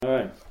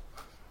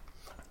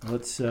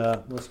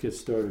let's get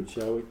started,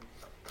 shall we?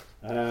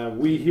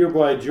 We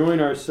hereby join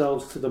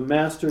ourselves to the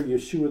Master,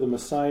 Yeshua the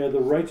Messiah, the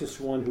righteous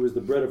one who is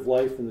the bread of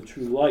life and the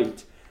true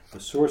light, the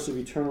source of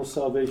eternal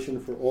salvation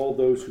for all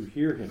those who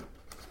hear him.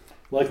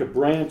 Like a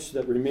branch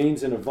that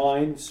remains in a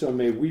vine, so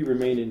may we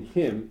remain in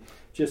him,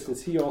 just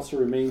as he also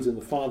remains in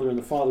the Father and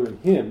the Father in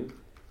him,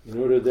 in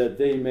order that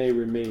they may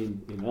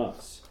remain in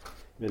us.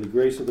 May the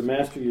grace of the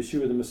Master,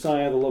 Yeshua the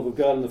Messiah, the love of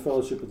God, and the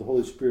fellowship of the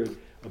Holy Spirit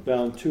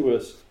abound to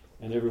us.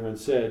 And everyone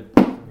said,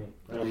 Amen.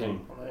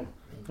 Amen.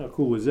 How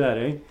cool was that,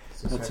 eh?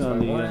 That's on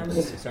the...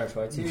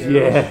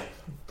 Yeah.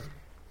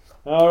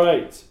 All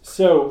right.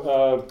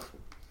 So,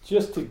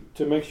 just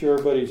to make sure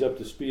everybody's up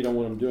to speed on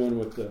what I'm doing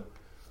with the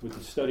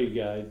study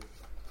guide,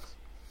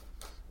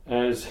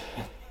 as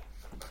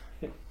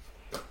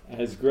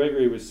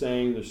Gregory was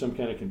saying, there's some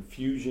kind of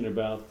confusion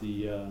about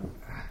the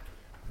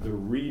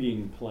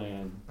reading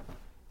plan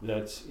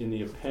that's in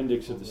the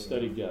appendix of the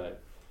study guide.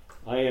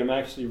 I am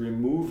actually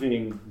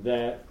removing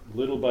that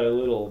little by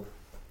little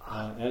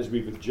as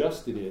we've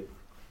adjusted it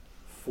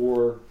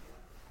for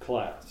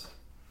class.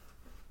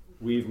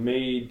 We've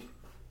made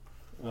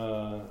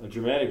a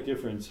dramatic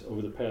difference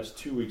over the past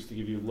 2 weeks to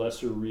give you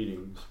lesser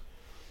readings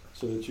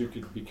so that you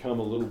could become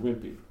a little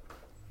wimpy.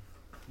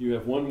 You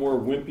have one more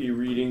wimpy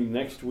reading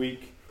next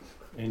week,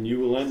 and you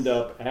will end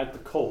up at the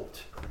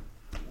Colt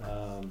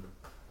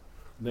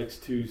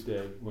next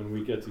Tuesday when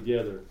we get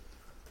together.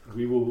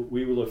 We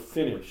will have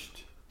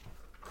finished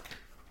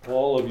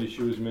all of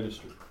Yeshua's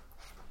ministry.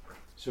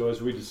 So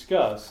as we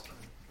discussed,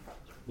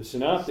 the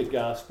Synoptic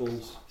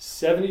Gospels,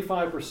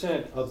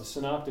 75% of the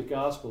Synoptic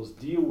Gospels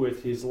deal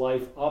with his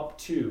life up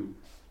to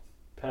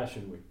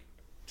Passion Week.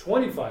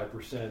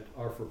 25%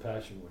 are for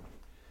Passion Week,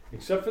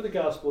 except for the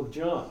Gospel of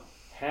John.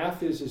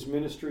 Half is his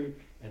ministry,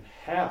 and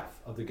half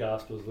of the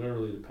Gospel is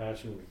literally the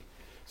Passion Week.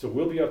 So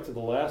we'll be up to the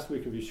last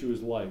week of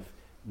Yeshua's life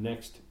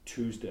next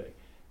Tuesday.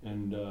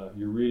 And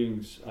your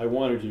readings, I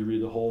wanted you to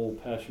read the whole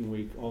Passion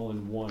Week all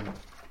in one,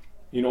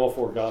 in all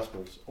 4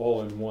 Gospels,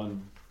 all in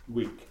 1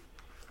 week.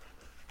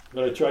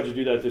 But I tried to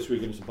do that this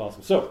week and it's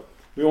impossible. So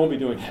we won't be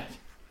doing that.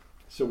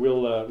 So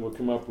we'll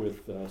come up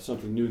with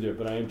something new there.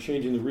 But I am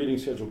changing the reading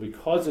schedule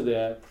because of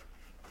that,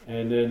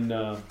 and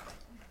then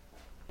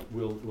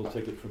we'll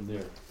take it from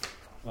there.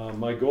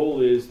 My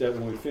goal is that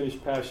when we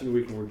finish Passion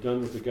Week and we're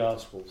done with the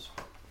Gospels,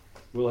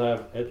 we'll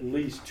have at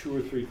least 2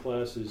 or 3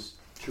 classes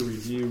to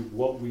review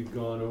what we've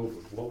gone over,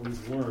 what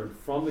we've learned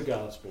from the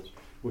Gospels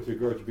with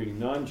regard to being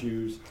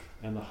non-Jews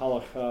and the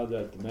halakha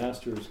that the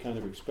Master is kind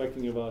of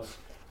expecting of us,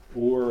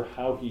 or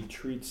how he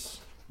treats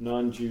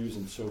non-Jews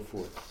and so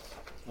forth.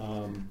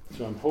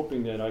 So I'm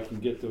hoping that I can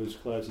get those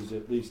classes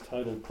at least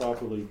titled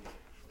properly,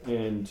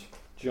 and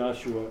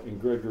Joshua and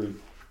Gregory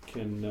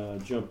can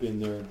jump in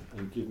there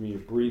and give me a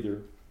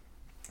breather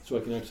so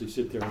I can actually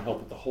sit there and help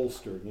with the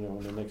holster,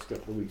 in the next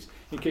couple of weeks,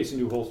 in case a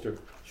new holster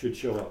should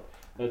show up.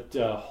 That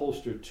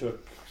holster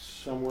took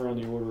somewhere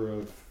on the order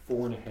of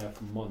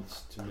 4.5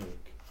 months to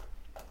make.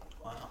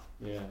 Wow.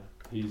 Yeah,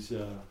 he's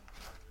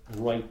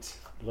Wright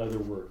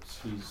Leatherworks.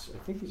 I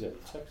think he's out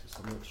of Texas.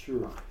 I'm not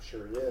sure.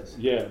 Sure it is.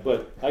 Yeah,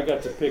 but I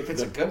got to pick.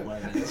 It's a good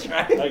one. That's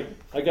right.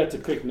 I got to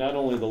pick not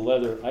only the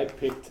leather. I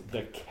picked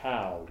the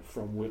cow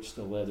from which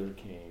the leather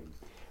came.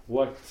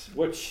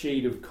 What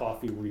shade of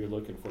coffee were you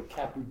looking for?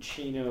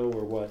 Cappuccino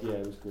or what? Yeah,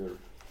 it was good.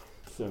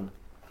 So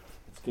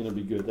it's going to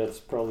be good. That's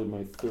probably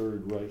my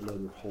 3rd Wright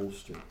leather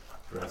holster.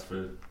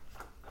 Grass-fed.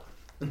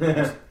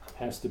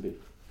 Has to be.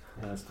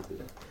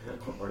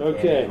 Organic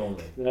okay,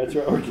 only. That's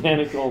right.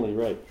 Organic only,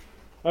 right.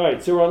 All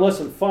right, so we're on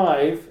lesson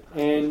 5,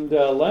 and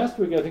last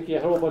week I think you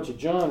had a whole bunch of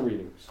John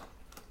readings.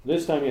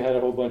 This time you had a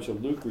whole bunch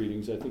of Luke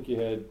readings. I think you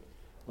had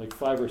like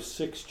 5 or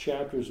 6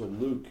 chapters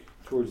of Luke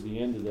towards the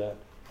end of that,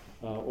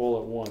 all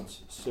at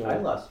once. So I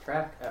lost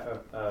track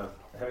of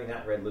having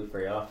not read Luke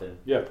very often.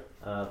 Yeah.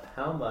 Of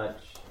how much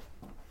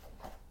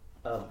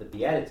of the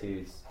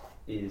Beatitudes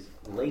is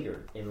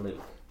later in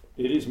Luke.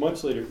 It is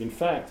much later. In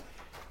fact,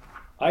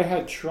 I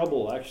had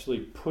trouble actually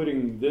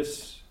putting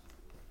this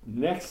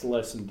next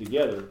lesson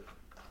together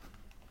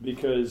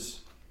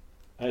because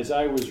as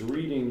I was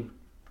reading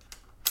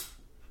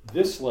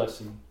this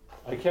lesson,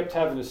 I kept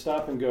having to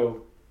stop and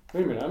go,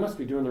 wait a minute, I must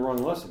be doing the wrong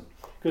lesson.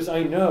 Because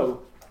I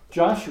know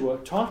Joshua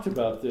talked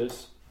about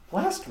this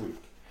last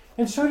week.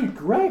 And so did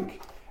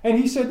Greg. And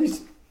he said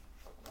this.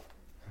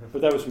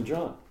 But that was from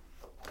John.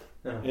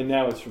 And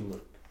now it's from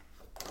Luke.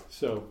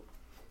 So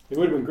it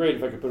would have been great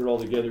if I could put it all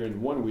together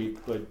in 1 week,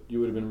 but you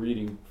would have been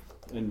reading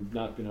and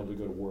not been able to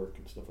go to work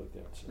and stuff like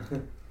that.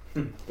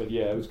 So. But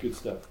yeah, it was good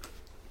stuff.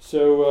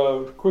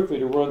 So quickly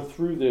to run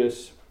through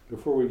this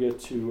before we get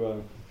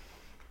to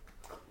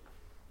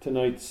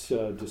tonight's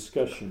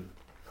discussion.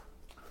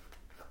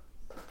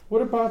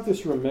 What about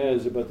this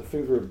remez about the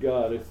finger of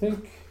God? I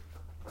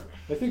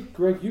think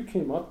Greg, you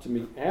came up to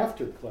me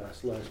after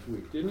class last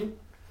week, didn't you?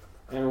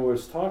 And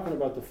was talking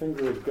about the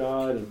finger of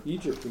God and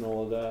Egypt and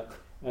all of that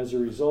as a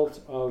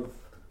result of,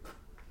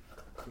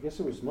 I guess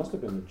must have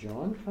been a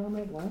John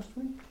comment last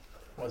week?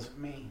 Wasn't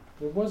me.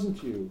 It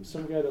wasn't you. It was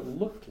some guy that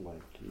looked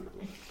like you.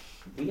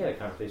 we had a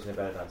conversation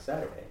about it on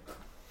Saturday,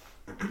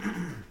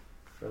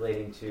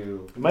 relating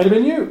to It might have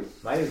been you.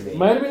 might have been It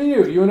might have been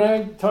you. You and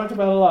I talked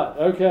about it a lot.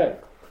 Okay.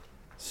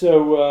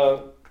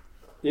 So,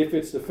 if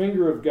it's the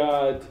finger of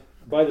God,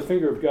 by the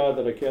finger of God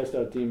that I cast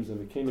out demons, and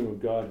the kingdom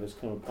of God has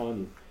come upon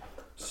you.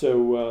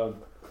 So,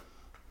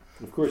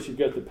 of course, you've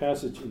got the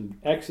passage in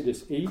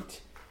Exodus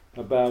 8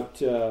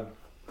 about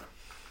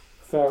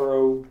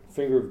Pharaoh,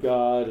 finger of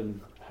God,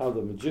 and how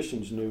the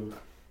magicians knew.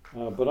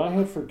 But I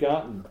had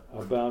forgotten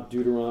about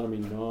Deuteronomy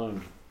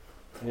 9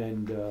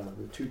 and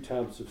the 2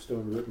 tablets of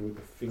stone written with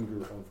the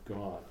finger of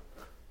God.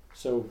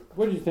 So,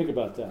 what did you think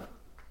about that?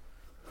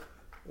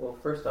 Well,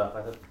 first off,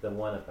 I thought the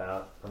one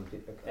about from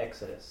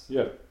Exodus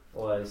Yeah.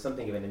 was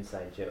something of an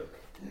inside joke.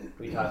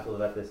 We talked a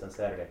little about this on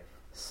Saturday.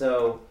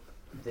 So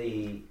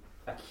the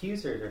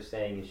accusers are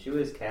saying Yeshua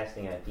is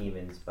casting out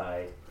demons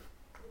by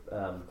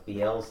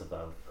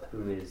Beelzebub,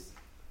 who is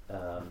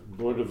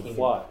Lord of the king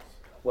Flies.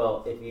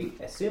 Well, if you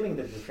assuming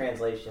that the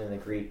translation in the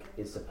Greek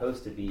is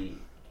supposed to be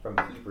from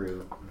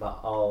Hebrew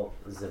Baal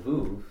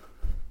Zevuv,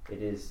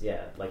 it is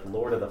like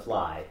Lord of the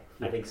Fly.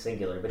 I think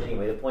singular. But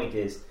anyway, the point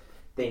is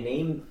they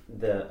named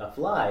a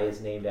fly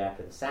is named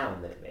after the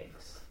sound that it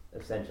makes,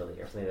 essentially,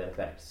 or something to that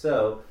effect.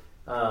 So,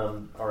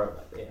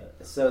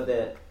 so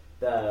the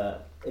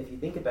if you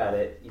think about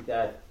it, you've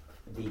got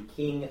the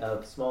king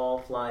of small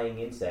flying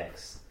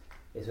insects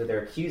is what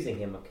they're accusing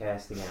him of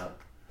casting out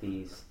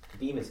these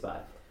demons by.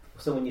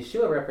 So when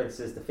Yeshua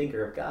references the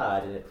finger of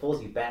God and it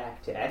pulls you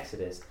back to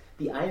Exodus,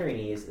 the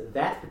irony is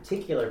that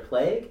particular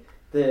plague,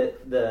 the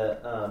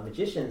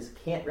magicians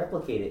can't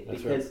replicate it.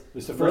 That's because right.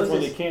 It's the first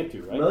one they can't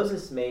do, right?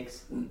 Moses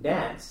makes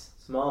gnats,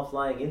 small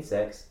flying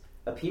insects,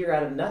 appear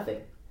out of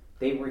nothing.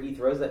 He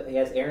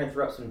has Aaron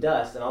throw up some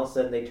dust, and all of a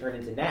sudden they turn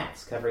into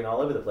gnats, covering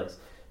all over the place.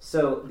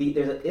 So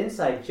there's an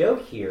inside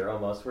joke here,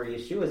 almost, where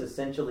Yeshua is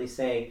essentially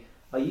saying,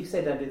 "Oh, you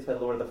say that it's by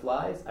Lord of the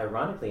Flies?"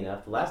 Ironically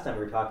enough, the last time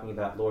we were talking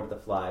about Lord of the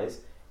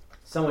Flies,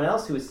 someone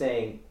else who was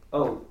saying,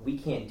 "Oh, we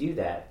can't do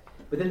that."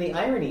 But then the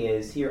irony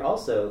is here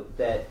also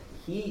that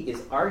he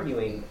is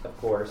arguing, of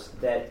course,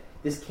 that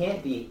this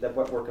can't be the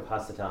work of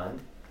Hasatan,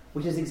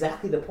 which is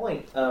exactly the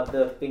point of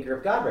the finger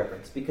of God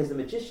reference, because the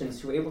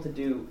magicians who were able to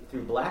do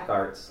through black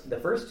arts the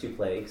first 2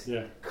 plagues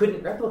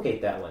couldn't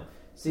replicate that one.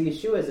 So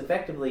Yeshua is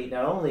effectively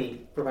not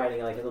only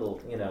providing like a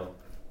little,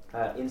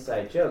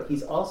 inside joke,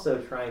 he's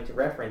also trying to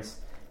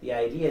reference the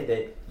idea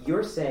that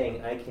you're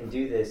saying I can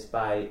do this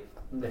by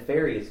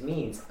nefarious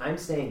means. I'm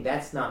saying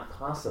that's not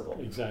possible.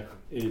 Exactly.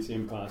 It's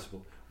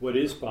impossible. What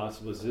is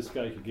possible is this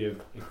guy could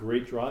give a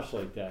great drosh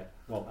like that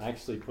while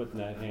actually putting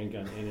that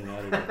handgun in and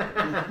out of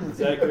it. Is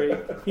that great?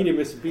 He didn't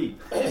miss a beat.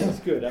 That's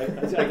good. I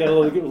got a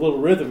little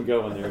rhythm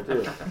going there,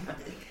 too.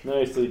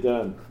 Nicely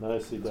done.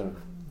 Nicely done.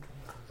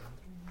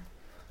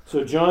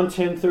 So John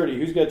 10:30.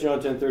 Who's got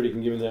John 10:30?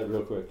 Can give me that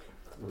real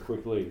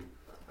quickly,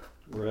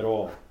 or at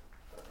all.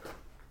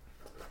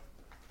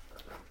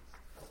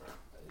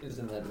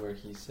 Isn't that where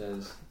he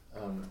says,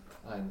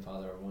 I and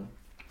Father are one?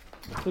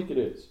 I think it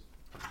is.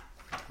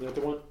 Is that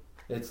the one?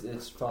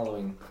 It's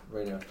following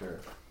right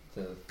after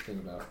the thing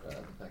about the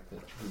fact that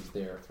he's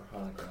there for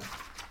Hanukkah.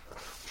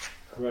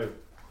 Right.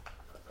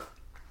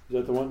 Is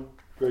that the one?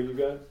 Greg, you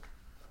got it?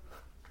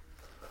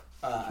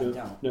 I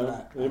don't.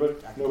 No? Anybody?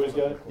 Nobody's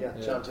got it? Yeah,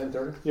 John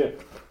 10:30. Yeah.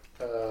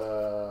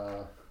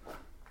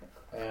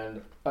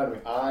 And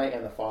I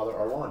and the Father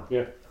are one.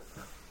 Yeah.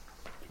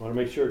 Want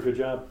to make sure. Good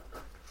job.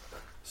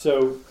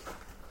 So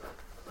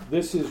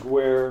this is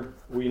where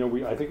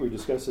I think we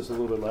discussed this a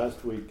little bit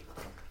last week.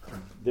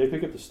 They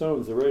pick up the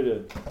stones. They're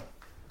ready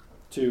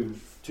to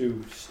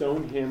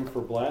stone him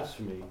for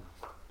blasphemy,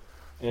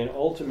 and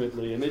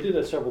ultimately, and they did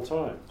that several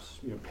times.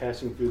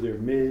 Passing through their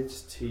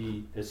midst,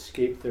 he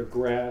escaped their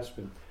grasp,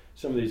 and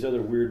some of these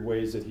other weird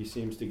ways that he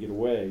seems to get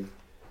away.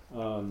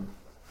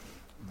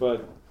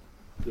 But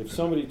if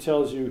somebody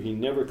tells you he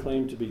never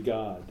claimed to be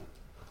God,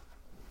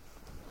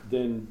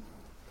 then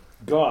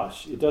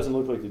gosh, it doesn't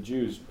look like the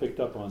Jews picked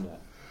up on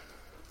that.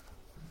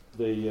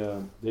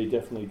 They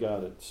definitely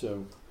got it.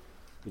 So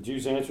the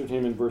Jews answered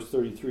him in verse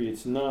 33,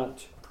 "It's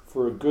not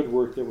for a good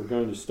work that we're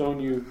going to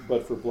stone you,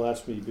 but for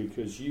blasphemy,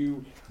 because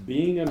you,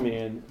 being a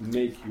man,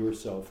 make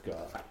yourself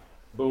God."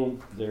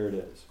 Boom, there it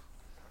is.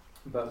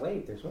 But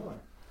wait, there's more.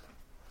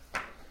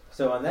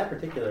 So on that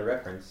particular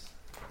reference,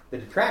 the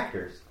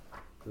detractors,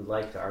 who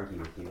like to argue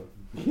with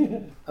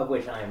you, of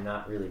which I am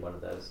not really one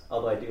of those,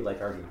 although I do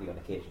like arguing with you on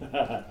occasion,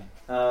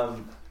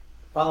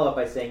 follow up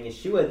by saying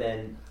Yeshua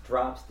then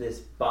drops this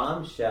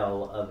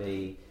bombshell of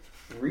a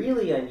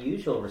really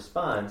unusual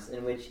response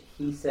in which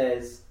he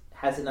says,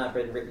 "Has it not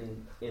been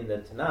written in the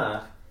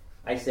Tanakh,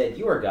 I said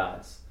you are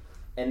gods?"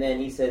 And then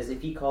he says,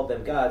 if he called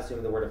them gods to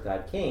whom the word of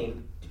God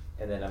came,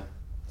 and then I'm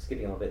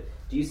skipping a little bit,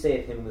 do you say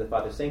of him whom the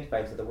Father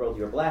sanctified to the world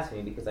you are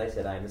blaspheming because I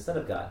said I am the Son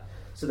of God?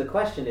 So the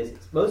question is,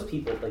 most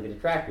people, like the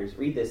detractors,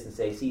 read this and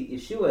say, see,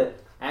 Yeshua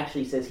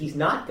actually says he's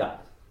not God.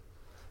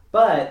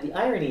 But the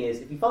irony is,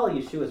 if you follow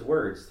Yeshua's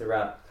words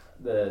throughout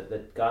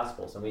the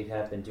Gospels, and we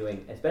have been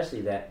doing,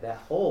 especially that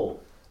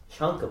whole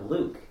chunk of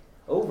Luke,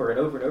 over and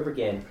over and over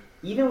again,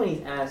 even when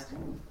he's asked,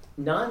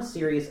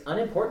 non-serious,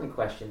 unimportant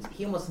questions,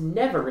 he almost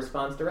never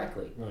responds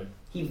directly. Right.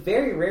 He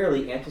very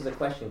rarely answers a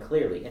question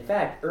clearly. In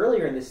fact,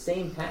 earlier in the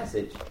same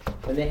passage,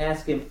 when they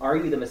ask him, "Are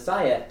you the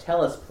Messiah?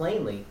 Tell us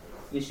plainly,"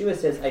 Yeshua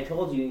says, "I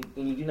told you,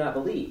 and you do not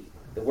believe.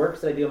 The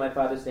works that I do in my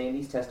Father's name,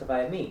 these testify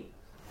of me."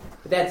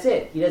 But that's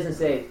it. He doesn't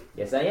say,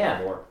 "Yes, I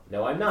am," or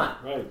 "No, I'm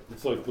not." Right.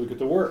 It's like, look at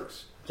the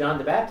works. John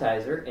the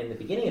Baptizer, in the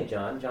beginning of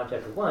John chapter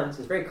 1,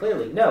 says very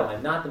clearly, "No,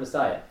 I'm not the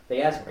Messiah."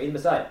 They ask him, "Are you the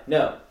Messiah?"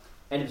 "No."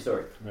 End of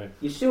story. Right.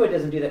 Yeshua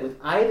doesn't do that with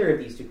either of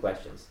these two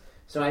questions.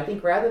 So I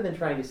think rather than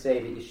trying to say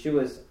that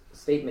Yeshua's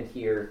statement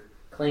here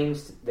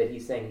claims that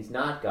he's saying he's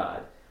not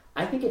God,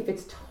 I think it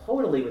fits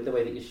totally with the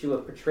way that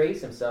Yeshua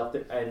portrays himself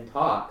and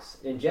talks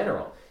in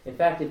general. In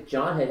fact, if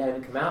John had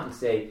him come out and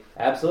say,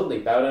 "Absolutely,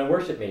 bow down and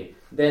worship me,"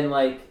 then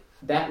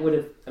that would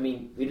have,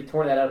 we'd have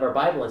torn that out of our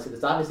Bible and said,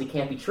 this obviously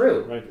can't be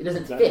true. Right. It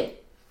doesn't Exactly.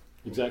 fit.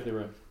 Exactly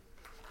right.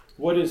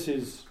 What is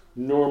his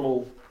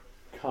normal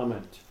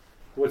comment?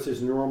 What's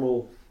his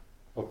normal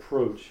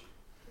approach?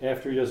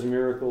 After he does a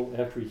miracle,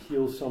 after he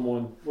heals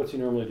someone, what's he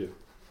normally do?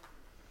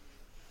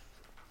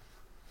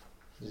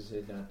 Is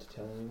it not to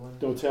tell anyone?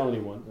 Don't tell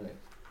anyone.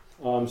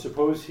 Right.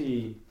 Suppose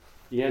he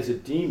has a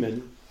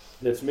demon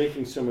that's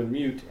making someone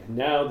mute, and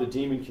now the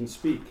demon can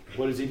speak.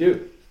 What does he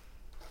do?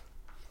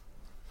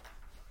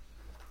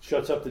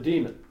 Shuts up the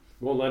demon.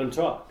 Won't let him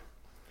talk.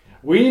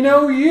 "We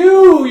know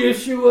you,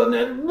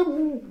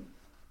 Yeshua."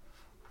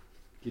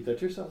 Keep that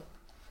to yourself.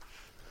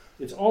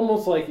 It's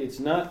almost like it's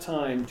not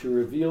time to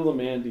reveal the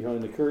man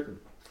behind the curtain.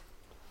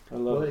 I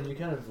love it. You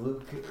kind of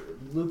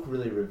Luke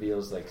really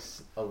reveals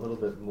a little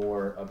bit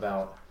more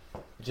about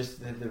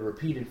just the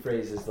repeated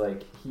phrase is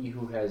 "He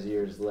who has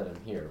ears, let him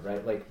hear."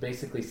 Right,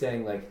 basically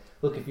saying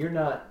look, if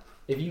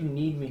you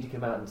need me to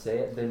come out and say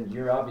it, then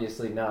you're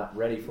obviously not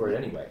ready for it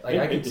anyway.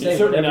 I could say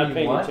certainly whatever not you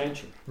paying want.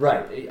 attention.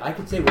 Right, I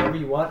could say whatever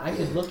you want. I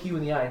could look you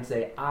in the eye and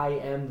say, "I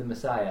am the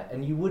Messiah,"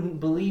 and you wouldn't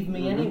believe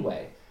me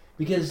anyway.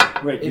 Because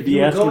Right, you'd if be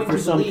you were asking going for to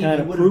some believe, kind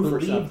you of would proof have or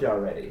believed something.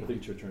 already. I think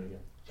it's your turn again.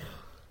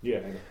 Yeah.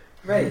 I know.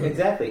 Right,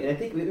 exactly. And I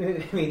think,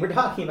 we're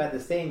talking about the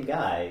same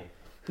guy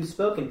who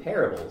spoke in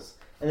parables.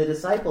 And the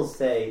disciples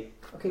say,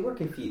 "Okay, we're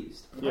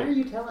confused. Why Yeah. are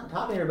you talking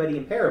to everybody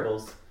in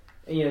parables?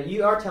 And,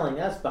 you are telling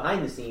us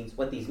behind the scenes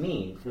what these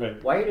mean.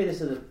 Right. Why are you doing this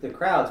to the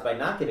crowds by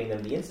not giving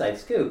them the inside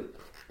scoop?"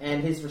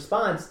 And his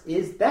response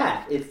is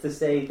that. It's to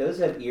say those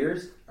who have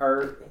ears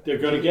They're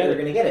going to get they're it.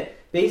 going to get it.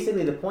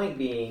 Basically, the point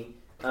being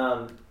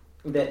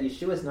that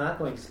Yeshua is not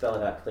going to spell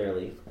it out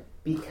clearly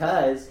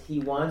because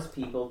he wants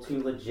people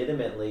to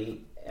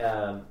legitimately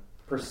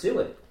pursue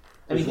it.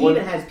 He even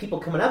has people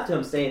coming up to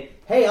him saying,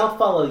 "Hey, I'll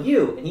follow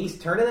you," and he's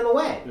turning them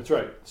away. That's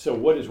right. So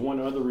what is one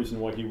other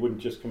reason why he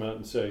wouldn't just come out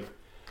and say,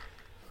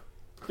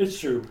 "It's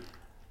true.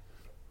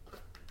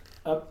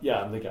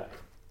 Yeah, I'm the guy."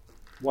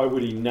 Why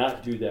would he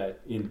not do that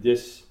in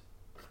this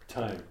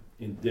time,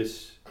 in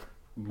this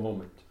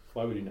moment?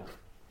 Why would he not?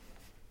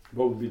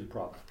 What would be the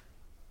problem?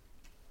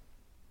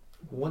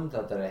 One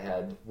thought that I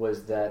had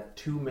was that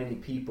too many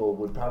people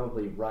would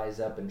probably rise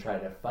up and try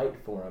to fight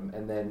for him,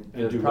 and then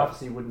the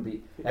prophecy wouldn't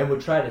be, and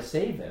would try to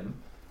save him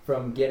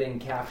from getting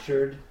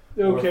captured.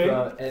 Okay.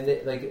 Or kind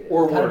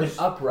worse. of an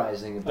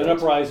uprising. An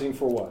uprising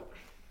for what?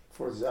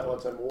 For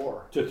zealots at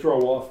war. To throw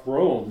off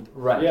Rome.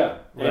 Right. Yeah.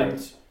 Right.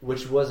 And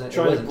Which wasn't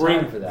trying to bring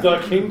time for that. the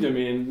kingdom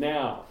in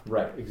now.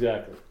 Right.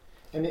 Exactly.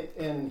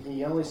 And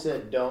he only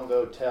said, "Don't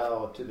go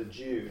tell to the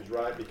Jews,"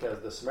 right?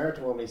 Because the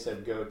Samaritan woman, he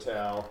said, "Go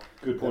tell."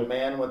 Good point.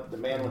 The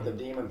man with the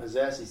demon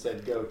possessed, he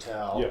said, "Go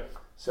tell." Yeah.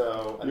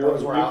 So and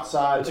those were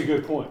outside. That's a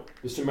good point.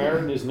 The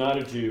Samaritan is not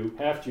a Jew,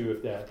 half Jew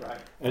if that. Right.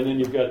 And then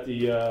you've got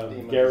the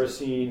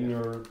Gerasene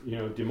or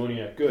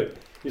demoniac. Good.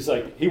 It's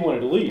like he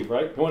wanted to leave,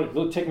 right? He wanted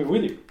to take me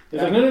with you.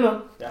 He's like,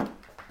 no. Yeah.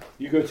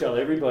 You go tell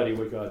everybody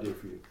what God did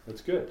for you.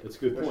 That's good. That's a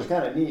good Which point. is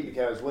kind of neat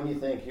because when you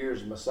think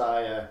here's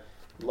Messiah,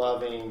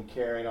 loving,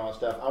 caring, all that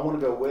stuff, I want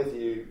to go with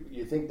you.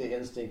 You think the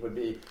instinct would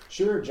be,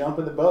 sure, jump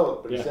in the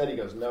boat. But instead he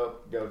goes,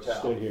 nope, go tell.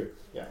 Stay here.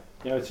 Yeah.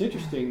 Now it's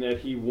interesting that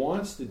he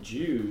wants the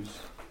Jews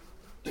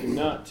to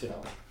not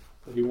tell,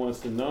 but he wants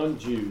the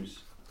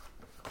non-Jews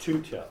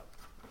to tell.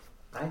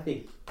 I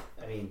think,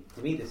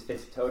 to me this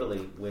fits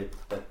totally with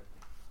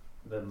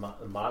the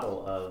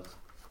model of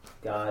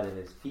God and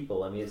his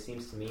people. It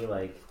seems to me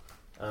like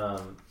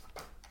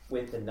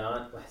with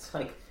it's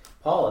like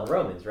Paul in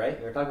Romans, right?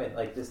 And we're talking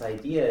about this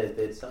idea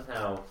that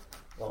somehow,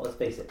 well, let's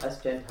face it,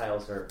 us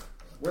Gentiles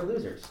we're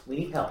losers. We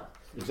need help.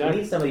 Exactly.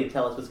 We need somebody to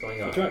tell us what's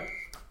going on. That's right.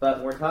 But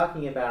when we're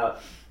talking about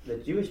the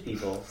Jewish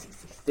people,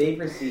 they've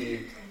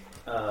received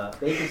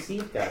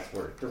God's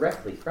word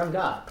directly from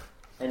God.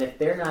 And if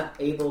they're not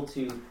able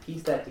to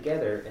piece that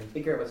together and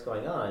figure out what's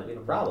going on, we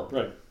have a problem.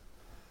 Right.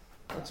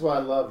 That's why I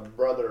love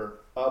Brother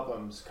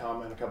Upham's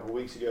comment a couple of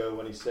weeks ago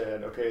when he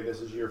said, okay,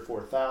 this is year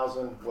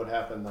 4000. What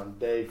happened on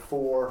day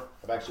 4?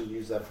 I've actually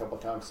used that a couple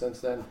of times since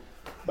then.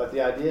 But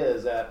the idea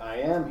is that I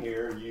am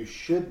here. You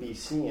should be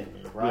seeing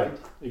me, right?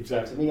 Yeah,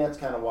 exactly. And to me, that's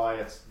kind of why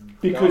it's...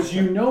 Because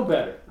you know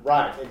better.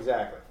 Right,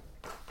 exactly.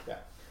 Yeah.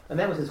 And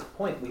that was his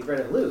point we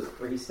read in Luke,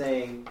 where he's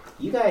saying,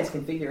 you guys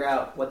can figure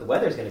out what the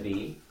weather's going to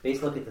be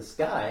based on look at the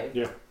sky,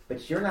 Yeah.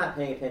 but you're not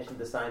paying attention to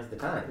the signs of the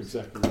times.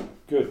 Exactly.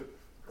 Good.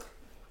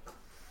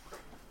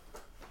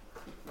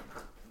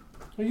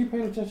 Are you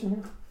paying attention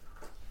here?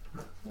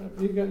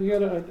 You got.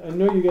 I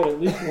know you got at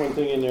least one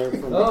thing in there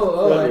from.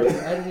 I Frederick.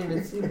 didn't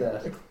even see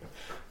that.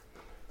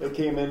 It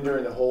came in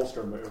during the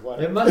holster move.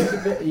 Wasn't It must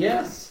have been,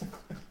 yes.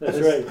 That's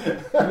right.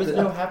 There was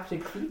no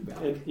haptic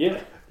feedback.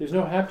 And there's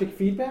no haptic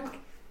feedback.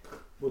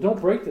 Well,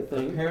 don't break the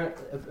thing. Okay.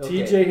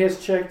 TJ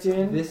has checked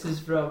in. This is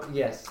from,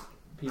 yes,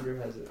 Peter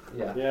has it.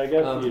 Yeah. Yeah, I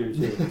got Peter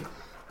too.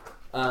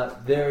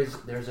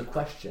 There's a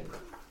question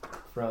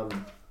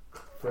from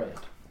Fred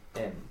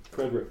M.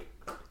 Frederick.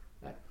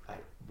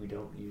 We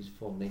don't use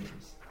full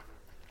names.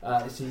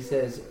 So he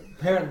says,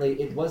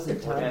 apparently it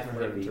wasn't time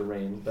for him to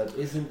reign, but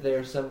isn't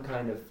there some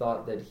kind of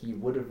thought that he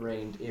would have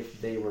reigned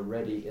if they were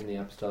ready in the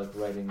apostolic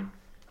writing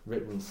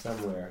written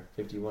somewhere,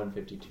 51,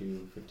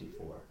 52,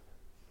 54?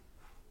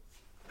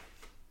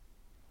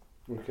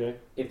 Okay.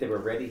 If they were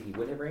ready, he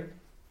would have reigned?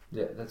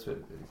 Yeah, that's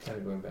what, kind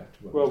of going back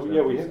to what Well,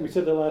 yeah, we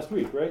said that last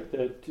week, right?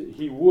 That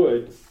he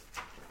would,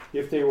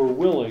 if they were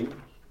willing,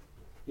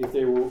 if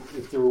they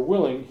were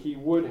willing, he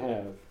would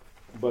have,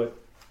 but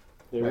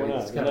they were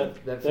not.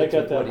 That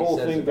got that whole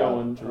thing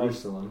going.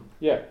 Jerusalem.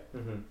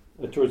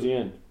 Towards the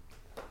end.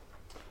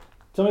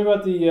 Tell me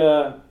about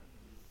the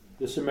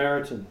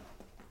Samaritan.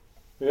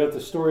 We got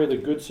the story of the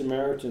Good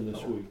Samaritan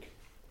this week.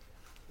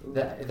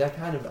 That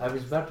kind of, I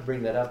was about to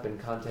bring that up in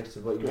context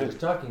of what you were just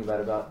talking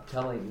about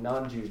telling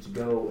non-Jews to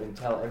go and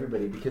tell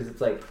everybody, because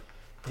it's like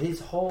his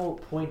whole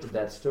point of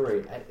that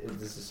story.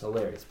 This is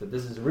hilarious, but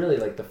this is really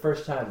like the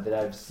first time that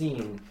I've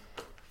seen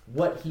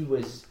what he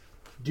was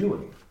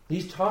doing.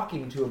 He's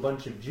talking to a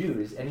bunch of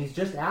Jews, and he's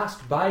just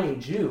asked by a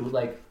Jew,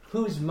 like,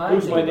 who's my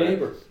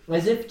neighbor?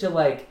 As if to,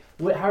 like,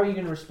 how are you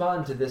going to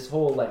respond to this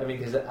whole, like, I mean,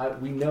 because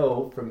we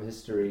know from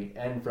history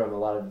and from a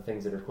lot of the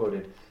things that are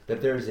quoted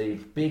that there's a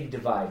big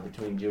divide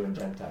between Jew and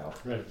Gentile.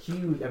 Right.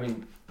 Huge, I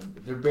mean,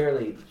 they're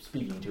barely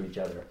speaking to each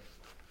other.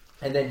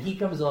 And then he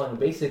comes along and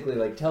basically,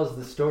 like, tells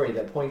the story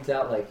that points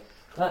out, like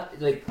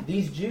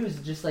these Jews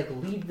just, like,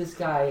 leave this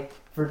guy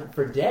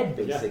for dead,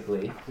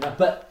 basically. Yeah.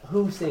 But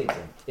who saves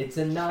him? It's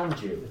a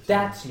non-Jew.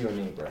 That's your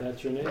neighbor.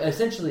 That's your neighbor.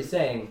 Essentially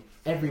saying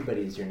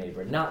everybody's your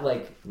neighbor. Not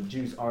like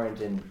Jews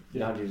aren't and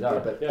non-Jews are,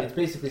 but it's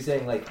basically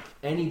saying, like,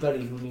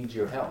 anybody who needs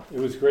your help. It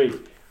was great.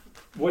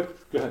 Go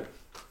ahead.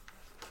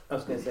 I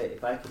was going to say,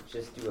 if I could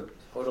just do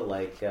a total,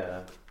 like,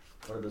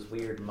 one of those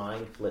weird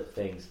mind flip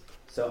things.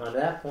 So on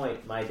that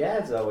point, my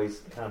dad's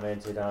always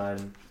commented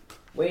on,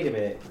 wait a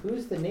minute,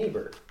 who's the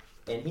neighbor?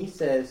 And he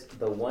says,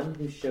 the one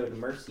who showed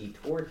mercy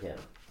toward him.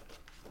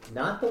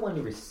 Not the one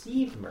who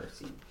received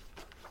mercy.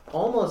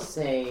 Almost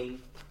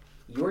saying,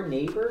 your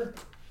neighbor,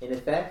 in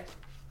effect,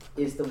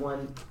 is the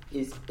one,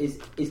 is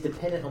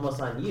dependent almost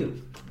on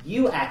you.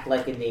 You act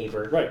like a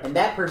neighbor, right, and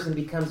that person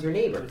becomes your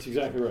neighbor. That's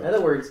exactly right. In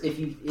other words,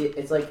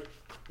 it's like...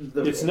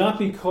 It's not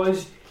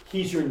because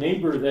he's your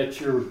neighbor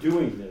that you're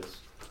doing this.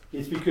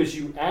 It's because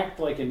you act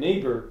like a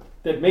neighbor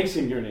that makes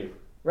him your neighbor.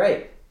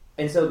 Right.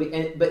 And so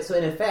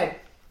in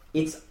effect,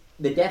 it's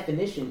the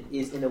definition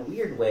is in a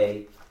weird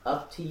way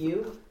up to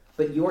you,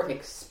 but you're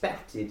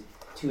expected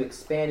to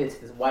expand it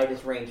to the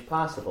widest range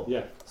possible.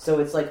 Yeah. So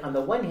it's like, on the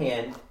one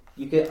hand,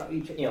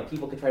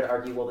 people could try to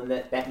argue, well,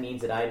 then that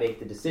means that I make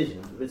the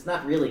decision. But it's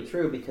not really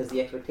true, because the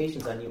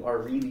expectations on you are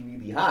really,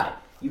 really high.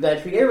 You got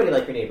to treat everybody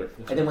like your neighbor.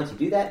 And then once you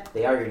do that,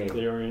 they are your neighbor.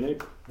 They are your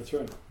neighbor. That's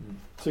right.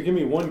 So give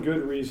me one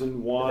good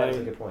reason why that's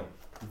a good point.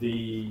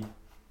 The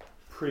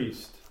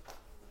priest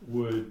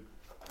would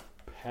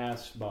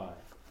pass by,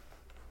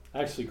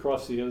 actually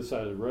cross the other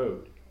side of the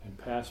road and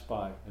pass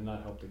by and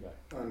not help the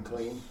guy.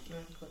 Unclean.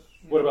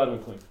 What about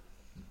unclean?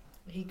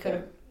 He could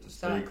have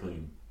Stay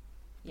clean.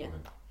 Yeah.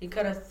 He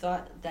could have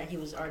thought that he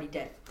was already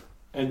dead.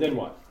 And then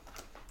what?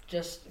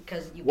 Just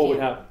because you What can't.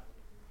 would happen?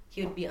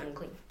 He would be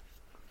unclean.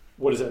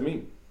 What does that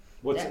mean?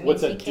 That what's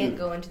means that he can't do?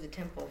 go into the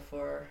temple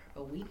for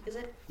a week, is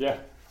it? Yeah.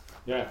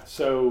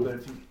 So,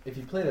 but if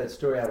you play that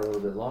story out a little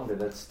bit longer,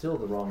 that's still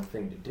the wrong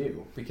thing to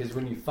do. Because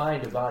when you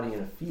find a body in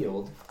a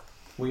field,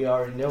 we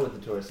already know what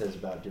the Torah says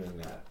about doing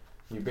that.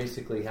 You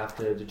basically have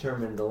to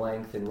determine the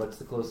length and what's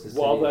the closest.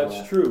 While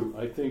that's true,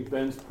 I think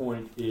Ben's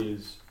point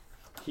is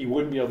he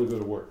wouldn't be able to go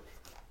to work.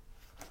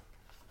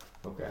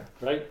 Okay.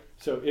 Right?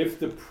 So if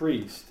the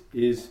priest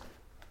is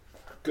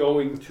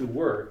going to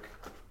work,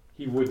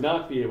 he would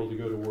not be able to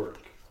go to work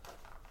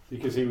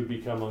because he would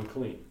become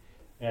unclean.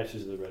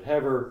 Ashes of the red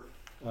heifer,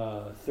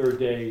 third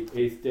day,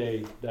 eighth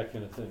day, that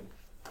kind of thing.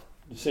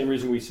 The same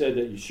reason we said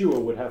that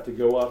Yeshua would have to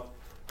go up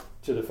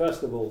to the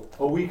festival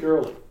a week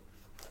early.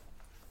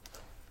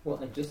 Well,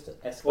 and just to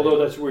escalate... Although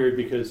that's weird,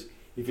 because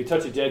if you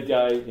touch a dead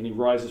guy and he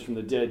rises from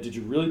the dead, did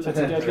you really touch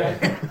a dead guy?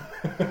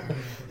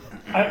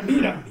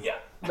 Yeah.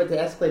 But to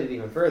escalate it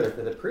even further,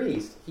 for the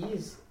priest,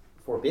 he's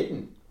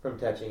forbidden from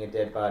touching a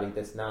dead body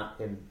that's not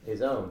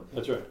his own.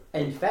 That's right.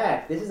 In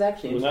fact, this is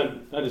actually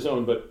not his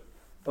own, but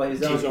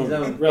his own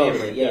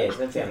relative, family. Yeah, his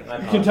own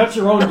family. You can touch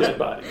your own dead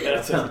body.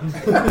 That's it. One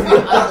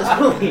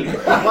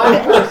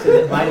person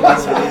that might have been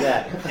able to do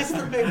that. That's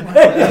the big one.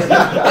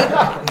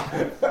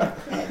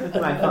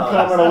 My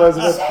Common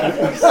apologies.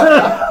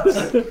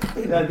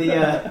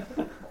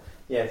 Elizabeth.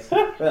 Yes.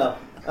 Well,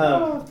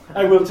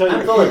 I will tell you.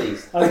 I'm full of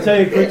these. I'll tell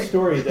you a quick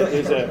story. That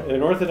is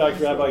an Orthodox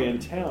rabbi in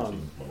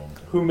town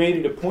who made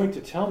it a point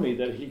to tell me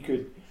that he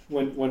could,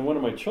 when one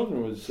of my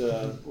children was,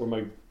 or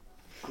my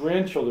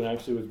grandchildren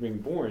actually was being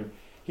born,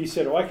 he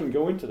said, "Oh, I can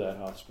go into that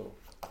hospital,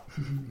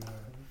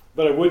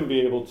 but I wouldn't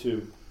be able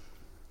to,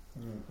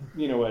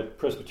 at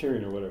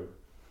Presbyterian or whatever."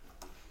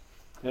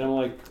 And I'm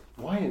like,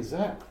 "Why is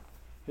that?"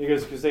 He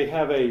goes, "Because they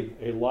have a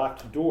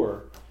locked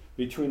door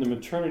between the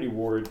maternity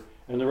ward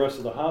and the rest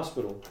of the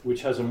hospital,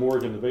 which has a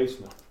morgue in the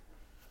basement.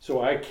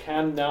 So I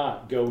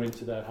cannot go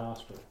into that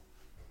hospital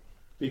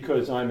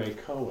because I'm a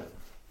Cohen.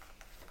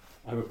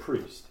 I'm a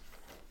priest.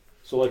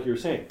 So like you were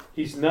saying,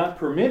 he's not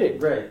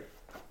permitted Right.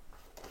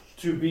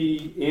 to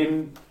be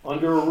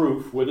under a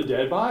roof with a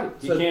dead body.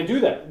 He So can't do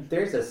that."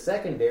 There's a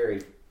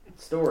secondary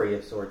story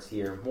of sorts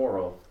here,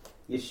 moral.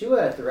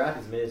 Yeshua, throughout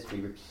his ministry,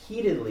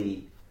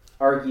 repeatedly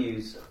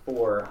argues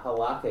for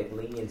halakhic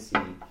leniency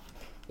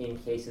in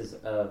cases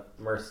of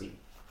mercy,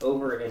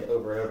 over and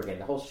over and over again.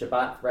 The whole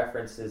Shabbat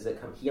references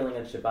that come healing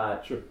on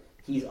Shabbat. Sure.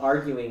 He's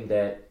arguing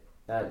that,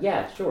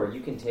 sure, you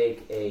can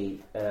take a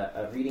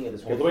reading of the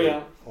All scripture the way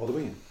out, all the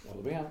way in,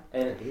 all the way out.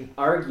 and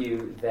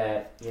argue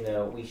that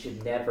we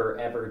should never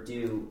ever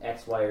do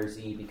X, Y, or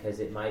Z because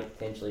it might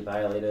potentially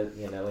violate an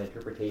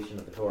interpretation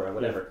of the Torah,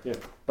 whatever. Yeah.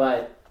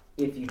 But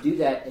if you do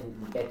that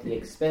at the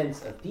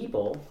expense of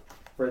people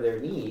for their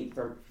need,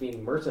 from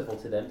being merciful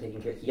to them,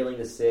 healing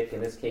the sick,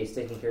 in this case,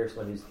 taking care of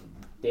someone who's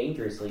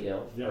dangerously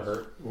ill Yes. or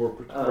hurt, Or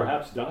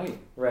perhaps dying.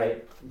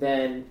 right?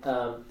 Then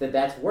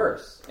that's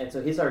worse. And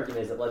so his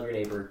argument is that love your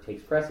neighbor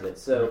takes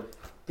precedence. So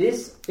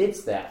this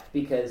fits that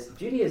because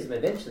Judaism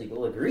eventually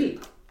will agree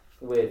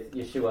with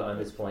Yeshua on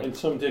this point. And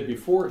some did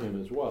before him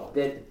as well.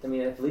 I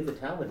believe the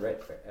Talmud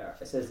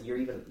says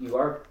you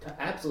are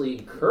absolutely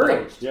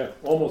encouraged Yeah,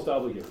 almost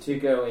obligated. to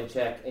go and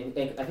check, and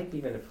I think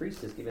even a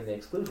priest is given the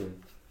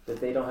exclusion that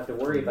they don't have to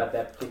worry about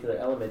that particular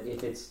element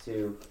if it's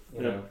to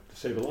To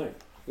save a life.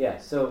 Yeah.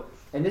 So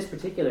in this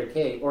particular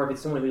case, or if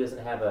it's someone who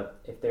doesn't have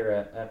if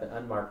they're an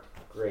unmarked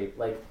grave,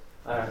 like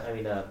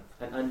an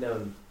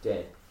unknown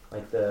dead,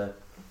 like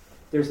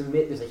there's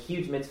a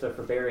huge mitzvah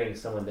for burying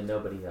someone that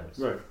nobody knows.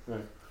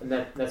 Right. And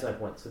that's my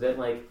point. So then,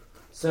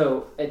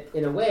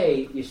 in a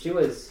way,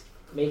 Yeshua's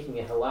making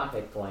a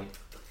halakhic point,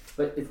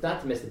 but it's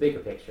not to miss the bigger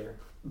picture.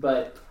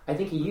 But I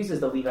think he uses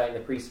the Levite and the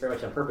priest very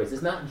much on purpose.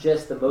 It's not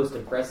just the most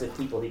impressive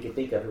people he could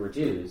think of who were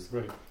Jews.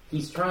 Right.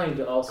 He's trying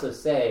to also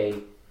say,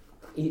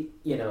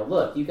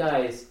 look, you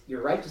guys,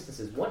 your righteousness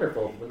is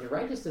wonderful. When your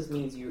righteousness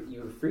means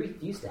you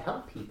refuse to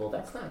help people,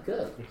 that's not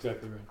good.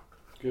 Exactly right.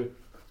 Good.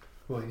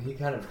 Well, he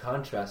kind of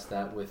contrasts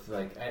that with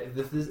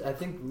I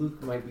think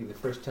Luke might be the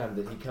first time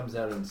that he comes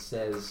out and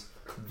says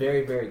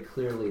very, very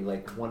clearly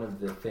one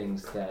of the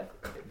things that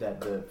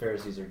the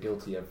Pharisees are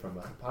guilty of from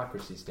a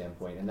hypocrisy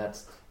standpoint, and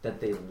that's that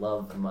they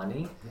love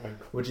money, Right.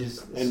 which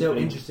is And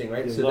interesting,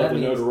 right? They So love that the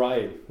means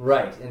notoriety.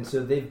 right, and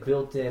so they've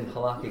built in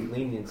halakhic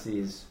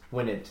leniencies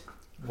when it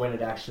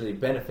actually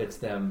benefits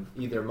them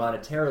either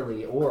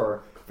monetarily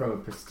or from a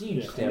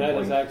prestige And standpoint.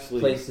 that is actually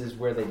places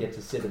where they get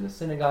to sit in the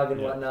synagogue and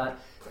Yeah. whatnot,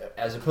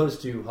 as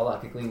opposed to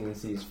halakhic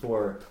leniencies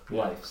for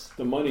lives.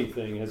 The money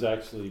thing has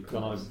actually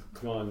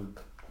gone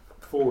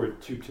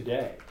forward to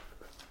today.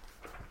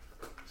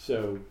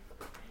 So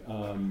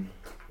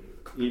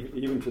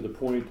even to the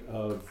point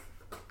of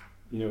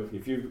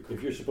if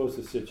you're supposed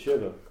to sit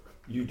shiva,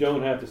 you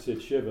don't have to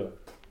sit shiva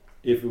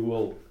if it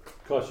will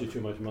cost you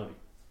too much money.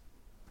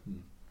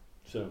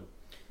 So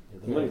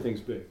the money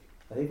thing's big.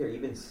 I think there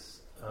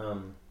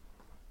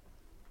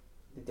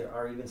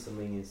are even some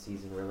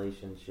leniencies in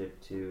relationship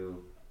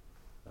to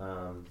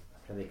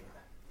I think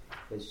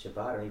it's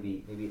Shabbat, or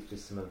maybe it's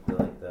just some of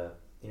the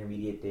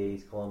intermediate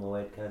days, Kol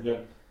Moed kind of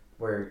thing,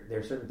 where there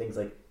are certain things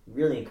like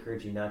really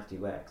encourage you not to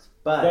do X.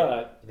 But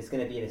if it's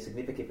going to be in a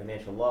significant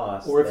financial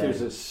loss, or if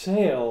there's a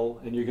sale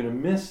and you're going to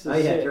miss the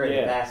sale. during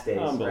the fast days,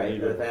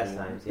 right? Or the fast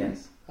Yeah. times,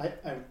 yes. think-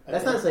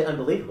 That's not to say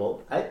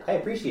unbelievable. I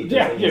appreciate those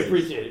Yeah, you leniencies.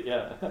 appreciate it.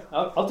 Yeah,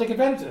 I'll take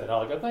advantage of that.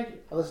 I'll go. Thank you.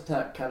 I listened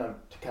to kind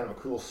of a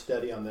cool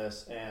study on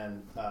this,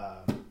 and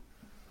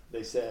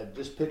they said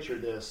just picture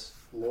this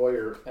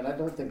lawyer, and I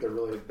don't think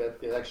that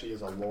it actually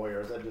is a lawyer.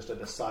 Is that just a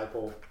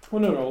disciple?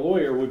 Well, no. A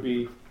lawyer would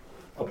be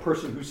a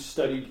person who's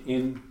studied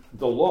in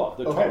the law,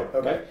 the Torah.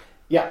 Okay.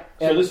 Yeah.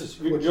 So and this is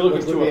you're which looking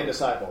would to be a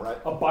disciple, right?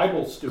 a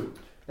Bible student.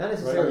 Not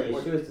necessarily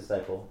Right. Yeshua's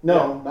disciple.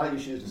 No, not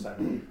Yeshua's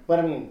disciple. But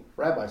I mean,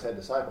 rabbis had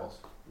disciples.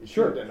 Yeshua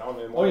Sure. didn't.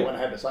 Only Oh, yeah. one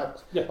had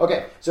disciples. Yeah.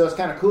 Okay, so it's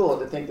kind of cool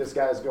to think this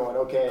guy's going,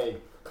 okay,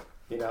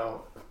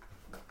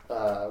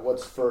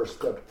 what's first,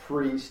 the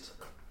priest?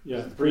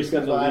 Yeah, The priest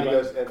comes and the by and he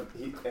Levite.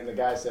 goes, and the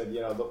guy said,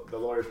 the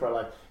lawyer's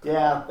probably like,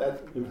 yeah, The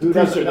who priests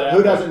doesn't are know, that who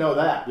way. doesn't know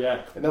that?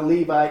 Yeah, And the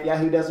Levite, yeah,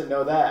 who doesn't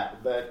know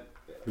that? But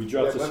who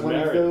drops a when he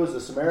Samaritan? throws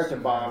the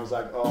Samaritan bomb, he's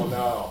like, oh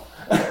no.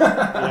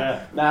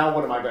 Yeah, Now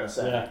what am I going to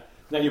say? yeah.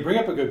 Now you bring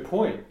up a good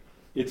point.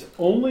 It's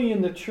only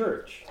in the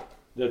church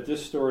that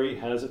this story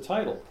has a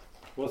title.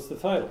 What's the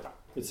title?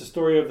 It's the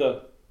story of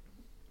the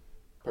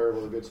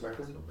Parable of the Good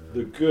Samaritan.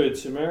 The Good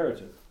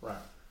Samaritan. Right.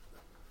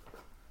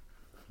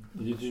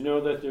 Did you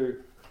know that the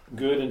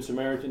Good and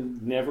Samaritan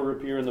never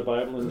appear in the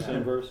Bible in the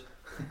same verse?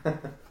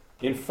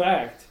 In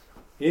fact,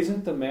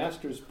 isn't the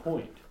Master's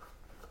point,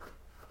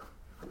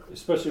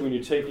 especially when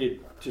you take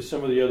it to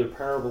some of the other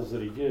parables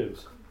that he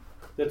gives,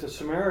 that the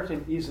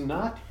Samaritan is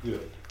not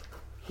good.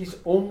 He's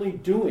only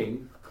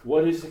doing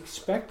what is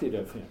expected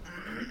of him,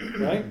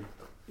 right?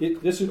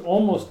 This would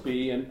almost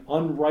be an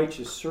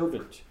unrighteous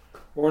servant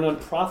or an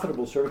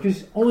unprofitable servant because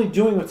he's only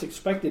doing what's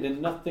expected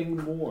and nothing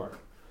more.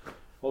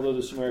 Although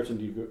the Samaritan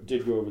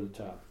did go over the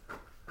top.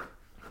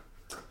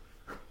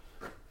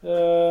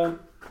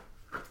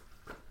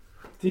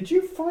 Did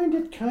you find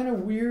it kind of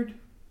weird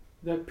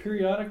that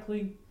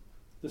periodically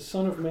the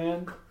Son of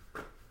Man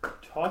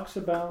talks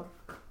about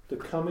the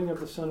coming of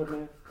the Son of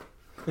Man?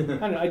 I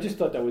don't know, I just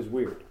thought that was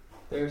weird.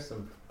 There's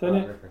some Doesn't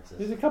it? references.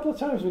 There's a couple of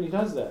times when he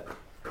does that.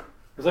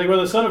 It's like when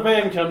the Son of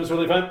Man comes,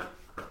 will he find...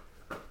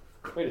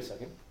 Wait a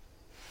second.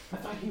 I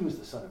thought he was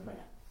the Son of Man.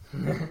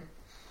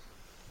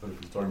 But if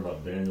he's talking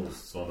about Daniel's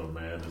Son of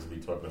Man, isn't he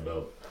talking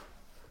about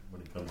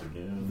when he comes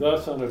again?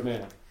 The Son of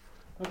Man.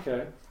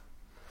 Okay.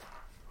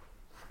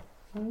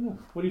 I don't know.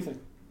 What do you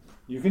think?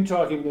 You can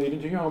talk and lead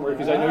into your homework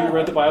because I know you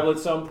read the Bible at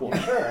some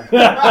point. Sure.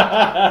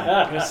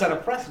 I'm going to set a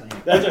precedent.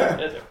 That's right.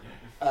 That's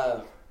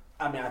right.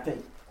 I mean, I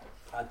think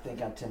I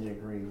tend to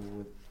agree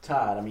with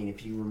Todd. I mean,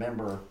 if you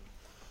remember,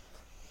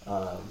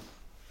 I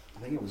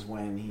think it was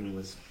when he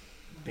was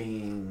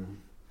being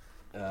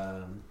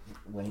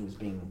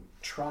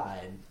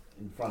tried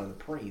in front of the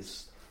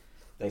priests.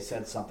 They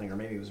said something, or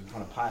maybe it was in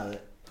front of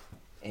Pilate,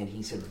 and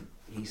he said,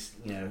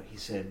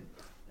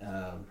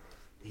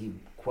 he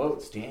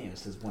quotes Daniel.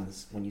 Says,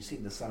 "When you see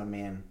the Son of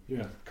Man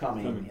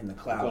coming in the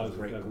clouds of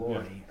great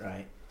glory,"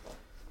 right?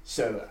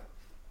 So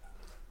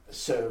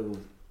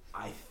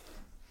I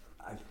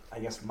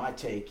guess my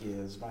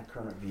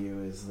current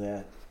view is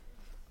that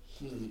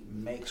he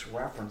makes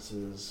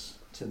references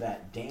to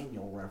that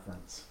Daniel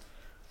reference,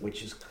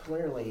 which is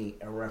clearly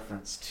a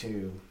reference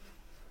to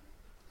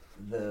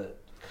the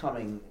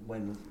coming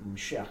when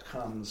Mashiach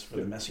comes for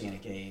the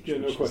Messianic age,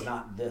 which is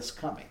not this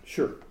coming.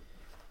 Sure.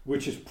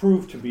 Which is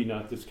proved to be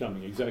not this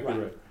coming. Exactly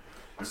right.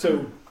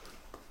 So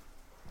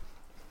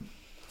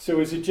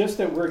is it just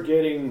that we're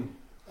getting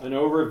an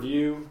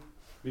overview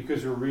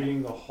because we're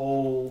reading the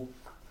whole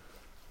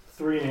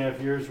 3.5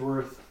 years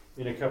worth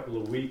in a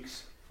couple of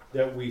weeks,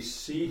 that we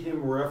see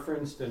him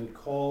referenced and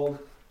called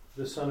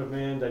the Son of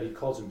Man, that he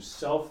calls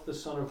himself the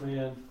Son of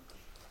Man,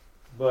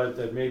 but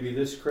that maybe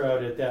this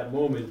crowd at that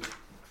moment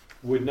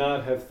would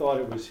not have thought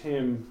it was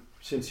him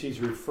since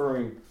he's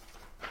referring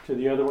to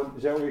the other one?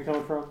 Is that where you're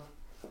coming from?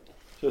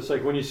 So it's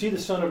like when you see the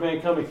Son of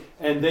Man coming,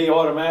 and they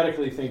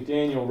automatically think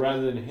Daniel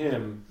rather than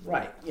him.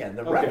 Right. Yeah.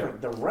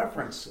 The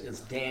reference is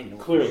Daniel.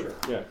 Clearly. For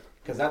sure. Yeah.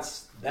 Because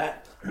that's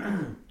that.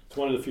 It's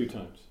one of the few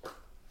times.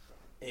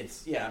 I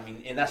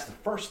mean, and that's the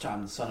first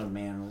time the Son of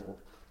Man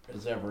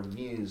is ever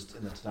used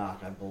in the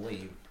Tanakh, I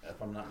believe, if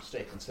I'm not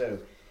mistaken. So,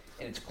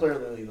 and it's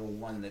clearly the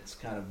one that's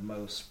kind of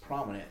most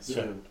prominent.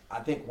 So, I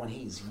think when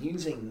he's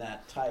using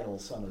that title,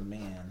 Son of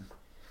Man,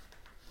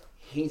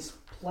 he's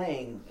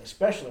playing,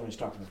 especially when he's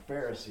talking to the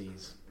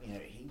Pharisees,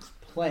 he's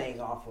playing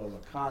off of a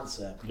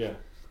concept that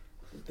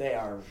they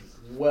are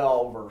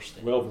well versed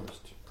in. Well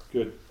versed.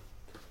 Good.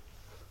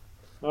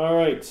 All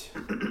right.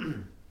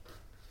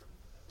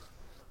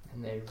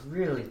 And they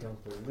really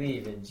don't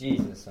believe in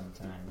Jesus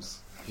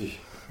sometimes.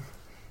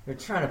 They're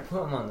trying to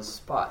put him on the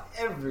spot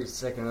every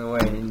second of the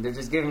way, and they're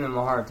just giving him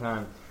a hard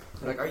time.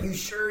 They're like, "Are you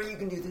sure you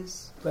can do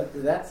this?" But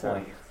to that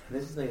point,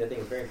 this is something I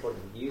think is very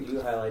important. You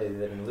highlighted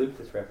that in Luke,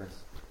 this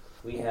reference,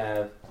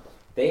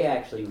 they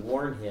actually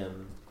warn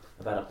him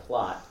about a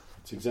plot.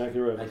 That's exactly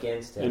right.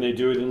 Against him. And they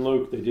do it in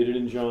Luke, they did it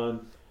in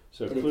John,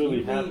 so it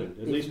clearly happened,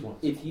 at least once.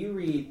 If you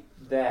read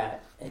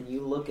that and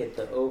you look at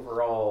the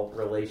overall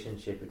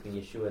relationship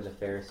between Yeshua and the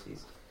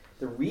Pharisees,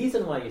 the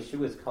reason why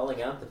Yeshua is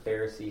calling out the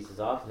Pharisees as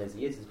often as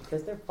he is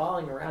because they're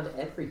falling around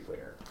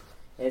everywhere.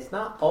 And it's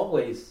not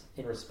always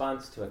in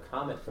response to a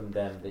comment from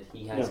them that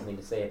he has something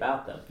to say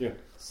about them. Yeah.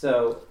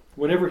 So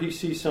whenever he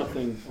sees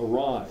something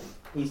awry,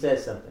 he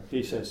says something.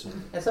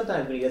 And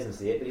sometimes when he doesn't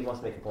see it, but he wants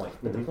to make a point.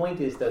 But the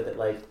point is, though,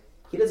 that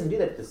he doesn't do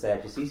that to the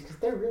Sadducees because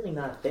they're really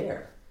not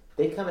there.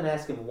 They come and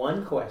ask him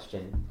one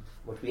question,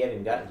 which we haven't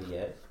even gotten to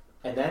yet,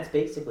 and that's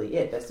basically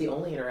it. That's the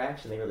only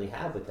interaction they really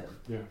have with him.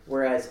 Yeah.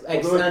 Whereas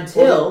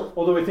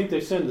although I think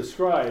they send the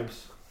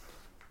scribes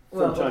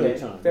from time to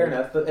time. Fair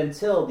enough, but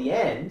until the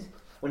end,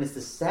 when it's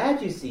the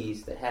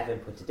Sadducees that have him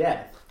put to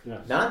death,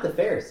 not the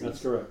Pharisees.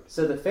 That's correct.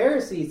 So the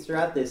Pharisees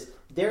throughout this,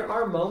 there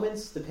are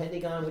moments,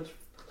 depending on which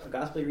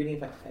gospel you're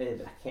reading, I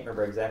can't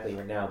remember exactly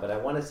right now, but I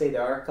want to say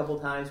there are a couple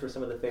times where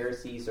some of the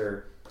Pharisees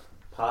are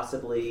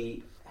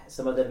possibly,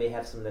 some of them may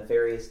have some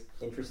nefarious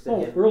interest in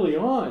him. Early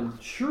on,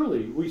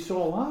 surely, we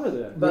saw a lot of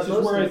that. This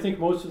is where I think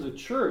most of the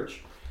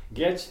church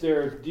gets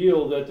their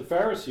deal that the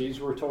Pharisees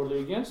were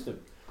totally against him.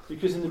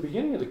 Because in the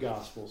beginning of the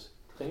Gospels,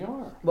 They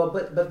are. Well,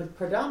 but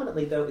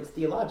predominantly though it's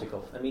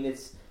theological. I mean,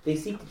 they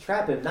seek to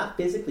trap him, not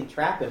physically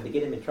trap him to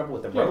get him in trouble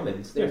with the Yeah.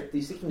 Romans. They're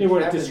seeking They to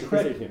want trap to him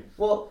discredit because- him.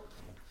 Well,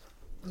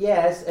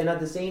 yes, and at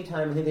the same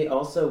time, I think they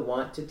also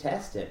want to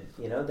test him.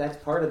 You know, that's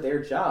part of their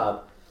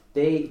job.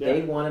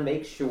 They want to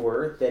make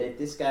sure that if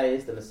this guy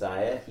is the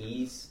Messiah,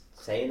 he's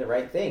saying the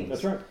right things.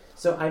 That's right.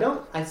 So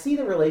I see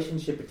the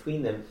relationship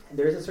between them.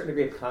 There is a certain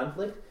degree of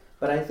conflict,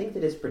 but I think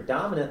that it's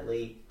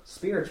predominantly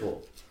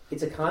spiritual.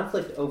 It's a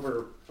conflict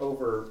over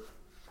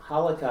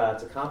halakha.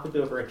 It's a conflict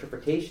over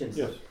interpretations.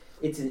 Yes.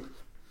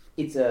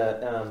 It's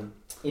a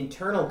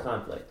internal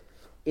conflict.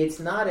 It's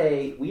not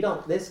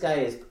this guy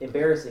is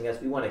embarrassing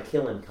us, we want to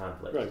kill him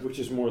conflict. Right, which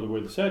is more the way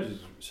the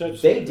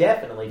Sadducees. They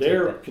definitely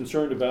They're take that.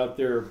 concerned about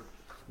their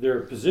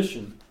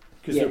position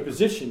because Yeah. their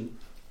position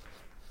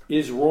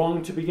is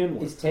wrong to begin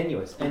with. It's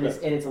tenuous, and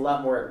Okay. it's a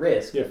lot more at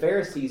risk. Yeah. The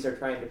Pharisees are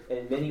trying to,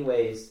 in many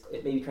ways,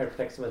 maybe trying to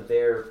protect some of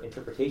their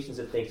interpretations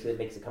of things so that it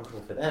makes it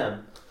comfortable for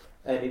them.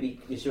 And maybe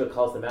Yeshua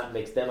calls them out and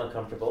makes them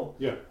uncomfortable.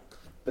 Yeah.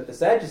 But the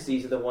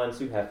Sadducees are the ones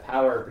who have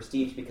power and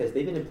prestige because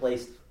they've been in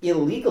place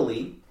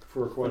illegally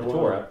For quite a the while.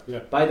 Torah. Yeah.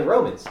 by the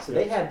Romans. So Yeah.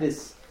 they have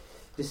this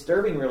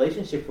disturbing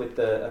relationship with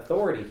the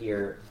authority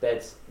here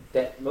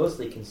that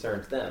mostly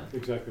concerns them.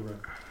 Exactly right.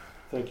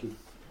 Thank you.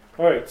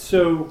 All right,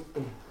 so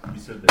You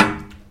said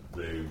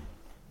they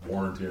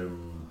warned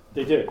him,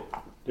 they did.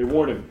 They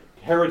warned him.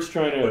 Herod's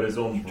trying but to. his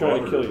own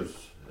trying to kill you.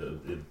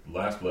 brothers.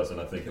 Last lesson,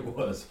 I think it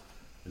was.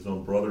 His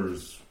own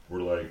brothers were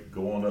like,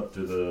 "Go on up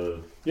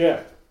to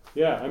Yeah.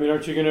 I mean,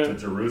 aren't you to gonna?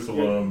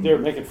 Jerusalem. They're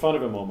making fun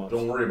of him almost.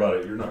 Don't worry about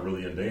it. You're not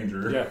really in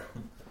danger. Yeah.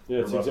 Yeah,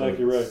 that's We're about to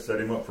exactly right. Set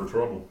him up for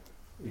trouble."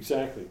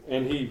 Exactly.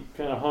 And he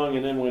kind of hung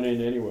and then went in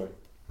anyway.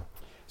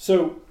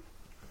 So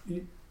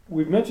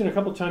we've mentioned a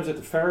couple of times that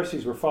the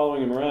Pharisees were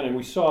following him around, and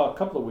we saw a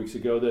couple of weeks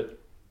ago that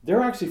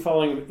they're actually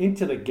following him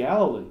into the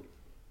Galilee.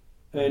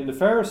 And the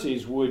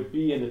Pharisees would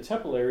be in the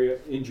temple area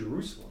in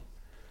Jerusalem.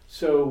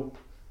 So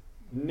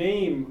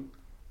name,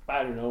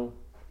 I don't know,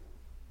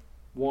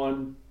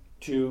 1,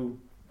 2,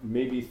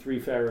 maybe 3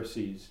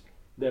 Pharisees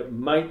that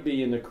might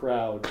be in the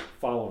crowd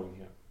following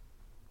him.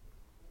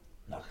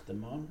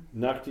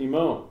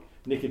 Nachdimon,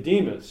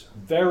 Nicodemus,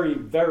 very,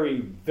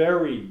 very,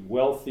 very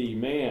wealthy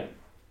man.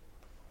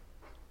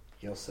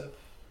 Joseph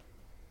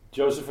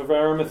of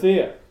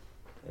Arimathea,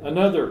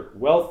 another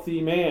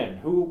wealthy man.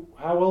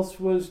 How else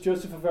was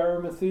Joseph of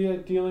Arimathea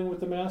dealing with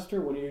the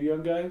master? One of you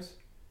young guys?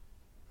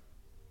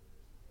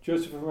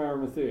 Joseph of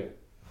Arimathea.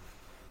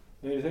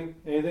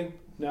 Anything?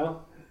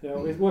 No?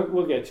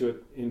 We'll get to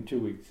it in 2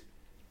 weeks.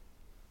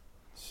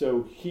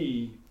 So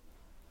he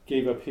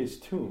gave up his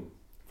tomb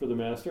for the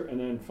master, and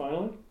then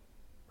finally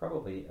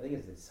Probably, I think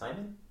it's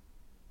Simon.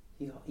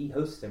 He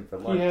hosts him for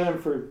lunch. he had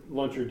him for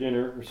lunch or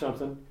dinner or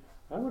something.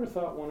 I would have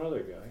thought one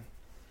other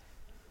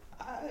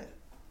guy.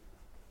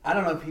 I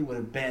don't know if he would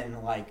have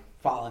been like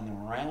following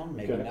him around.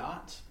 Maybe Okay.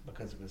 not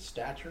because of his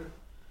stature.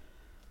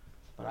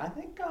 But I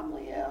think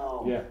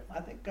Gamliel. Yeah. I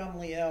think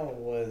Gamliel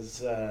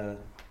was.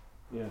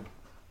 Yeah.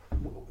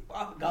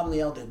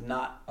 Gamliel did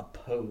not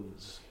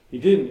oppose. He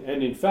didn't,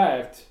 and in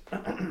fact,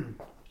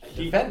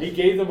 he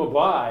gave them a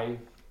buy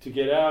to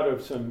get out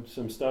of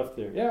some stuff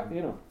there. Yeah,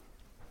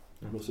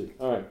 we'll see.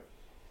 All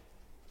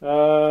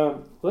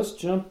right, let's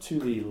jump to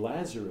the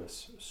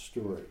Lazarus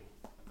story.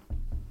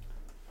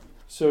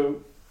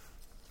 So,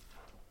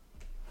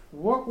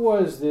 what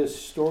was this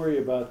story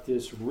about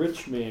this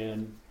rich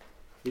man?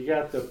 You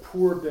got the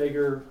poor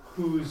beggar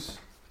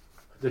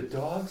the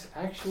dogs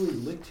actually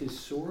licked his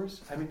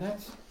sores. I mean,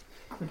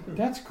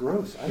 that's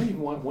gross. I don't even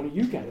want one of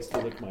you guys to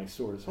lick my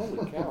sores.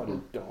 Holy cow, a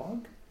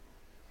dog?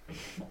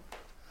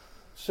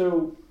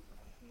 So,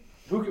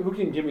 who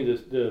can give me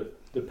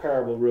the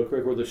parable real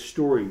quick, or the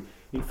story?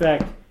 In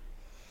fact,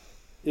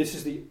 this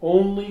is the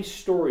only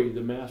story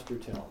the Master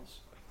tells.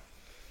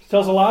 He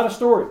tells a lot of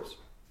stories,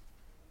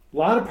 a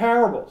lot of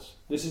parables.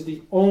 This is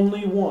the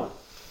only one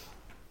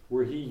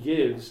where he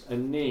gives a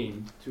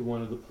name to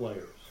one of the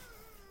players.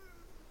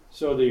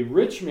 So the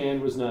rich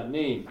man was not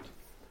named,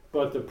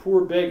 but the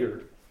poor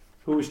beggar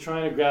who was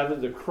trying to gather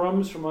the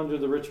crumbs from under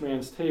the rich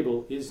man's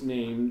table is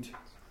named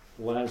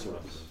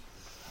Lazarus.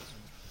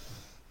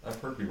 I've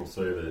heard people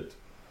say that.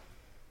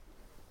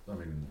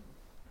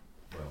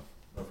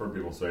 I've heard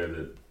people say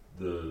that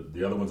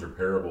the other ones are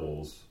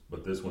parables,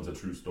 but this one's a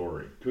true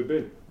story Could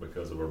be.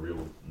 because of a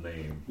real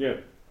name. Yeah.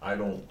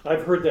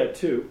 I've heard that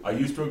too. I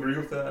used to agree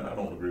with that. I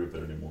don't agree with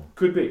it anymore.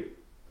 Could be.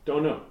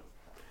 Don't know.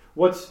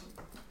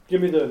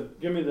 Give me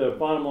the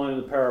bottom line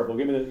of the parable.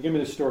 Give me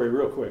the story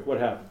real quick. What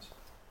happens?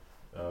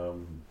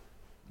 You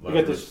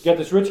got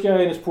this rich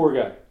guy and this poor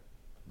guy.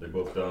 They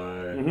both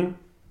die. Mm-hmm.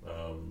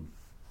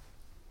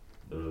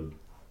 The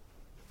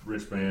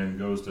rich man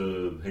goes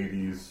to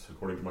Hades,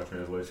 according to my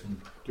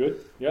translation. Good.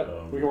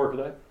 Yeah, we can work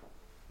with that.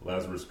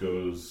 Lazarus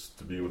goes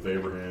to be with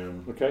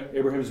Abraham. Okay,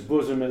 Abraham's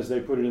bosom, as they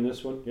put it in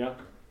this one. Yeah.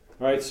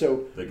 All right.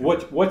 So,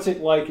 what's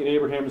it like in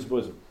Abraham's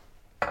bosom?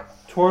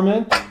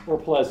 Torment or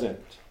pleasant?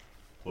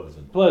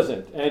 Pleasant.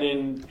 Pleasant. And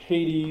in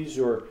Hades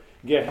or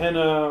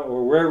Gehenna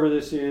or wherever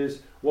this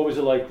is, what was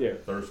it like there?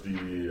 Thirsty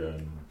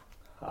and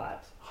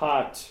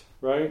Hot,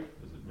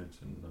 right? Does it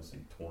mention, I see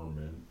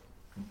torment?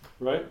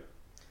 Right?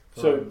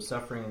 So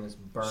suffering and this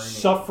burning.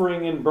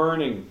 Suffering and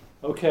burning.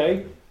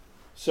 Okay.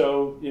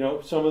 So,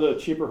 some of the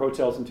cheaper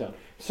hotels in town.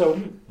 So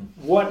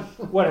what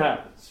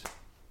happens?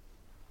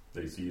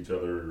 They see each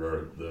other,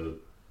 or the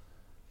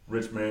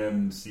rich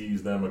man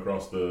sees them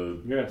across the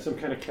Some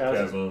kind of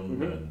chasm.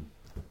 Mhm. and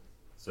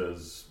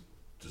says,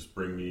 just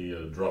bring me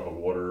a drop of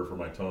water for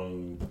my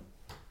tongue.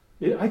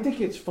 I think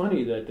it's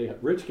funny that the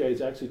rich guy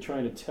is actually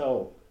trying to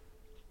tell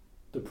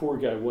the poor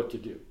guy what to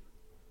do.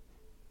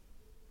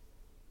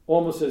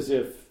 Almost as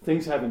if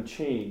things haven't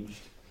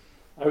changed.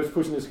 I was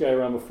pushing this guy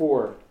around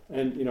before,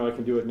 and I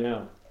can do it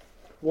now.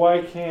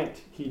 Why can't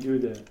he do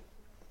that?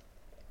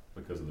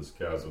 Because of this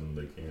chasm,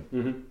 they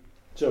can't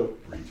So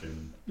reach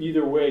in.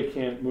 either way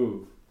can't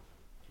move.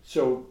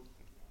 So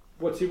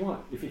what's he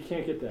want if he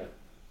can't get that?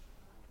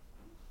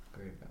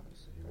 Great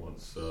values. He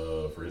wants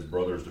for his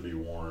brothers to be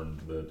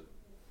warned that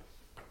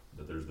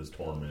there's this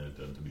torment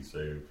and to be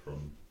saved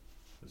from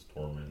this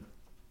torment.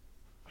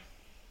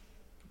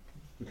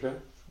 Okay.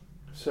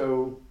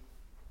 So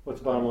what's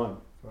the bottom line?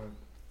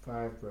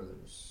 5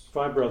 brothers.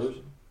 5 brothers.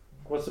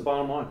 What's the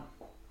bottom line?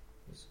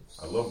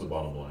 I love the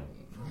bottom line.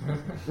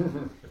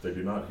 If they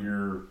do not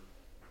hear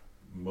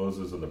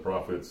Moses and the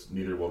prophets,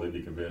 neither will they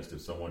be convinced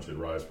if someone should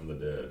rise from the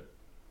dead.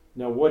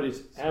 Now, what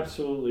is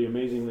absolutely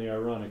amazingly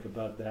ironic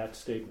about that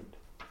statement?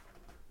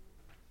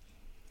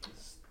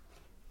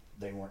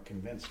 They weren't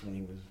convinced when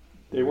he was.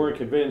 They weren't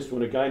convinced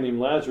when a guy named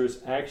Lazarus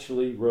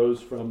actually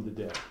rose from the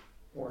dead.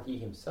 Or he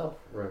himself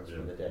rose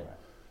from the dead.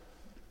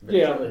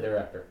 Yeah. Shortly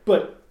thereafter.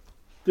 But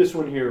this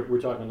one here,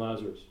 we're talking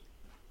Lazarus.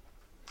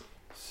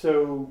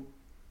 So,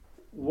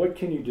 what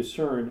can you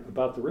discern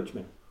about the rich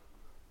man?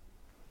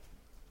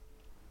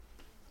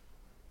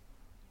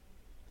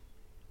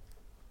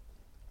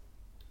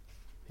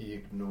 He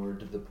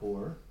ignored the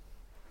poor.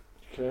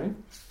 Okay.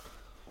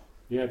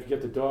 Yeah, if you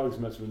get the dogs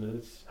messing with it,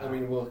 it's... I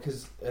mean, well,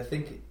 because I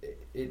think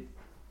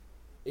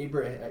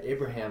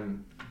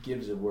Abraham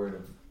gives a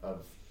word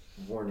of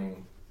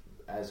warning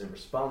as a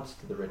response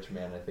to the rich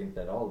man. I think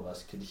that all of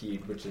us could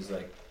heed, which is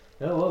like,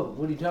 oh,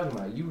 what are you talking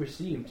about? You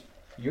received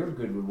your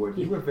good reward.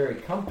 You were very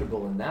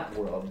comfortable in that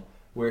world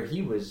where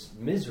he was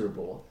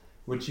miserable,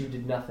 which you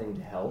did nothing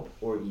to help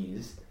or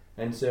ease.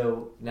 And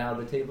so now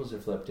the tables are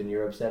flipped and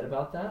you're upset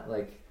about that?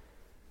 Like,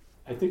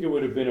 I think it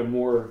would have been a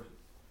more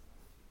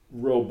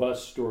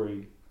robust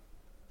story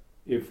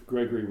if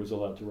Gregory was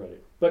allowed to write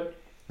it. But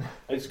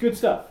it's good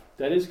stuff.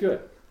 That is good.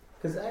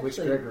 Because Which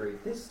actually, Gregory?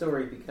 this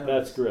story becomes...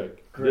 That's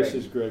Greg. Greg. This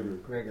is Gregory.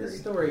 Gregory. This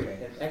story,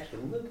 Okay. and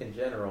actually Luke in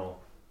general,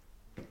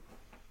 I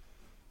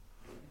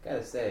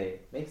gotta say,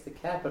 makes the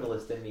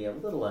capitalist in me a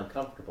little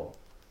uncomfortable.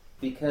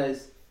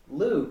 Because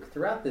Luke,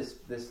 throughout this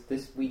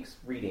week's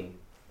reading,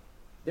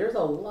 there's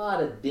a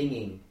lot of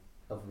dinging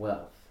of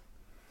wealth.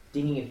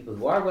 Dinging of people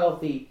who are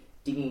wealthy,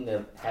 dinging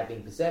of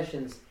having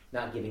possessions,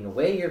 not giving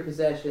away your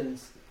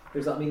possessions.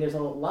 There's a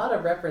lot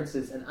of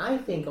references, and I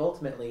think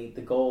ultimately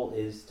the goal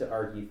is to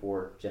argue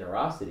for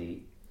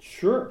generosity,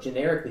 Sure.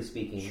 generically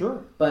speaking.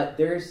 Sure. But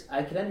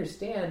I can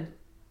understand,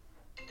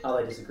 although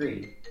I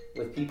disagree,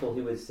 with people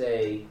who would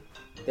say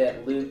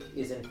that Luke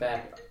is in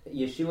fact,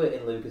 Yeshua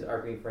in Luke is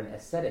arguing for an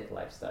ascetic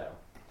lifestyle,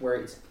 where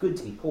it's good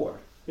to be poor.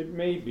 It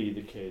may be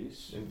the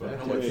case. in But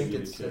fact, how I much- think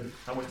it's...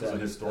 How much does a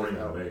historian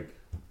make?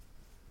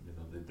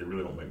 They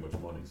really don't make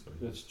much money. So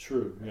That's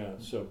true, yeah.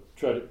 So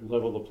try to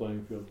level the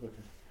playing field. Okay.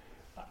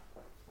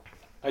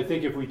 I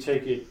think if we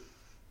take it,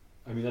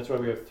 that's why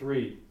we have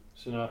 3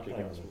 synoptic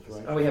gospels,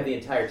 right? Oh, we have the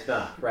entire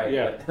Tanakh, right?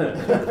 Yeah.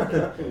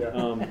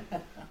 But-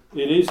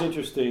 It is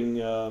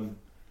interesting.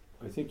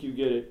 I think you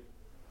get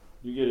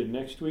it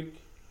next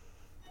week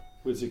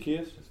with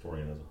Zacchaeus.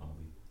 historian as a hobby.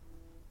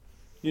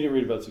 You didn't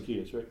read about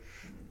Zacchaeus, right?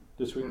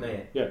 This week. No, yeah.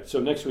 Yeah. So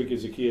next week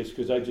is Zacchaeus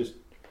because I just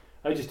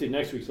did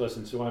next week's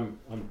lesson, so I'm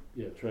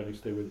trying to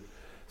stay with it.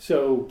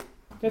 So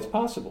that's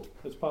possible.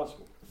 That's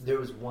possible. There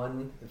was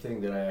one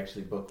thing that I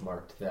actually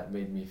bookmarked that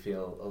made me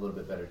feel a little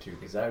bit better too,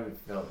 because I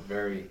felt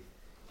very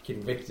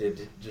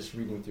convicted just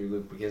reading through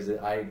Luke, because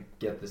I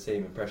get the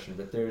same impression.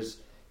 But there's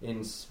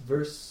in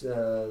verse,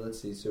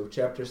 so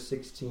chapter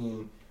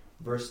 16,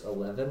 verse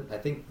 11, I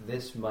think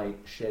this might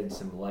shed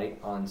some light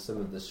on some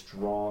of the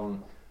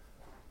strong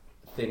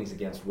things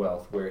against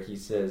wealth, where he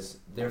says,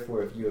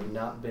 therefore, if you have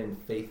not been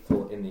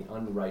faithful in the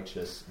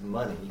unrighteous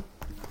money,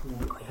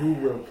 who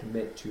will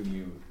commit to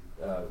you,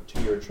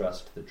 to your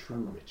trust, the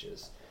true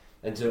riches?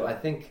 And so I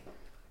think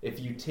if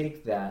you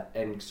take that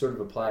and sort of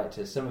apply it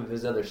to some of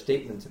his other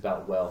statements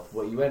about wealth,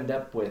 what you end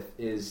up with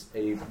is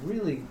a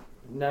really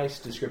nice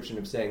description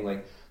of saying,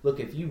 like, look,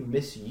 if you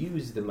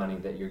misuse the money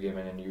that you're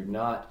given and you're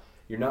not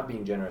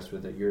being generous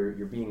with it, you're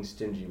being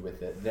stingy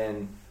with it,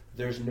 then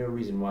there's no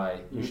reason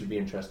why you should be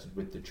entrusted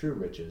with the true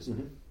riches.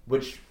 Mm-hmm.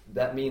 Which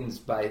that means,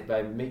 by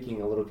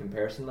making a little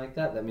comparison like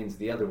that means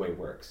the other way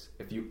works.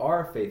 If you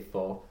are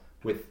faithful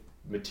with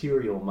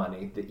material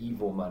money, the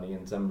evil money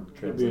in some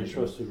You'll be translations,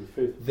 entrusted with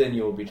faith. then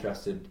you will be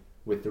trusted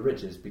with the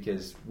riches,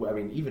 because I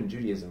mean, even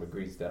Judaism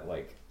agrees that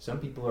like some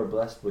people are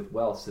blessed with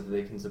wealth so that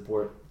they can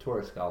support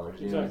Torah scholars.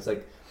 You know, it's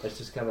like that's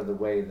just kind of the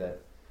way that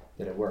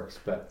it works.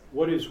 But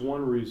what is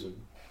one reason?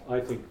 I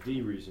think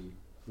the reason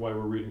why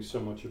we're reading so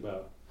much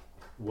about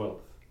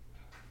wealth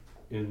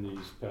in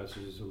these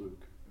passages of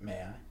Luke.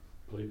 May I?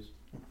 Please.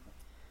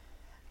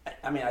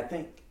 I mean, I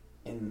think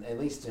at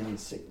least in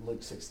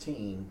Luke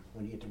 16,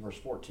 when you get to verse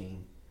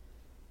 14.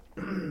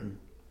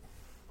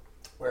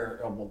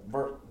 Where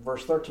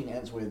verse 13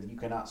 ends with, you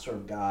cannot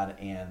serve God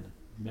and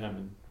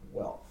mammon,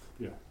 wealth.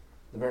 Yeah.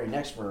 The very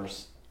next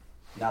verse,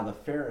 now the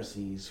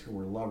Pharisees who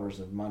were lovers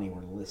of money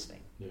were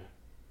listening. Yeah.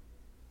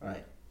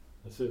 Right.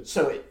 That's it.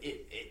 So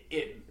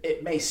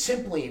it may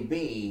simply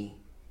be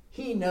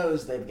he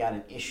knows they've got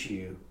an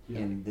issue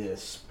in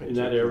this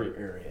particular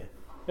area.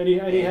 And he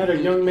had a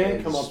young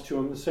man come up to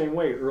him the same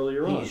way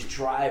earlier on. He's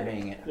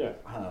driving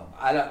it home.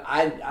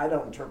 I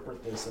don't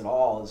interpret this at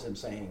all as him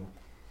saying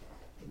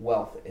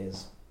wealth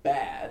is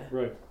bad.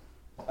 Right.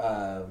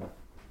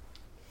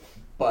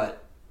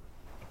 But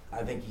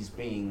I think he's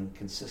being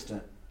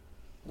consistent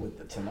with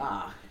the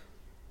Tanakh.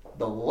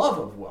 The love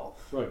of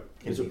wealth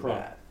is a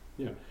problem. Bad.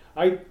 Yeah.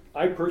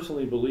 I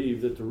personally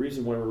believe that the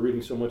reason why we're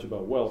reading so much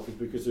about wealth is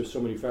because there's so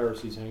many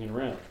Pharisees hanging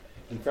around.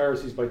 And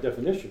Pharisees, by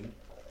definition,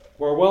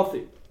 were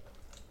wealthy.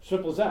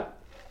 Simple as that.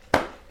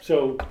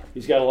 So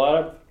he's got a lot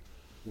of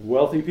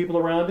wealthy people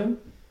around him.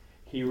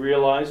 He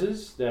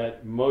realizes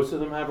that most of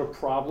them have a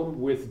problem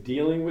with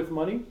dealing with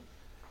money.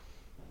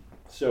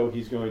 So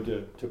he's going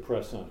to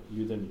press on it.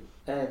 You then you.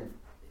 And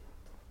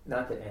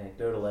not that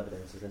anecdotal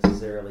evidence is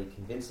necessarily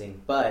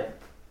convincing, but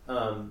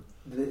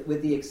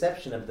with the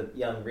exception of the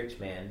young rich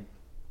man,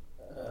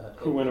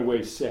 who went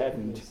away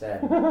saddened.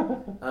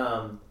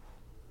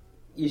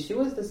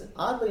 Yeshua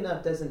oddly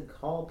enough doesn't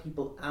call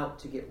people out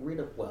to get rid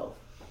of wealth.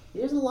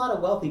 There's a lot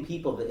of wealthy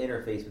people that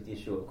interface with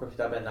Yeshua. Of course, we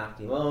talk about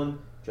Nactimon.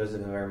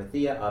 Joseph of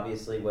Arimathea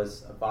obviously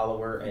was a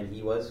follower, and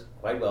he was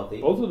quite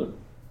wealthy. Both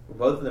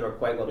of them are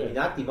quite wealthy.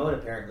 Yeah. Nactimon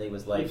apparently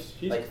was like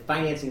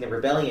financing the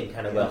rebellion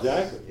kind of wealth.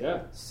 Exactly.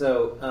 Yeah.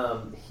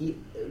 So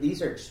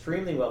these are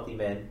extremely wealthy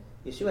men.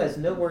 Yeshua has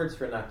no words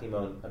for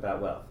Nactimon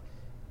about wealth.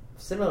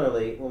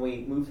 Similarly, when we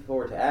move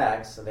forward to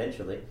Acts,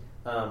 eventually,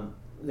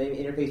 they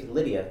interface with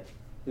Lydia,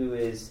 who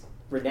is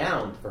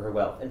renowned for her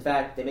wealth. In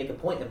fact, they make a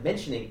point of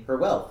mentioning her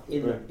wealth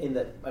in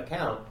the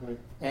account,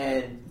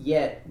 and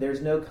yet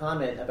there's no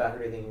comment about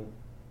her doing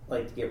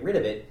like to get rid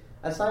of it,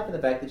 aside from the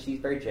fact that she's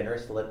very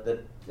generous to let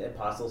the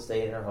apostles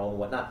stay in her home and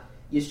whatnot.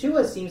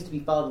 Yeshua seems to be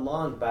followed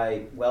along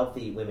by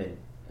wealthy women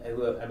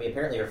who,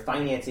 apparently are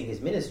financing his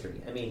ministry.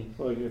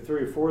 Well, you have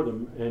 3 or 4 of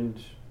them, and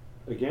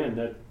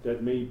again,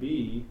 that may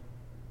be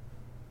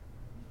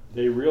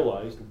they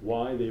realized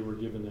why they were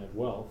given that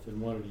wealth and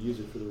wanted to use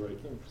it for the right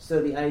things.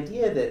 So the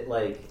idea that,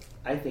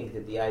 I think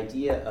that the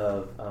idea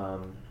of, I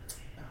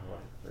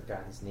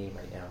forgot his name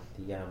right now,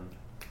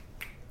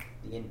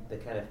 the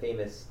kind of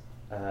famous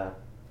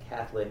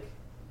Catholic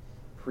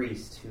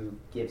priest who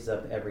gives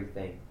up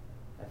everything.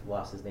 I've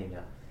lost his name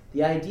now.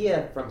 The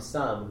idea from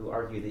some who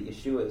argue that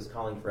Yeshua is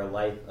calling for a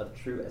life of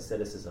true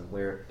asceticism,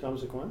 where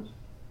Thomas Aquinas,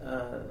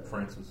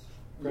 Francis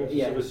of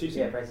Assisi.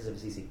 Yeah, Francis of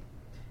Assisi.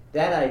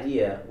 That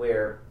idea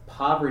where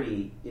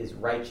poverty is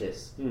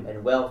righteous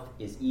and wealth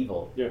is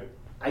evil. Yeah.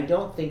 I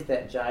don't think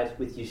that jives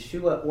with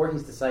Yeshua or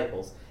his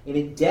disciples, and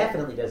it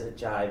definitely doesn't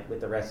jive with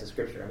the rest of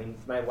Scripture.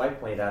 My wife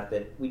pointed out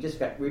that we've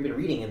been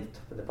reading in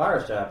the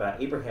parasha about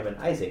Abraham and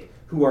Isaac,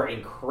 who are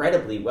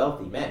incredibly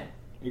wealthy men.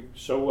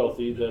 So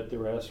wealthy that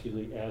they're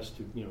actually asked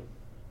to,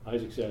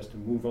 Isaac's asked to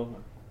move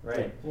on.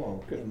 Right.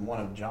 Well, in one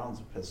of John's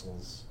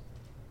epistles,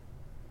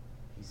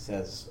 he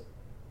says,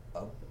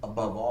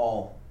 above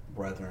all,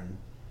 brethren,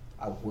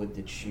 I would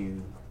that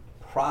you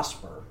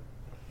prosper.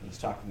 He's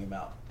talking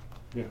about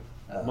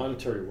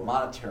monetary wealth.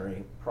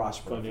 Monetary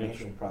prosper,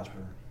 financial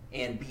prosper,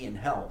 and be in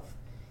health,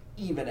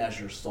 even as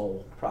your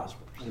soul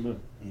prospers. Amen.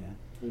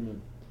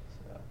 Amen.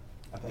 So,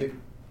 I think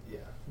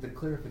the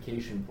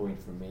clarification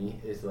point for me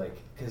is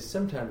because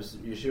sometimes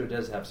Yeshua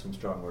does have some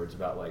strong words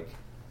about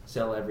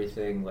sell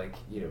everything,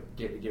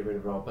 get rid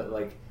of it all, but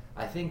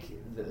I think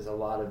there's a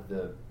lot of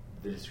the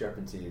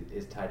discrepancy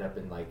is tied up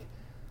in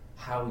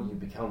how you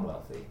become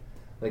wealthy.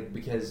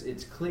 Because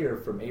it's clear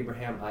from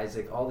Abraham,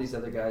 Isaac, all these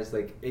other guys,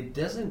 it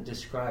doesn't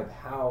describe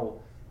how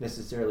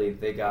necessarily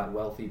they got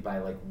wealthy by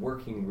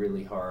working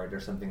really hard or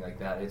something like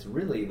that. It's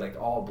really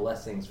all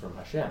blessings from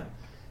Hashem.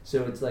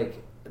 So it's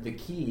the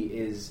key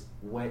is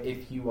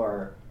if you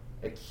are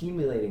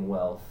accumulating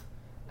wealth,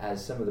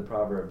 as some of the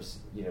Proverbs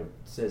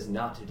says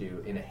not to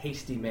do, in a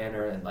hasty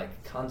manner and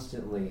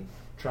constantly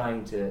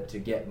trying to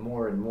get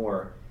more and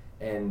more,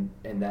 and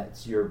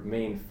that's your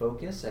main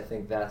focus, I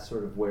think that's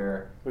sort of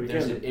where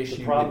there's an issue.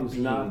 The problem's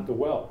not the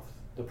wealth.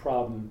 The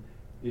problem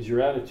is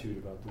your attitude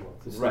about the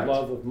wealth. It's the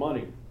love of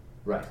money.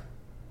 Right.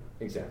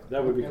 Exactly.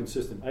 That would be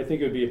consistent. I think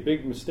it would be a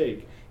big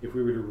mistake if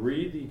we were to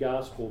read the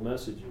gospel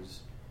messages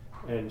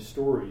and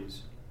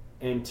stories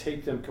and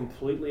take them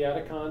completely out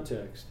of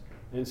context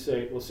and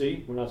say, well,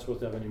 see, we're not supposed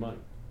to have any money.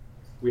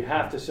 We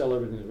have to sell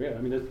everything that we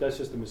have. That's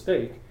just a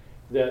mistake.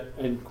 that,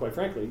 and quite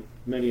frankly,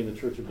 many in the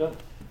church have done.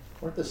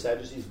 Weren't the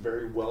Sadducees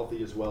very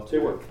wealthy as well too?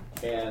 They were.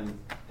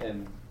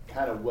 And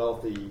kind of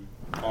wealthy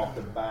off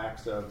the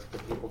backs of the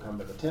people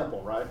coming to the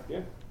temple, right? Yeah.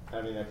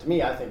 I mean, to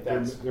me, I think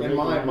that's, They're in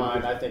my making-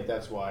 mind, I think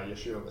that's why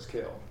Yeshua was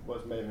killed,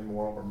 was maybe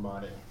more over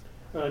money.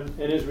 And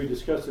as we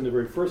discussed in the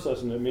very first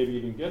lesson that maybe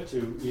you didn't get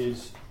to,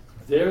 is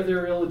they're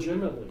there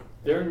illegitimately.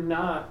 They're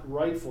not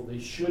rightful. They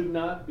should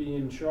not be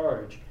in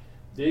charge.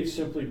 They've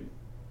simply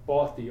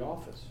bought the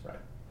office. Right.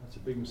 That's a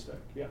big mistake.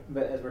 Yeah.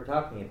 But as we're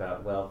talking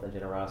about wealth and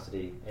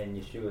generosity, and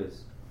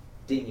Yeshua's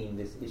dinging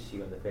this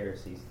issue on the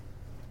Pharisees,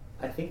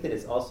 I think that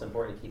it's also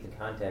important to keep in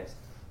context,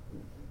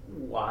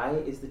 why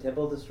is the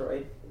temple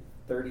destroyed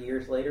 30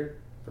 years later?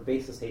 For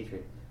baseless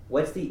hatred.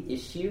 What's the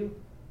issue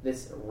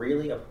that's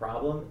really a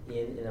problem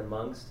in and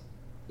amongst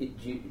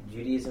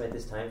Judaism at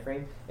this time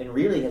frame? And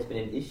really has been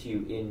an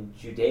issue in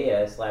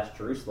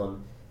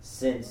Judea/Jerusalem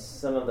since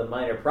some of the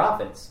minor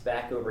prophets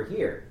back over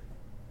here,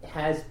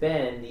 has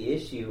been the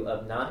issue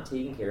of not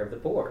taking care of the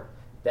poor.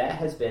 That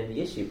has been the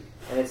issue.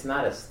 And it's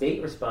not a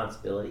state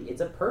responsibility,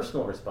 it's a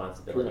personal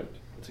responsibility. Correct.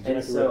 That's exactly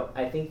And so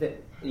right. I think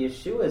that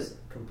Yeshua's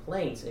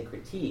complaints and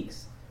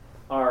critiques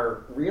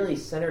are really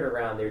centered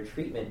around their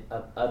treatment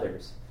of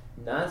others.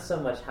 Not so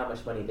much how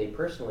much money they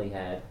personally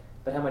had,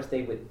 but how much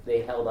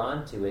they held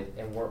on to it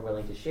and weren't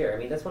willing to share. I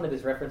mean, that's one of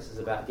his references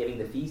about giving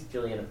the feast.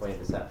 Juliana pointed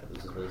this out, which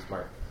is really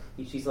smart.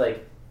 She's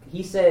like,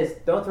 he says,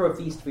 don't throw a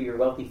feast for your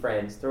wealthy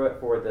friends, throw it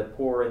for the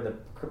poor and the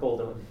crippled.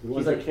 The She's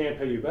ones like, that can't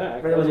pay you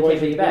back. For the ones that can't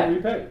pay you back.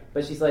 Repay.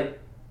 but she's like,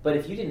 but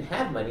if you didn't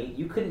have money,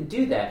 you couldn't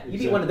do that. You'd be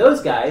Exactly. one of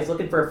those guys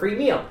looking for a free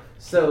meal.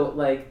 So,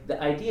 like,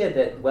 the idea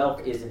that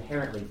wealth is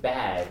inherently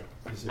bad,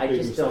 It's a I big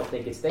just mistake. don't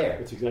think it's there.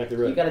 That's exactly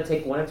You right. got to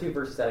take one or two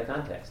verses out of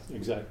context.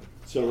 Exactly.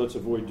 So let's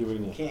avoid doing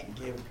You that. can't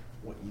give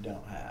what you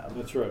don't have.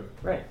 That's right.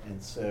 Right.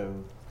 And so,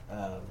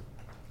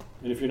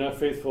 And if you're not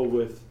faithful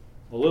with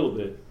a little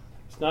bit,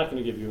 it's not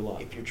going to give you a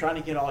lot. if you're trying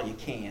to get all you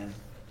can,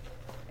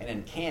 and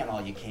then can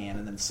all you can,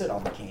 and then sit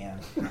on the can,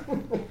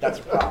 that's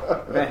a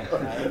problem. Right.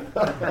 Right?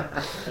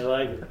 I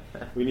like it.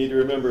 We need to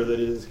remember that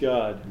it is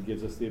God who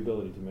gives us the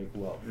ability to make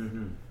wealth.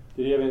 Mm-hmm.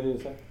 Did he have anything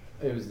to say?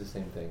 It was the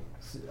same thing.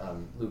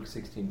 Luke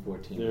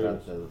 16:14 There it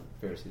about is. the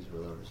Pharisees were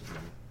lovers of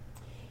money.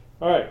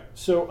 All right.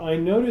 So I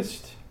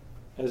noticed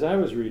as I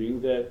was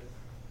reading that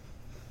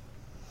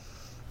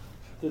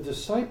the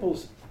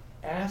disciples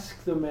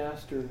asked the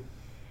master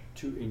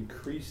to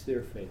increase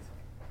their faith.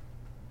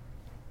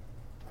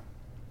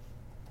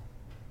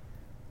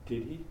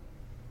 Did he?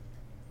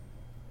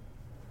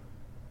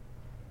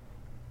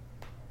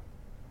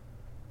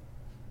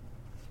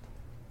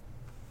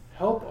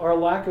 Help our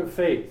lack of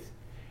faith.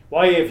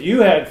 Why, if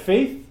you had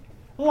faith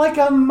like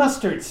a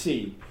mustard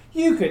seed,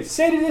 you could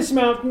say to this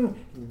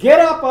mountain, get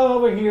up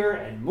over here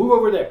and move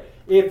over there.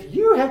 If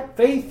you had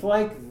faith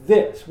like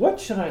this, what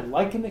should I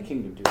liken the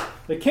kingdom to?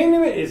 The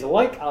kingdom is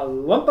like a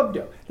lump of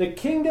dough. The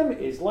kingdom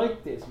is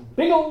like this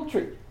big old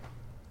tree.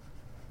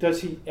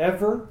 Does he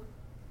ever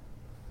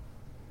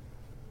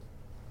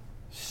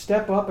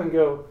step up and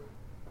go,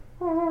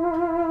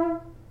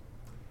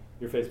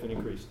 your faith's been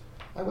increased?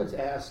 I would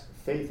ask,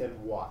 faith in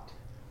what?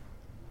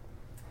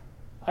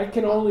 I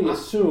can only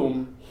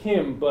assume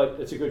him, but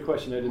it's a good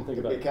question. I didn't think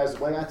about it. Because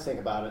the way I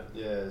think about it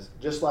is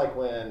just like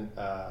when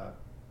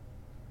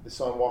the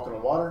son walking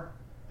on water,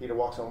 Peter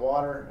walks on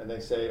water, and they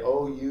say,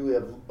 "Oh,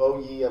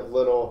 ye of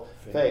little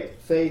faith."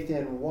 Faith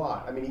in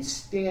what? I mean, he's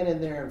standing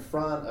there in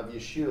front of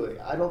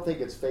Yeshua. I don't think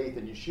it's faith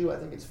in Yeshua. I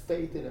think it's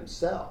faith in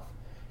himself.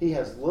 He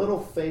has little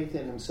faith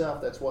in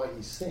himself. That's why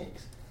he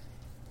sinks.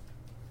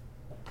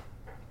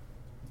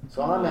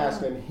 So I'm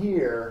asking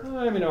here. I'm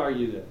going to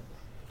argue that.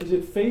 Is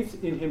it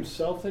faith in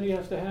himself that he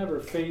has to have, or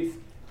faith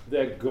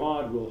that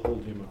God will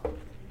hold him up?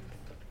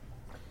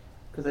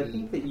 Because I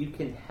think that you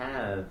can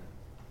have,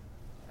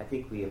 I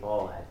think we have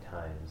all had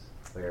times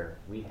where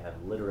we have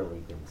literally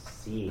been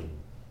seeing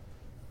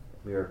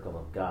the miracle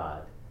of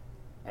God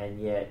and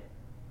yet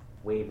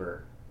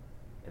waver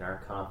in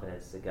our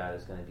confidence that God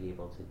is going to be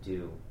able to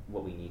do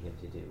what we need him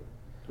to do.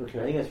 I think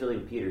Okay. that's really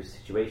Peter's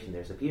situation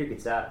there. So Peter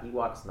gets out, he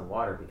walks in the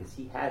water because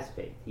he has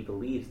faith. He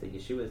believes that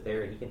Yeshua is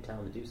there and he can tell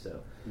him to do so.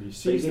 He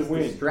sees the gets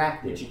wind,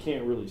 distracted. which you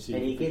can't really see.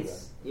 And if he you think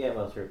gets, yeah,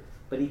 well, true.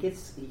 But he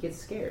gets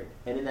scared.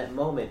 And in that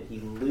moment, he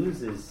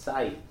loses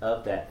sight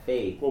of that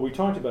faith. about it. Well, we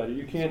talked about it.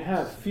 You can't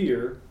have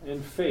fear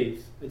and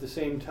faith at the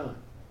same time.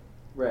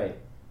 Right.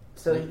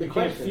 So the You can't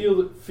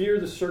question, fear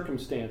the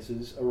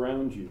circumstances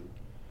around you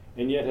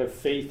and yet have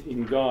faith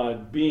in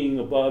God being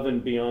above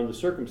and beyond the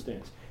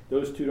circumstance.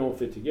 Those two don't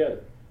fit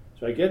together.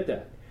 So I get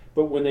that.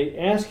 But when they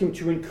ask him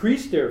to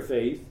increase their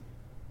faith,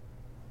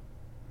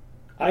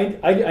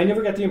 I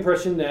never got the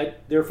impression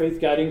that their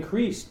faith got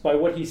increased by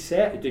what he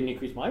said. It didn't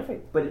increase my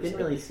faith. but it didn't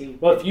really seem.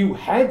 Well, if you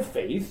had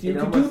faith, you it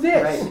could almost- do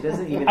this. Right, it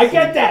doesn't even I seem-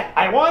 get that.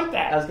 I want I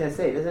that. was going to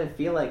say, it doesn't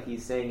feel like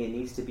he's saying it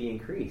needs to be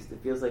increased. It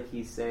feels like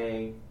he's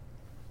saying,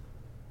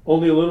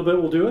 Only a little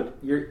bit will do it?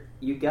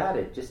 You got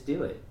it. Just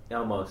do it.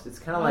 Almost. It's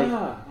kind of like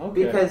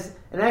okay. because,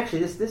 and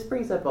actually, this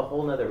brings up a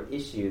whole other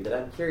issue that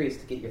I'm curious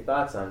to get your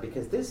thoughts on,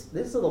 because this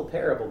little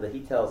parable that he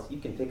tells, you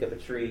can pick up a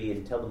tree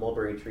and tell the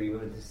mulberry tree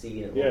move into the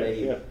sea and it will obey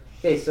you. Yeah.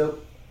 Okay, so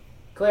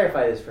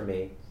clarify this for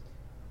me.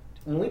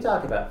 When we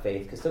talk about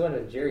faith, because still going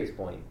to Jerry's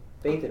point,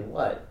 faith in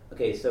what?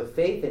 Okay, so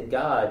faith in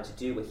God to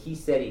do what He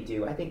said He'd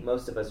do. I think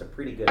most of us are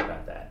pretty good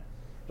about that.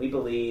 We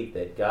believe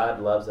that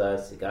God loves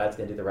us, that God's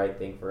going to do the right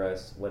thing for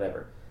us,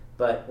 whatever.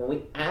 But when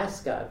we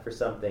ask God for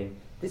something,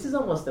 this is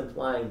almost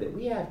implying that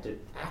we have to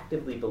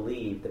actively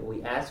believe that what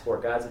we ask for,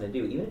 God's going to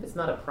do, even if it's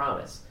not a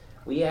promise.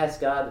 We ask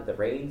God that the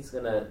rain's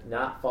going to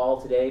not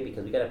fall today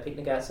because we got a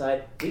picnic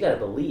outside. We got to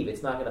believe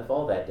it's not going to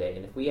fall that day.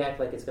 And if we act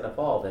like it's going to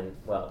fall, then,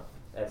 well,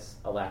 that's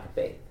a lack of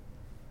faith.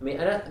 I mean,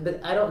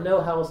 I don't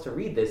know how else to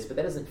read this, but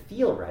that doesn't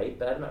feel right,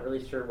 but I'm not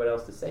really sure what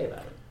else to say about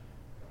it.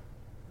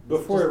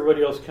 Before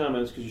everybody else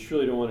comments, because you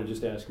surely don't want to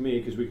just ask me,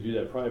 because we can do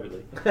that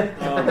privately.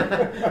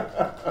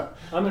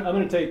 I'm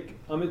going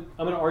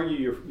to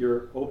argue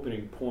your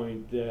opening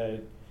point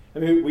that, I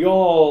mean, we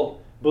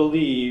all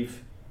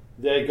believe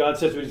that God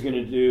says what He's going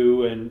to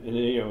do, and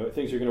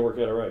things are going to work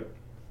out all right.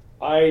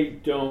 I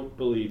don't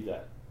believe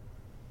that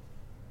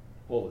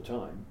all the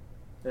time.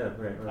 Yeah,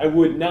 right. I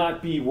would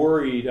not be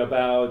worried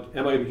about,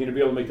 am I going to be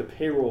able to make the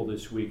payroll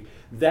this week?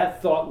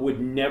 That thought would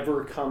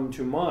never come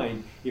to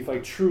mind if I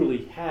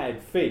truly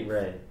had faith.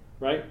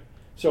 Right?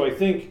 So I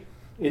think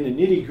in the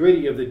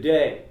nitty-gritty of the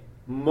day,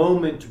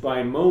 moment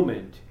by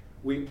moment,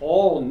 we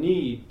all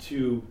need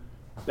to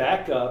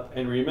back up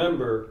and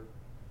remember,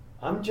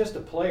 I'm just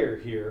a player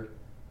here.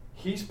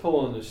 He's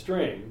pulling the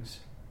strings.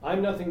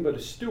 I'm nothing but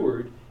a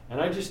steward, and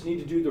I just need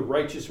to do the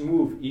righteous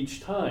move each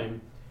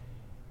time.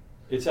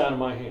 It's out of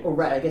my hands. Oh,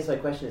 right. I guess my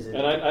question is...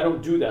 And I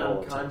don't do that all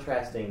I'm the time.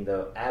 contrasting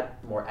the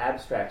more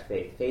abstract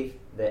faith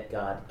that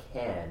God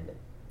can,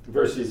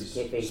 versus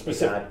faith specifics.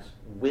 that God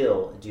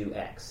will do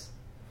X.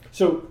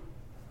 So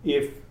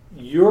if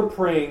you're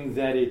praying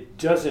that it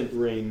doesn't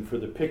rain for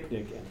the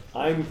picnic, and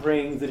I'm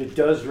praying that it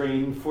does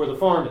rain for the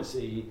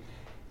pharmacy,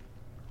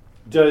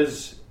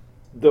 does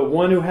the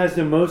one who has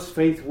the most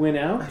faith win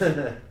out?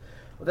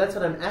 Well, that's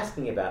what I'm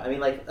asking about. I mean,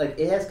 like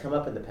it has come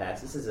up in the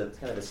past. This is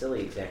kind of a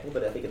silly example,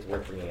 but I think it's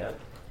worth bringing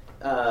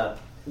up.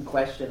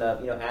 Question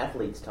of,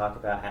 athletes talk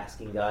about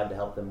asking God to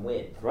help them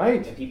win.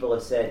 Right. And people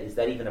have said, is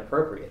that even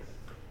appropriate?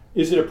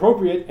 Is it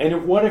appropriate?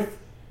 And what if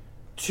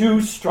two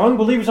strong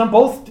believers on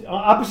both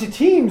opposite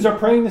teams are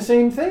praying the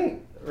same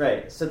thing?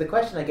 Right. So the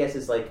question, I guess,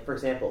 is like, for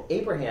example,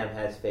 Abraham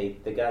has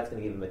faith that God's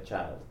going to give him a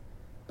child.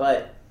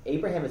 But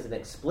Abraham is an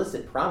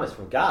explicit promise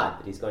from God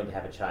that he's going to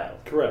have a child.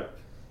 Correct.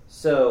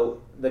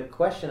 So the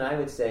question I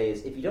would say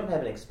is, if you don't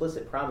have an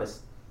explicit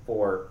promise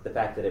for the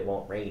fact that it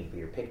won't rain for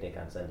your picnic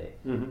on Sunday,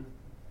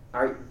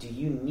 do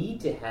you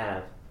need to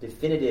have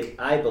definitive,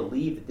 I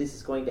believe that this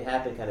is going to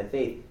happen kind of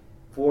faith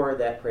for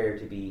that prayer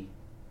to be,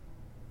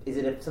 is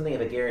it something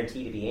of a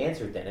guarantee to be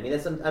answered then? I mean,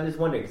 I'm just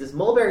wondering, because this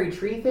mulberry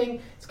tree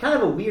thing, it's kind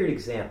of a weird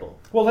example.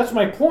 Well, that's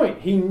my point.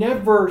 He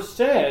never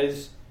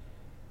says,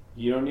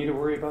 you don't need to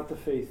worry about the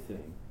faith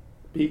thing.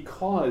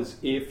 Because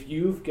if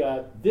you've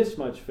got this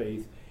much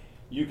faith,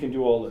 you can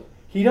do all that.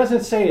 He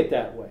doesn't say it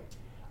that way.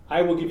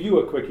 I will give you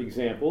a quick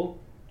example,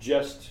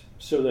 just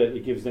so that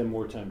it gives them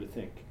more time to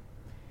think.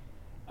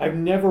 I've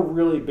never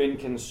really been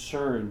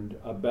concerned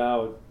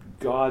about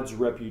God's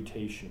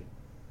reputation.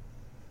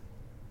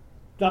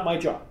 Not my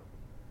job.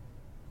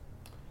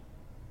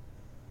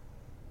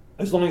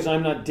 As long as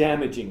I'm not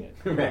damaging it.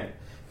 Right.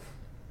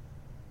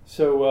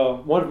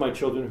 So one of my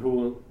children,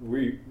 who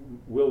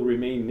will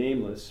remain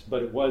nameless,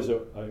 but it was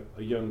a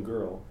young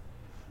girl,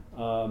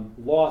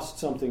 lost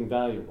something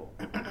valuable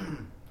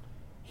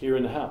here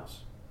in the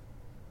house.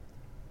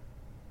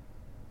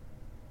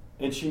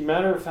 And she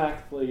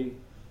matter-of-factly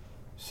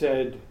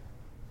said,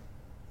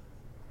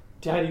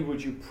 Daddy,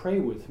 would you pray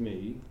with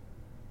me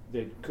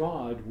that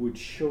God would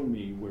show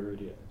me where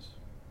it is?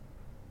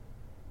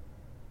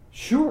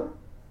 Sure.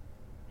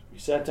 We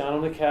sat down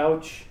on the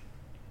couch,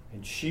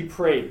 and she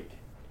prayed.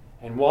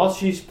 And while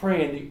she's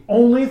praying, the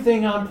only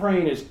thing I'm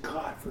praying is,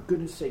 God, for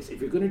goodness sakes,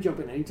 if you're going to jump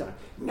in any time,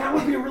 now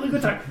would be a really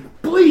good time.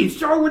 Please,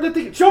 show her where the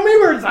thing is. Show me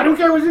where it is. I don't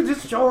care what it is.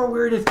 Just show her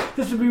where it is.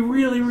 This would be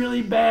really,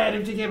 really bad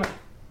if she came out.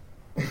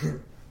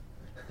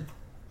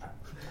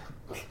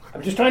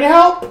 I'm just trying to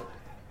help.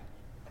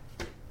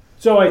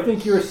 So I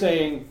think you're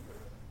saying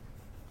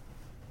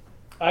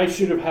I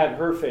should have had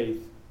her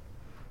faith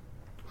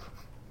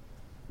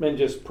and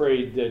just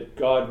prayed that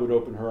God would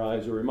open her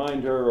eyes or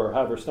remind her or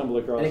have her stumble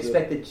across And it.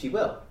 expect that she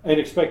will. And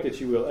expect that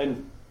she will.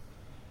 And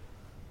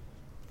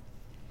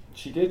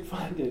she did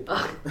find it.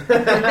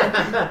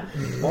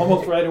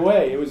 Almost right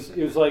away. It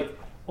was like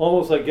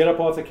almost like get up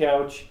off the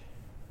couch.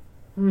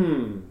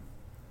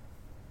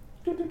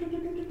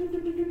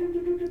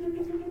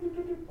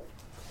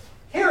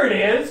 Here it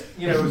is.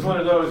 It was one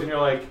of those, and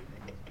you're like,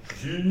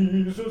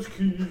 Jesus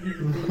keep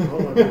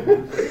on.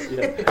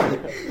 Yeah.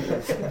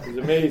 It was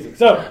amazing.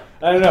 So,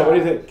 I don't know. What do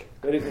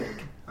you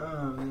think?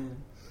 Oh, man.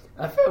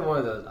 I've had one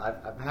of those.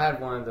 I've had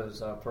one of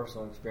those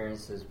personal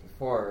experiences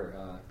before.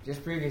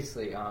 Just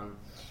previously,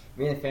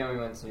 me and the family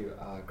went to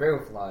Grey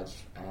Wolf Lodge,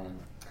 and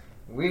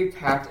we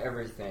packed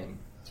everything.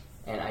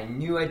 And I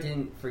knew I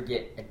didn't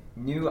forget. I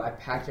knew I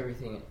packed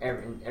everything,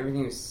 and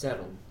everything was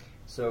settled.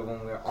 So when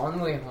we were on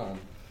the way home,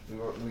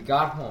 we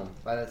got home.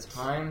 By the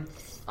time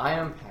I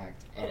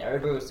unpacked and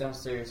everybody was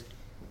downstairs,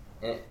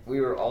 and we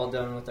were all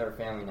done with our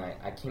family night,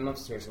 I came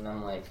upstairs and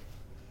I'm like,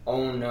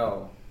 "Oh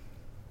no,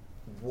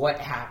 what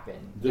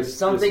happened? There's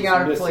something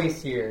out of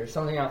place here. There's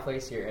something out of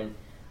place here." And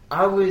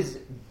I was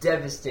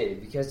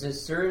devastated because there's a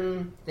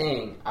certain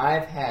thing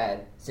I've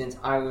had since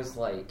I was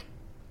like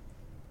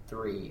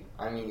 3.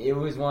 I mean, it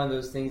was one of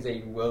those things that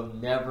you will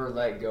never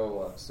let go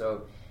of.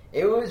 So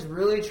it was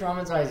really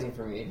traumatizing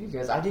for me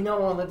because I did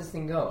not want to let this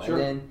thing go. Sure.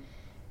 And then,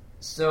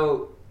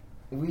 so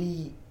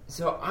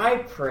I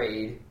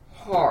prayed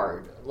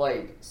hard,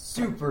 like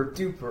super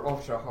duper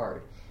ultra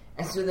hard.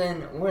 And so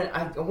then when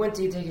I went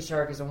to take a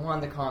shower because I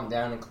wanted to calm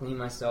down and clean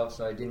myself,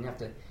 so I didn't have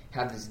to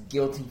have this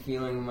guilty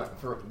feeling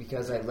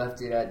because I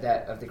left it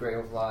at the Grey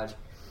Wolf Lodge,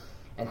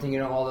 and thinking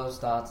of all those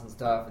thoughts and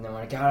stuff. And then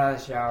when I got out of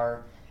the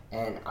shower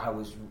and I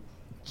was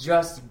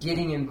just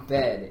getting in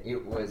bed,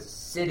 it was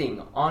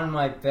sitting on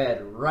my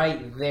bed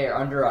right there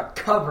under a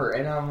cover,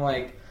 and I'm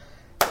like,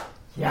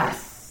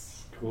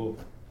 yes, Cool.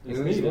 It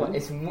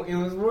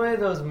was one of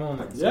those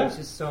moments. Yeah. It was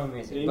just so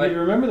amazing. You But need to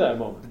remember that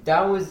moment.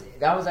 that was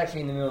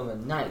actually in the middle of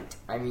the night.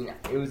 I mean,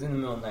 it was in the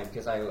middle of the night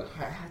because I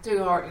had to.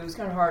 It was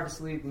kind of hard to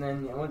sleep, and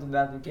then I went to the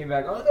bathroom, came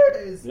back. Oh, there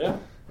it is. Yeah.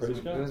 Praise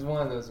It God. was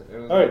one of those. It was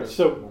All one right, of those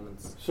so-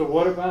 moments. So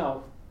what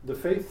about the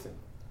faith thing?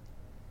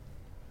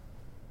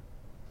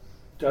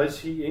 Does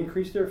he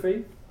increase their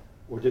faith,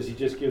 or does he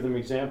just give them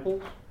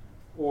examples,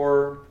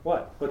 or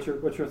what? What's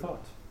your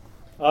thoughts?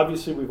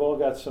 Obviously, we've all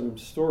got some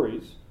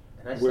stories.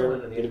 And I Where still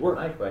want to know the did it answer to work?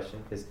 my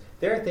question, because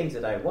there are things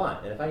that I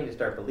want, and if I need to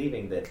start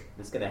believing that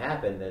it's going to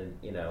happen, then,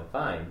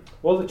 fine.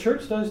 Well, the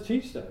church does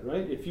teach that,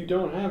 right? If you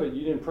don't have it,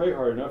 you didn't pray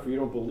hard enough, or you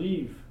don't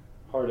believe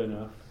hard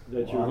enough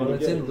that you're Well, going to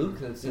it's get in it. Luke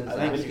that says,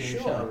 I think "Ask you and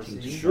should shall teach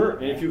receive." Sure,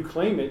 and if you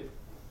claim it,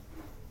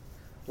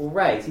 Well,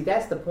 right. See,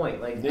 that's the point.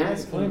 Like, Maybe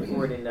it's asking claiming.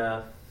 for it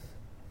enough.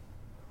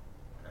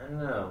 I don't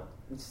know.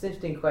 It's an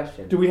interesting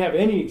question. do we have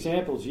any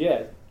examples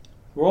yet?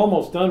 We're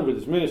almost done with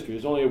this ministry.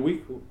 There's only a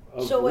week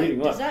of So wait, reading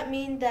does left. that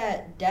mean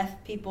that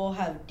deaf people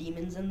have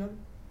demons in them?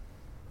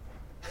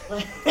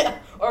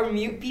 Or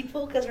mute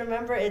people? Because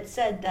remember, it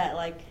said that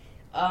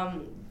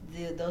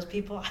those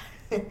people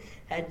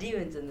had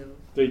demons in them.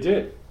 They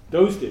did.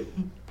 Those did.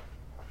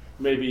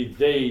 Maybe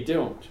they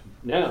don't.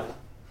 Now,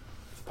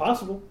 it's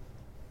possible.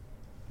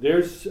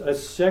 There's a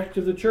sect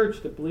of the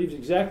church that believes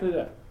exactly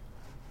that.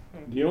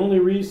 The only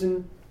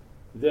reason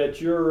that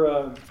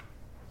you're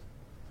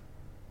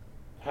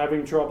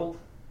having trouble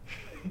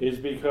is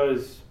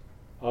because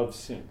of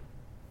sin.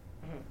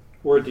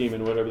 Or a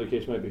demon, whatever the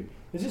case might be.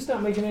 Is this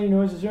not making any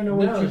noise? Is there no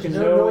way No, that you can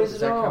there's no know? noise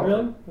Does at that all. count?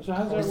 Really? So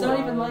how does It's that not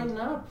work? even lighting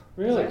up.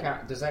 Really?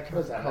 Does that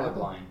count as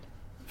colorblind?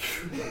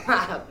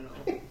 I don't know.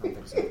 I don't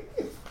think so.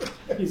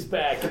 He's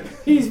back.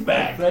 He's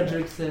back.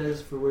 Frederick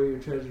says, "For where your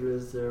treasure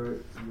is, there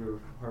your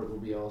heart will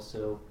be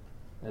also."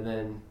 And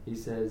then he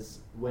says,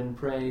 "When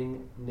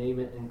praying, name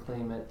it and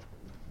claim it,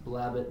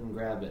 blab it and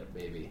grab it,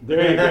 baby."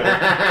 There you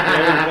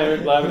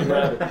go. Blab it,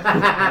 grab it.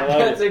 I love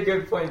That's it. a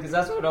good point because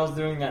that's what I was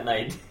doing that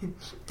night.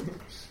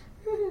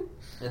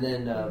 And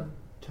then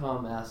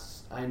Tom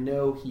asks, "I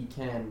know he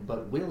can,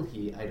 but will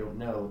he? I don't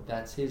know.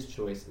 That's his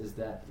choice. Is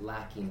that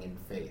lacking in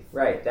faith?"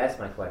 Right, that's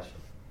my question.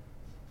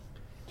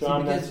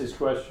 John, See, that's because- his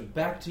question.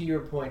 Back to your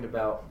point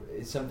about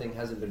something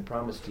hasn't been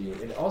promised to you.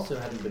 It also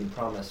hadn't been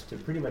promised to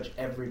pretty much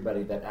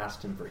everybody that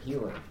asked him for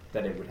healing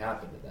that it would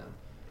happen to them.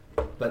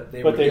 But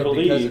they But were they healed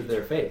because believed. of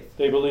their faith.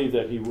 They believe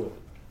that he would.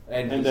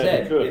 And And he that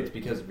said he could. it's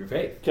because of your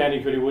faith. Can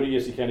he, could he, would he?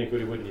 Yes, he can, he could,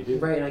 he wouldn't, he do.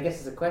 Right, and I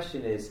guess the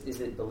question is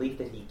it belief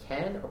that he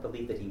can or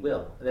belief that he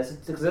will? And that's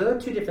because those are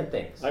two different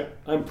things.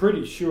 I'm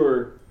pretty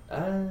sure.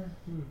 I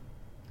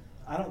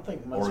don't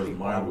think Or most is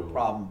people my have a will.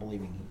 problem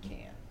believing he can.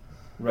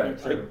 Right.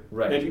 True.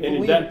 Right. If you, And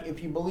believe, that-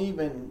 if you believe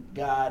in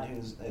God,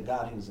 who's a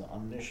God who's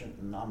omniscient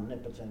and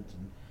omnipotent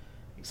and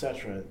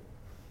etc.,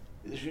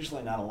 there's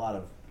usually not a lot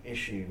of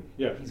issue.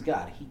 Yeah. He's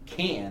God. He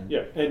can.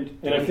 Yeah, and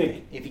do I anything.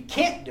 think if he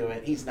can't do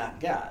it, he's not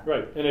God.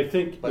 right, and I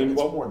think But in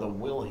it's what more the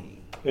will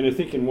he. and I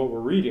think in what we're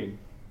reading,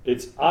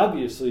 it's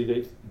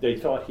obviously they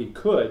thought he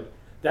could.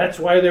 That's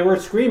why they were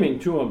screaming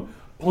to him,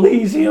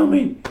 "Please heal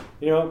me!"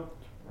 Right.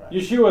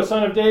 Yeshua,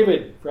 son of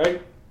David,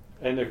 right?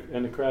 And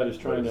the crowd is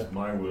But trying it's to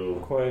my will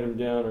quiet him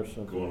down or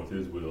something. going with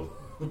his will.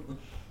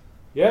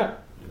 Yeah.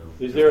 You know,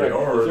 Is if there they a,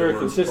 are, is there then a we're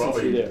consistency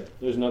probably, there?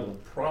 There's nothing.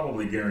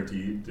 Probably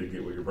guaranteed to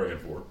get what you're praying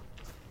for.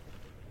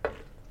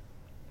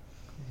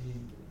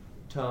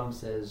 Tom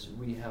says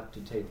we have to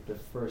take the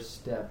first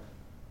step.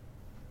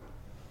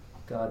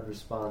 God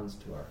responds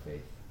to our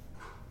faith.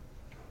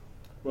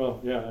 Well,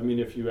 yeah. I mean,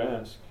 if you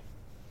ask,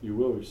 you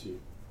will receive.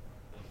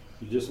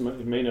 You just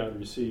may not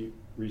receive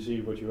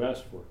what you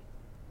asked for.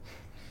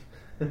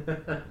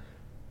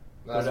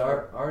 But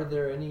are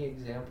there any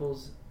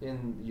examples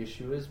in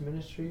Yeshua's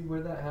ministry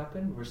where that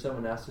happened? Where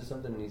someone asked him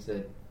something and he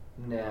said,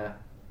 nah,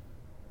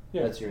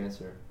 that's your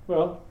answer?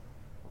 Well,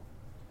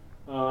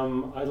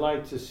 I'd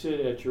like to sit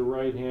at your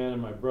right hand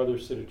and my brother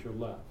sit at your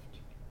left.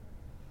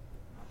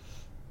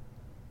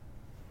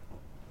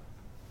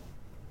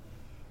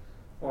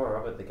 Or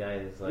how about the guy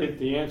that's like,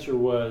 The answer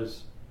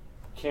was,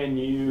 can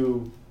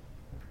you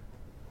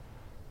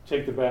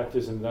take the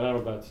baptism that I'm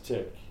about to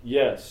take?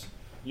 Yes,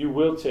 you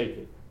will take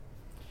it.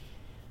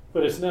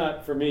 But it's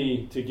not for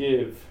me to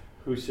give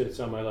who sits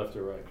on my left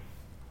or right.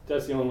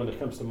 That's the only one that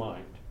comes to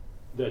mind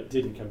that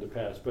didn't come to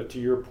pass. But to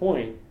your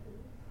point,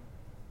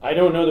 I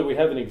don't know that we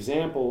have an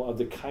example of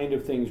the kind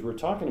of things we're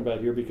talking about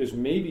here, because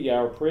maybe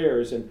our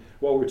prayers and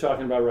what we're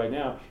talking about right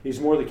now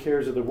is more the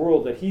cares of the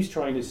world, that he's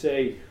trying to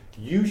say,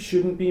 you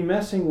shouldn't be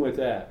messing with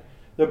that.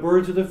 The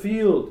birds of the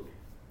field,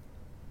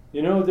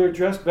 they're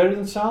dressed better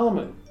than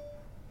Solomon.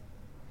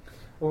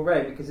 well,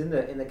 right, because in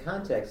the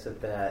context of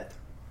that,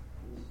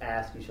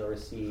 ask you shall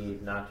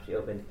receive, knock you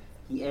shall be opened,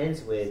 he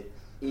ends with,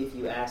 if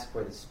you ask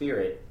for the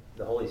Spirit,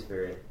 the Holy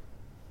Spirit,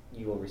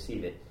 you will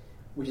receive it.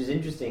 Which is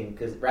interesting,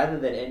 because rather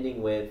than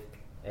ending with,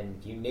 and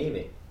you name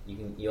it,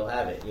 you'll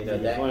have it,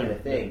 that kind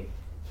of thing,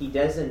 he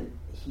doesn't,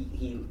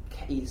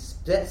 he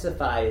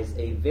specifies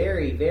a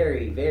very,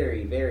 very,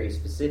 very, very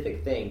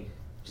specific thing,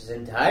 which is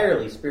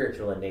entirely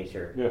spiritual in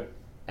nature,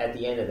 at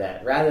the end of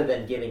that, rather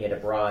than giving it a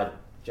broad,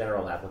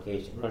 general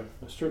application. Right,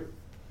 that's true.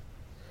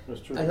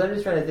 That's true. I'm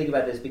just trying to think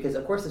about this, because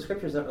of course the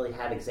scriptures don't really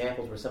have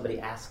examples where somebody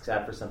asks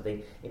God for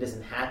something, it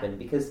doesn't happen,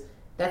 because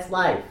that's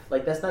life.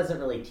 Like, that doesn't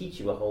really teach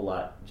you a whole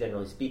lot,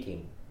 generally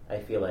speaking, I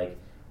feel like.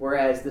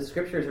 Whereas the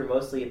scriptures are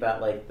mostly about,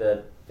 like,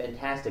 the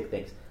fantastic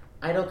things.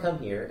 I don't come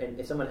here, and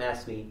if someone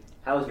asks me,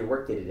 how was your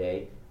work day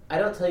today? I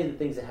don't tell you the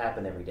things that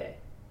happen every day.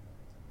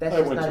 That's I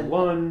just went not to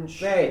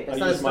lunch. Right, that's I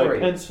not a used my story.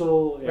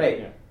 pencil. Right.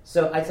 Yeah.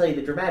 So I tell you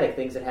the dramatic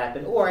things that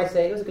happen, or I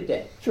say it was a good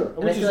day. Sure, And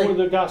which I is feel what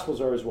the Gospels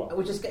are as well.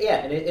 Which is,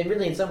 and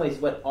really in some ways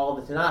what all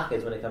the Tanakh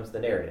is when it comes to the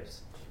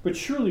narratives. But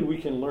surely we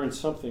can learn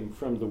something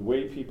from the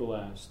way people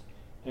asked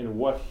and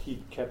what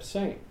he kept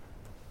saying.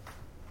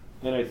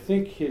 And I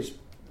think his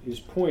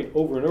point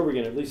over and over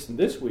again, at least in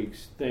this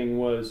week's thing,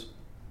 was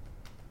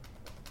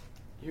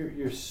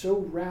you're so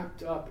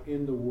wrapped up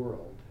in the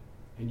world,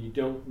 and you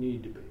don't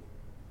need to be.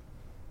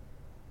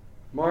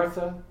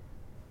 Martha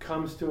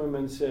comes to him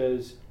and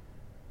says,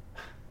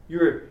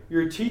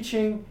 You're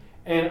teaching,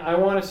 and I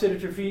want to sit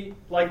at your feet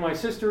like my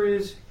sister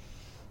is,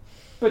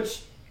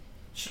 but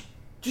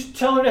just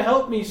tell her to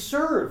help me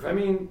serve. I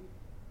mean,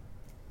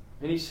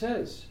 and he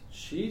says,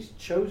 she's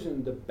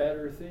chosen the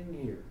better thing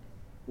here.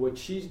 What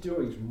she's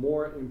doing is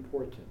more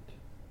important.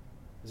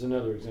 Is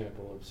another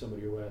example of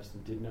somebody who asked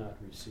and did not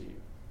receive.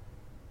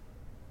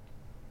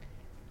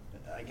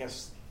 I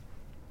guess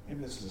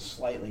maybe this is a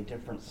slightly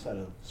different set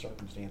of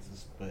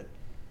circumstances, but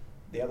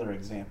the other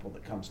example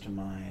that comes to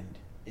mind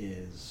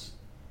is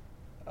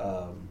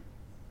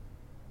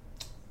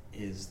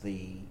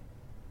the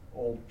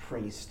old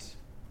priest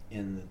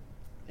in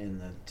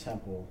the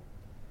temple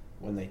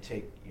when they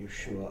take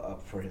Yeshua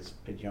up for his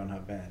Pidyon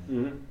HaBen.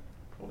 Mm-hmm.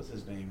 What was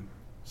his name?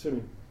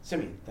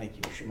 Simeon, thank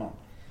you, Shimon.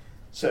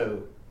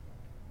 So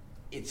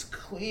it's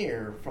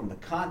clear from the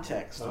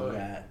context of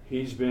that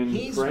he's been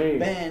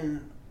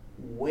waiting.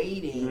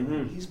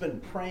 Mm-hmm. He's been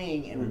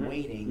praying and Mm-hmm.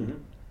 waiting Mm-hmm.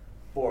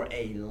 for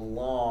a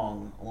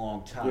long,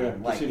 long time. Yeah,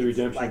 to see the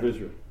redemption of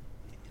Israel.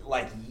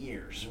 Like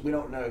years. We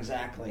don't know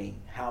exactly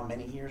how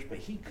many years, but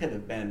he could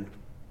have been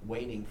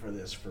waiting for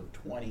this for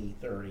 20,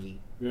 30,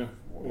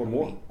 or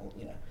more.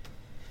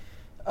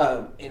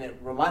 And it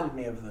reminded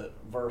me of the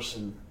verse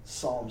in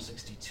Psalm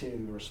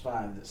 62, verse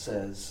 5, that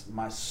says,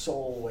 "My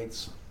soul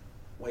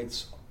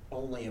waits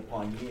only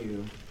upon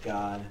you,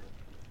 God,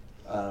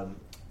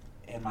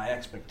 and my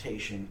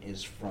expectation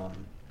is from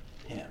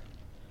Him."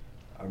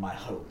 Or my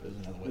hope is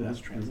another way that's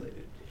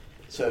translated.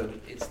 So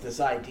it's this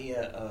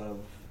idea of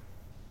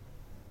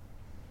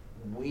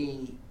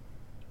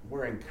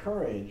we're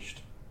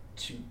encouraged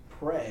to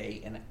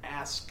pray and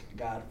ask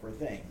God for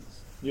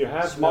things. You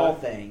have small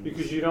not, things,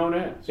 because you don't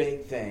ask.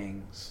 big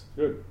things,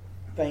 Good.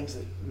 things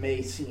that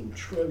may seem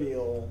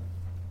trivial,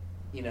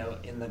 in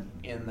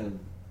the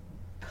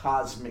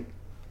cosmic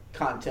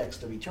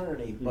context of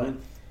eternity, but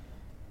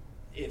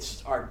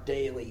it's our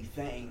daily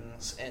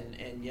things,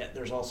 and yet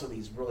there's also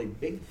these really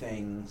big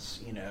things,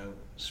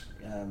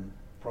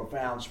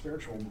 profound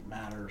spiritual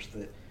matters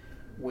that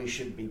we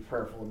should be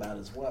prayerful about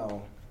as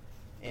well.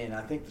 And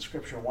I think the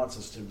scripture wants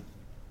us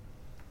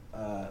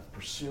to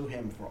pursue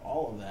Him for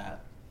all of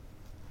that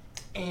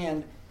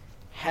and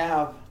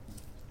have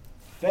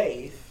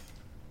faith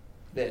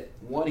that,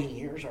 one, He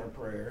hears our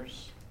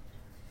prayers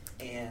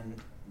and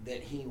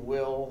that He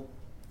will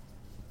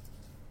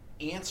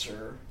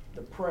answer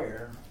the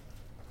prayer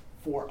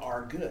for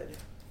our good.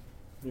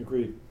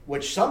 Agreed.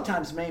 Which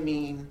sometimes may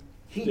mean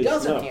He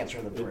doesn't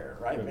answer the prayer,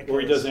 right? Or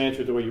He doesn't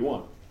answer it the way you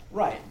want.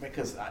 Right,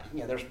 because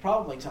there's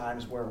probably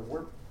times where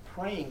we're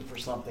praying for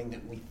something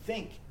that we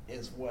think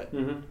is what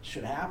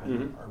should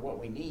happen or what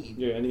we need.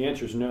 Yeah, and the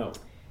answer is no.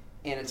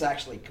 and it's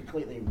actually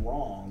completely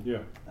wrong. Yeah.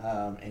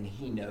 And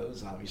he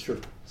knows, obviously.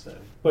 Sure. So,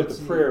 But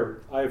the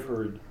prayer I've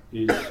heard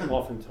is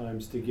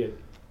oftentimes to get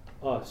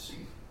us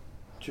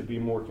to be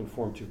more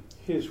conformed to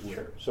His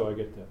will. So I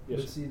get that. But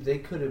Yes. see, they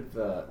could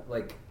have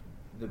like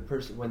the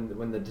person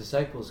when the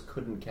disciples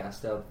couldn't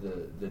cast out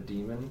the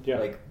demon. Yeah.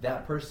 Like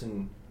that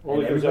person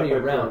Only and comes out everybody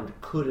by prayer. around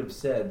could have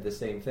said the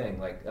same thing.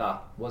 Like,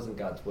 wasn't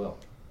God's will.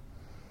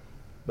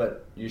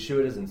 But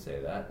Yeshua doesn't say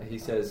that. He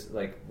says,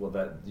 like, well,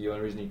 that the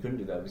only reason you couldn't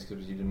do that was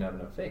because you didn't have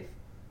enough faith.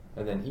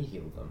 And then he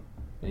healed them.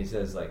 And he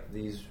says, like,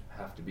 these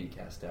have to be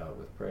cast out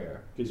with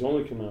prayer. He's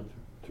only come out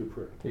through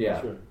prayer. Yeah.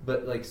 That's right.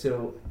 But, like,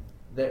 so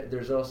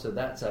there's also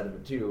that side of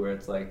it, too, where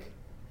it's like,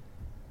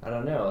 I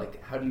don't know,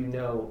 like, how do you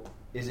know,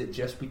 is it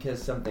just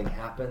because something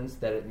happens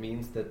that it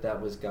means that that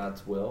was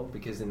God's will?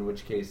 Because in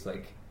which case,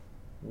 like,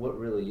 what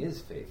really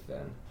is faith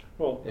then?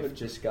 Well, If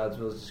just God's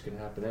will is just going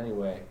to happen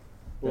anyway,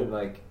 then,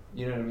 Well- like,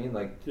 you know what I mean?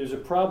 Like, there's a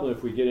problem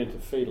if we get into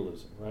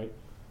fatalism, right?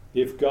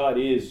 If God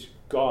is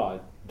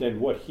God, then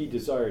what He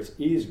desires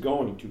is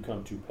going to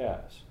come to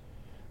pass.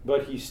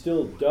 But He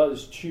still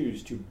does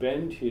choose to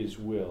bend His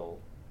will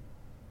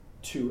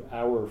to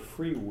our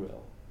free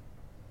will.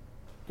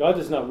 God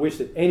does not wish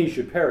that any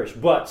should perish,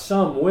 but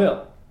some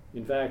will.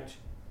 In fact,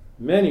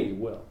 many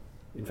will.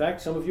 In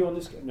fact, some of you on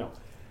this, no.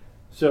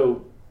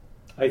 So,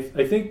 I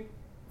think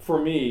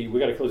for me, we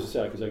got to close this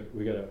out because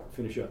we got to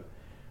finish up.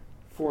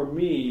 For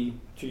me,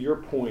 to your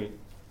point,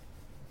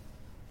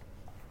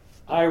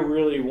 I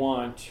really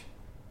want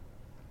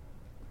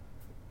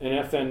an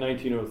FN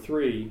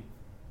 1903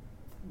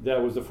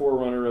 that was the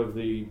forerunner of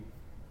the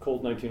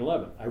Colt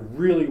 1911. I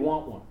really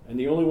want one. And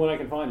the only one I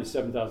can find is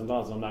 $7,000.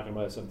 I'm not going to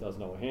buy a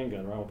 $7,000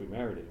 handgun or I won't be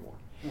married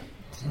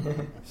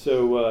anymore.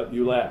 So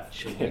you laugh.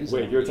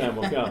 Wait, your time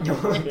will come.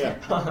 Yeah.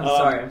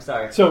 I'm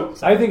sorry. So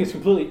I think it's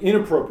completely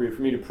inappropriate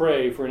for me to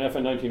pray for an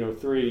FN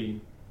 1903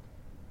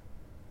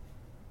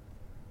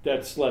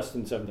 that's less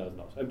than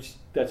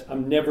 $7,000.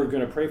 I'm never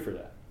going to pray for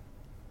that.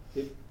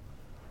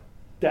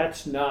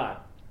 That's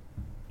not,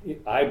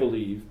 I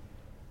believe,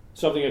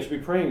 something I should be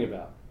praying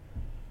about.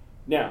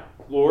 Now,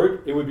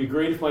 Lord, it would be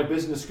great if my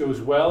business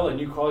goes well and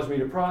you cause me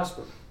to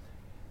prosper.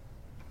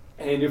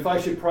 And if I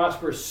should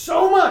prosper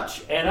so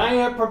much, and I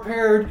have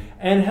prepared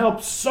and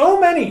helped so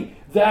many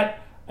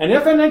that an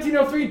FN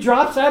 1903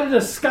 drops out of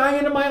the sky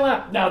into my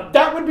lap. Now,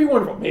 that would be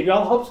wonderful. Maybe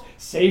I'll help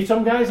save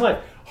some guy's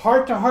life.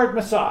 Heart-to-heart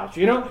massage,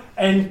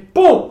 and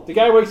boom, the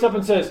guy wakes up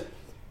and says,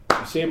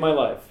 you saved my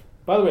life.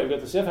 By the way, I've got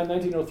this FN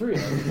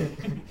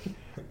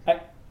 1903.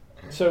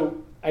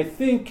 So I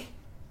think,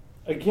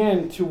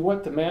 again, to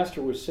what the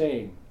Master was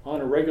saying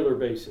on a regular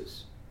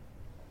basis,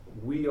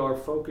 we are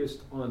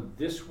focused on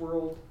this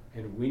world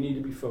and we need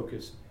to be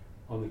focused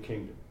on the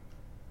kingdom.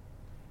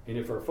 And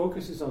if our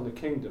focus is on the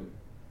kingdom,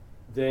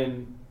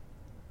 then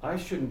I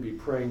shouldn't be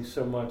praying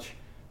so much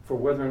for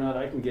whether or not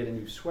I can get a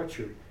new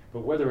sweatshirt,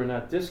 but whether or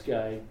not this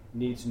guy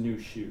needs new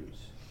shoes.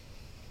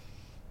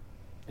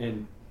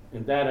 And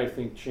that, I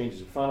think,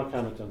 changes it. Final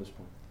comment on this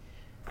point.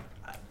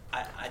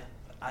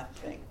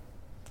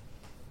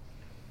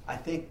 I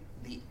think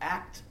the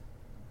act,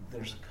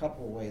 there's a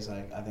couple of ways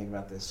I think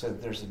about this. So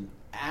there's an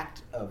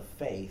act of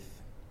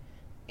faith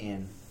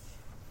in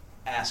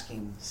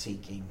asking,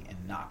 seeking, and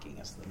knocking,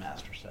 as the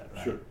Master said,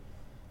 right? Sure.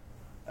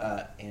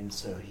 And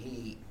so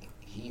he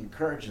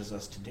encourages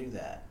us to do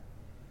that.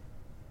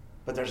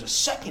 But there's a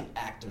second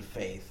act of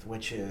faith,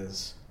 which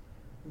is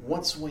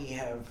once we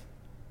have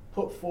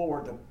put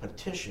forward the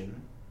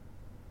petition,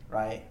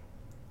 right,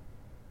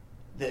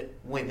 that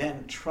we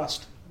then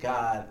trust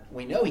God.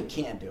 We know He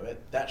can do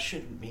it. That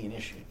shouldn't be an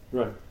issue.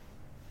 Right.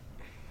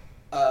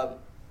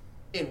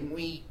 And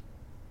we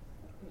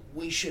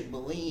should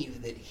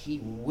believe that He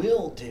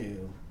will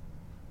do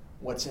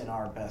what's in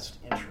our best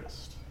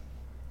interest.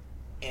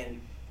 And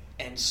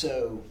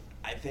so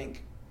I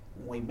think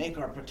we make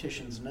our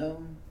petitions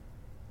known.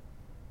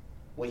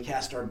 We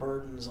cast our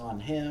burdens on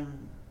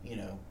Him,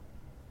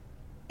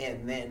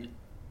 and then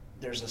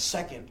there's a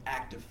second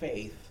act of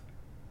faith,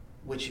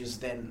 which is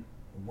then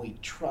we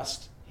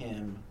trust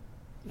Him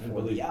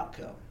for the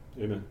outcome.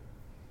 Amen.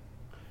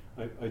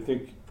 I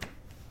think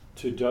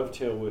to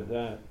dovetail with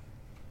that,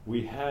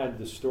 we had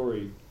the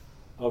story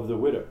of the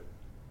widow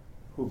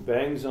who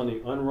bangs on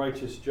the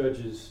unrighteous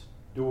judge's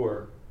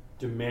door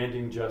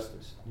demanding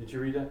justice. Did you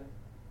read that?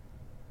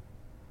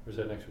 Or is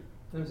that next week?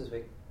 It was this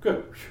week.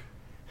 Good.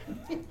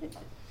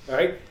 All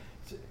right.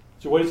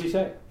 So what does he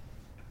say?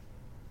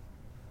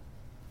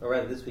 Or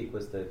rather, this week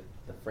was the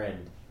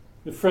friend.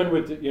 The friend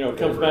with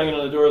comes banging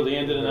on the door at the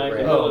end of the night.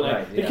 Right. Middle of the night.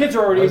 Right, The yeah. kids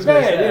are already I in was gonna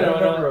bed. say, You I know.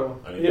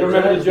 remember- You don't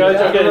remember the judge?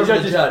 I Okay, remember the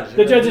judge. the judge.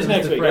 The judge It is was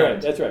next the week. friend.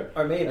 Right. That's right.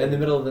 Or maybe in the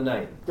middle of the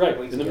night. Right.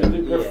 Weeks In ago.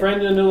 her Yeah.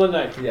 friend in the middle of the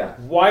night. Yeah.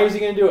 Why is he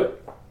going to do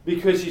it?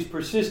 Because he's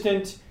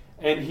persistent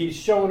and he's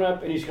showing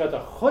up and he's got the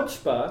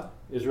chutzpah,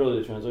 is really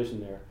the translation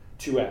there,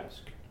 to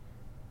ask.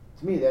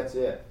 To me, that's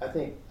it. I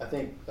think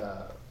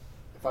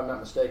if I'm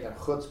not mistaken,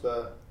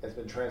 chutzpah has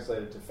been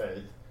translated to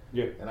faith.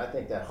 Yeah. And I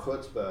think that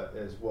chutzpah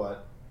is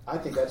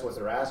that's what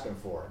they're asking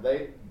for.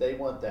 They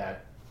want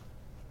that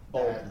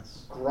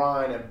Boldness.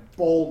 grind and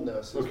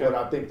boldness is Okay. what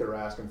I think they're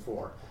asking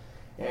for.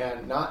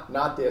 And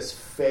not this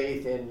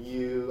faith in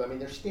you. I mean,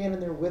 they're standing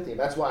there with him.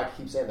 That's why I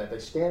keep saying that. They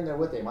stand there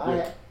with him.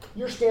 Yeah.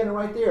 You're standing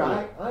right there.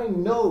 Yeah. I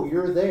know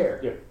you're there.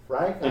 Yeah.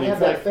 Right? And I in have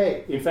fact-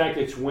 that faith. In fact,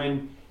 it's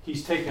when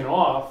he's taken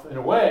off and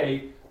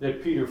away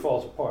that Peter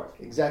falls apart.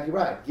 Exactly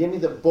right. Give me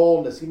the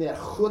boldness. Give me that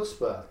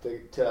chutzpah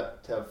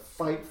to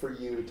fight for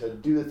you, to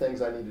do the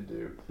things I need to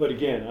do. But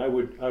again, I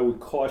would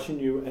caution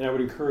you and I would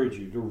encourage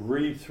you to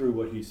read through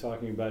what he's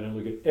talking about and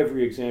look at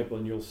every example,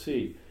 and you'll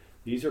see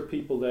these are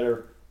people that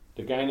are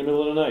the guy in the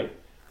middle of the night.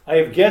 I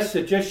have guests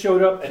that just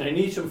showed up and I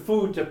need some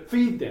food to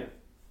feed them.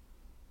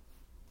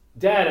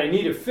 Dad, I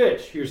need a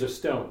fish. Here's a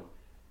stone.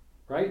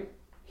 Right?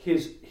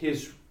 His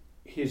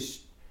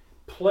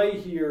play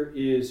here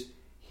is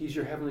he's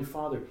your heavenly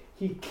Father.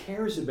 He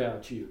cares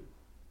about you.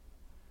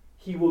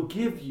 He will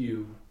give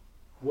you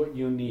what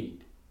you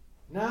need.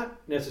 Not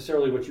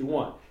necessarily what you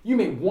want. You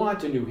may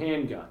want a new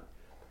handgun.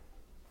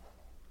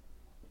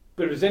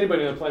 But if there's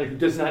anybody on the planet who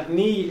does not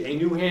need a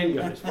new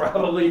handgun, it's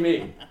probably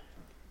me.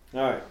 All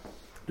right.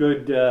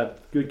 Good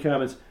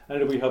comments. I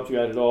don't know if we helped you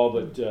out at all,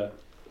 but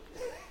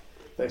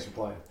Thanks for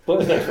playing.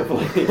 thanks for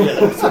playing. Yeah,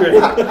 that's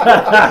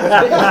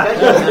great.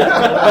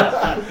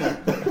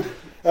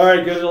 All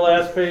right, go to the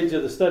last page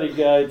of the study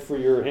guide for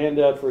your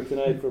handout for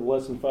tonight for the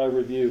Lesson 5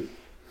 review.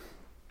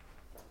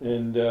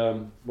 And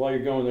while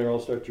you're going there, I'll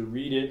start to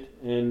read it.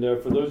 And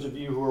for those of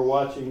you who are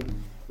watching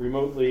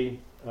remotely,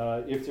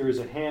 if there is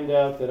a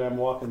handout that I'm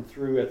walking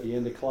through at the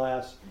end of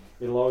class,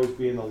 it'll always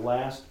be in the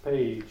last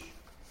page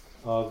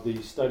of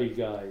the study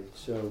guide.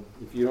 So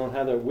if you don't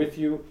have that with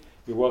you,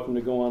 you're welcome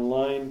to go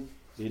online.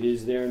 It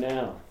is there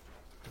now.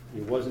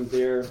 It wasn't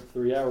there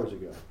 3 hours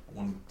ago.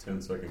 One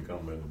 10-second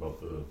comment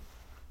about the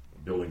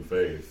building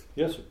faith.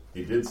 Yes, sir.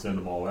 He did send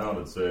them all out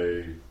and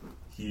say,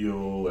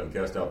 heal and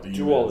cast out demons.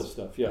 Do all this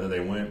stuff, yeah. And then they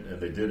went and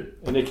they did it.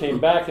 And they came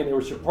back and they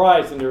were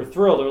surprised and they were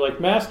thrilled. They were like,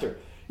 Master,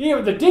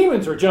 even the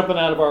demons were jumping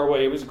out of our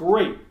way. It was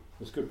great.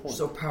 That's a good point.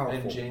 So powerful.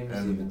 And James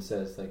And- even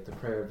says, like, the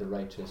prayer of the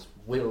righteous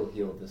will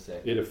heal the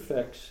sick. It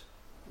affects,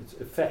 it's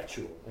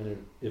effectual,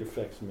 and it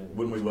affects many.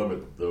 Wouldn't we love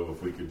it, though,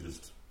 if we could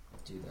just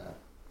Do that.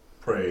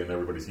 pray and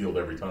everybody's healed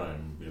every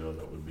time? You know,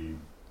 that would be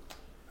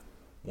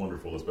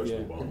wonderful, especially Yeah.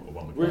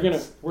 Obama.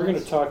 We're gonna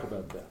talk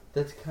about that.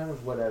 That's kind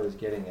of what I was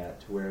getting at.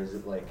 To where is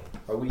it like,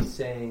 are we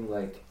saying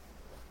like,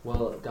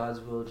 well,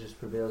 God's will just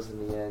prevails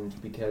in the end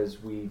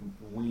because we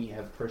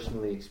have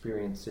personally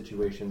experienced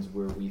situations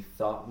where we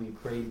thought we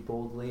prayed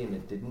boldly and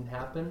it didn't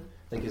happen?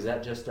 Like, is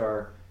that just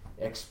our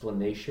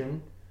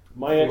explanation?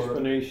 My For-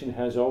 explanation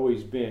has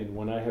always been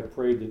when I have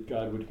prayed that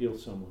God would heal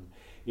someone,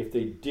 if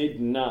they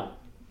did not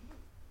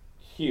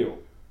heal,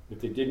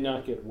 if they did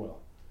not get well,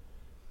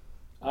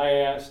 I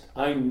asked,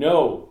 I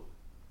know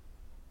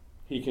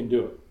He can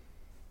do it.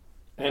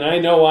 And I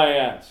know I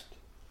asked.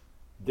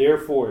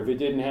 Therefore, if it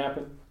didn't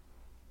happen,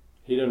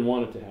 He doesn't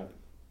want it to happen.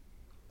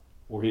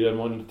 Or He doesn't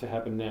want it to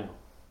happen now.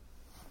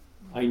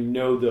 I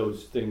know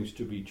those things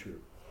to be true.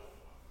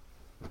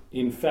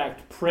 In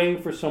fact,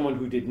 praying for someone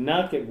who did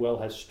not get well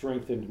has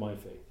strengthened my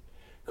faith.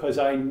 Because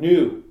I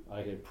knew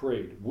I had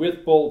prayed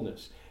with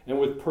boldness and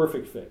with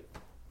perfect faith.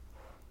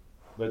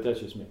 But that's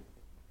just me.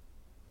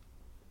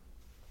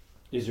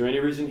 Is there any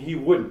reason He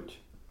wouldn't?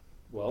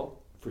 Well,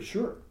 for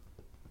sure.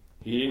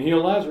 He didn't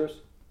heal Lazarus.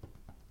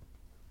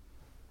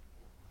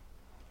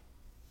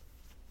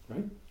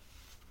 Right?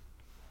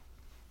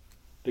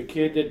 The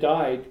kid that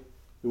died,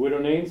 the widow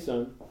Nain's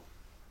son,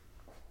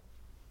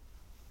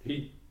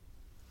 He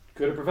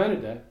could have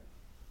prevented that.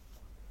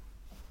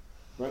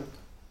 Right?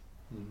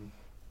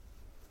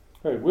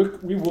 All right,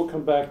 we will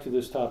come back to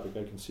this topic.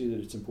 I can see that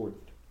it's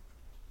important.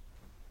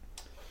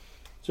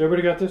 So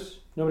everybody got this?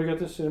 Nobody got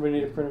this? Anybody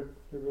need a printer?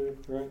 Everybody,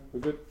 right? We're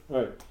good? All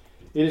right.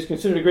 It is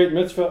considered a great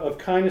mitzvah of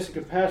kindness and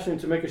compassion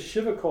to make a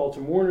Shiva call to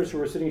mourners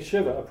who are sitting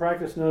Shiva, a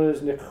practice known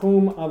as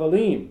Nechum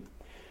Avalim.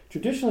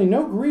 Traditionally,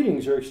 no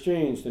greetings are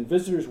exchanged, and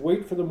visitors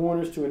wait for the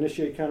mourners to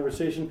initiate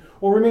conversation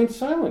or remain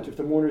silent if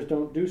the mourners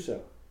don't do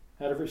so,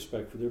 out of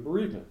respect for their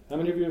bereavement. How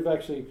many of you have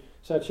actually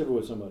sat Shiva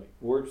with somebody?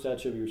 Or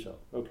sat Shiva yourself?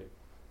 Okay.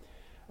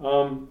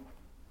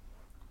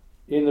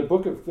 In the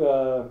book of,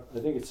 I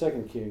think it's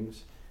 2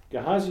 Kings,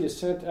 Gehazi is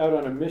sent out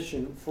on a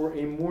mission for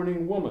a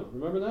mourning woman.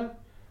 Remember that?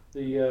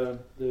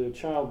 The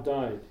child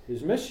died.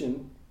 His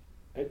mission,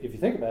 if you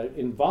think about it,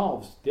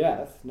 involves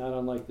death, not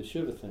unlike the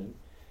Shiva thing.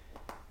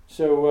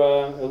 So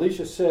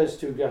Elisha says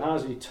to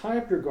Gehazi, tie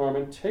up your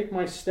garment, take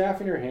my staff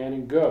in your hand,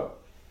 and go.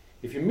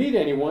 If you meet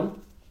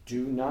anyone,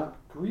 do not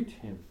greet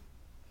him.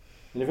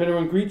 And if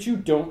anyone greets you,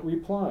 don't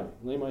reply.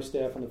 Lay my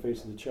staff on the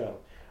face of the child.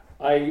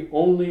 I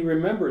only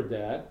remembered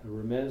that, a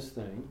Remez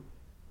thing,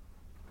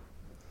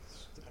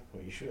 That's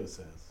what Yeshua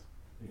says.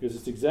 because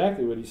it's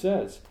exactly what he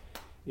says.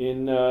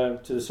 In to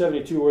the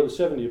 72 or the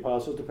 70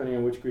 apostles, depending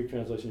on which Greek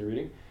translation you're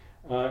reading,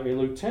 in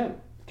Luke 10.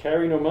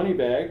 Carry no money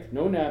bag,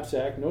 no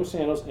knapsack, no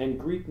sandals, and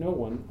greet no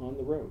one on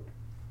the road.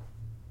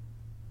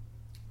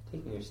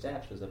 Taking your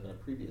staff shows up in a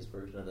previous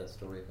version of that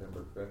story, if I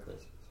remember correctly.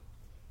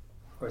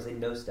 Or is it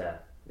no staff?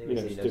 They would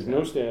say Yes, there's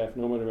no staff,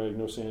 no money bag,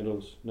 no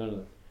sandals, none of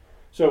that.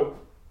 So,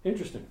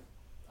 interesting.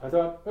 I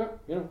thought,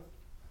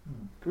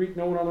 greet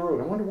no one on the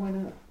road. I wonder why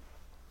not.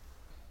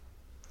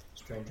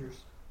 Strangers.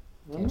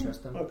 I don't Can't know.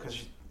 trust them. Well,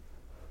 because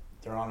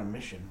they're on a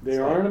mission. They It's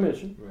are like on a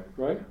mission,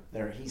 Right.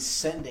 right? He's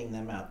sending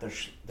them out. They're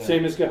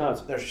Same as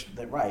Gehazi.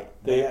 they're right.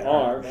 They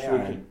are they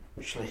shlichim.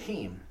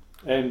 Shlichim.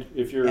 And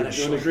if you're And a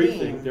doing the Greek shlichim-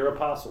 thing, they're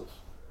apostles.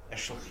 A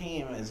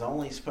shlichim is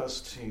only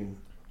supposed to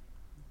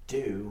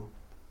do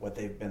what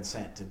they've been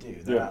sent to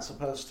do. They're Yeah. not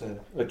supposed to.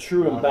 A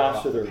true Wander off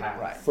ambassador the path.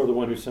 Right. for the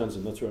one who sends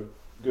them. That's right.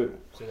 Good.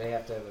 So they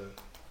have to have a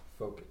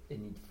focus. They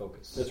need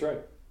focus. That's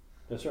right.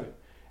 That's right.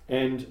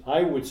 And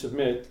I would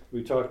submit,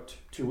 we talked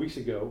 2 weeks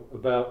ago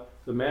about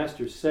the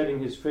master setting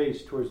his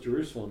face towards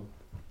Jerusalem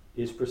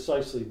is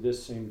precisely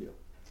this same deal.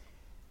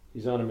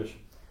 He's on a mission.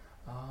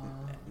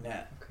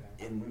 Now,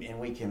 Okay. and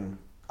we can.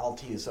 I'll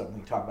tee this up and we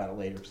can talk about it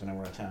later because I know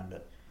we're out of time.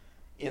 But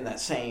in that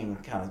same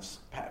kind of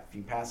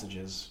few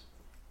passages,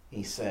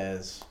 he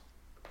says,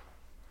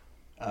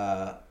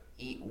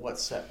 "Eat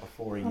what's set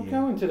before you." I'm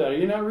going to that. Are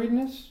you not reading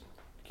this?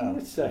 Give me Oh.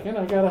 a second.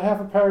 I got a half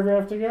a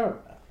paragraph to go.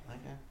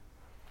 Okay.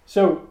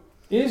 So,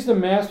 is the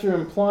master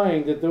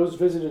implying that those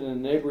visited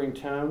in neighboring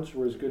towns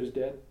were as good as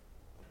dead?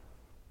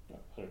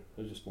 I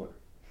was just wondering.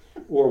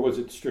 Or was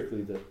it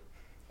strictly the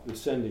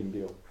sending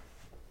deal?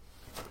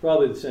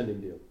 Probably the sending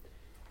deal.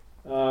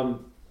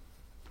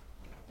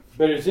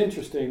 But it's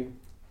interesting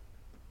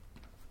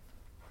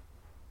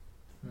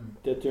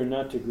that they're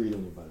not to greet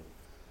anybody.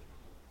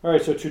 All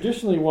right, so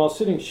traditionally, while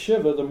sitting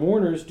Shiva, the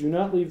mourners do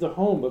not leave the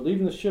home, but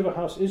leaving the Shiva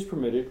house is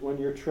permitted when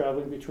you're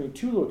traveling between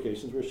two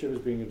locations where Shiva is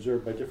being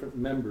observed by different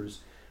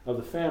members of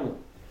the family.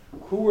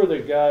 Who are the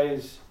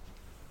guys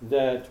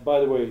that,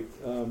 by the way,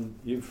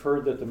 you've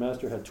heard that the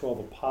Master had 12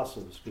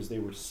 apostles because they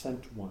were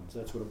sent ones.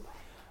 That's what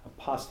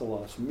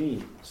apostolos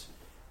means.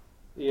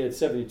 He had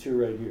 72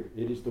 right here.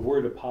 It is the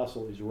word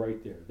apostle is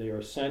right there. They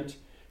are sent,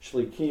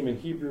 shlichim in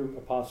Hebrew,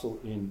 apostle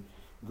in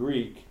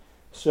Greek.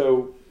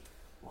 So,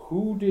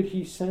 who did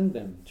he send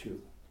them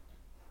to?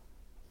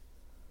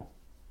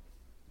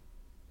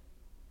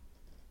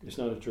 It's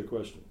not a trick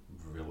question.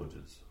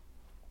 Villages.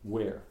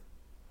 Where?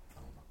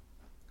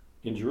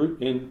 In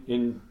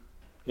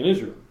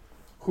Israel.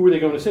 Who are they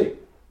going to see?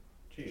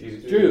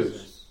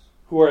 Jews.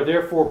 Who are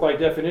therefore, by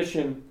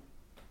definition,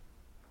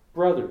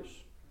 brothers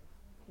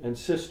and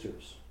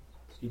sisters.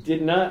 He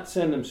did not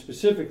send them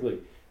specifically.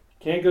 You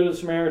can't go to the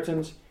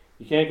Samaritans.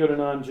 You can't go to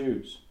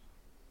non-Jews.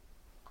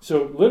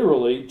 So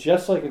literally,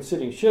 just like in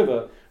sitting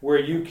Shiva, where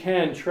you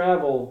can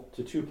travel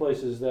to two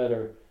places that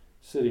are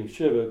sitting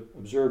Shiva,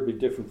 observed by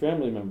different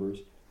family members,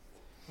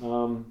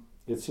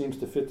 it seems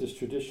to fit this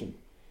tradition.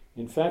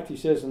 In fact, he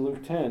says in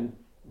Luke 10,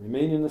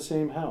 remain in the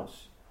same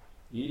house.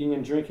 Eating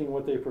and drinking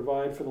what they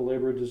provide for the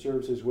laborer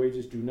deserves his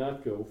wages. Do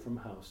not go from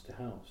house to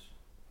house.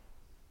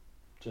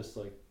 Just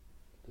like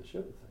the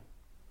Shiva thing.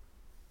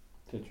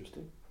 It's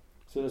interesting.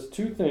 So there's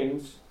two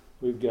things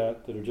we've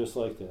got that are just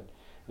like that.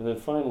 And then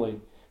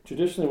finally,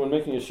 traditionally when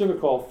making a Shiva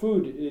call,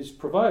 food is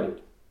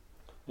provided.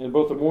 And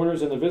both the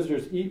mourners and the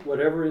visitors eat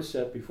whatever is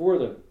set before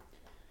them.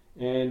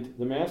 And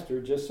the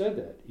Master just said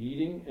that.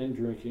 Eating and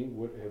drinking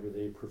whatever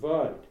they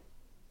provide.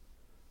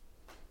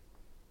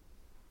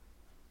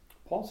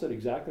 Paul said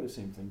exactly the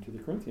same thing to the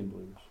Corinthian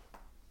believers.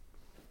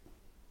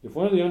 If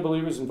one of the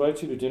unbelievers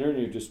invites you to dinner and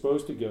you're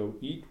disposed to go,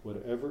 eat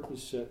whatever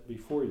is set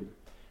before you,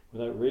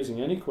 without raising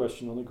any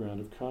question on the ground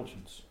of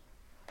conscience.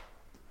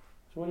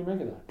 So what do you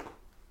make of that?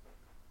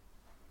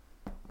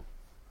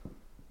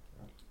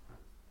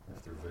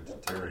 If they're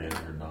vegetarian,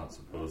 you're not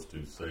supposed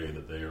to say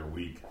that they are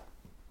weak,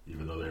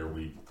 even though they are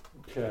weak.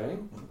 Okay.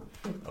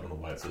 I don't know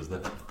why it says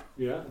that.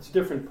 Yeah, it's a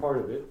different part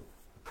of it.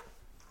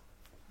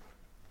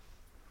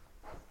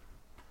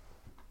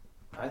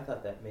 I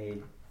thought that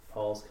made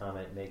Paul's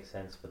comment make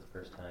sense for the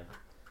first time.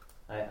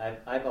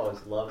 I've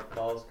always loved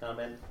Paul's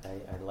comment.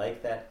 I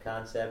like that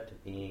concept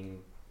of trying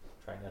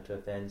not to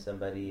offend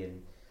somebody,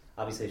 and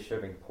obviously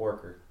serving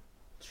pork or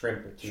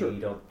shrimp or Sure. you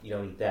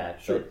don't eat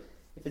that. Sure. But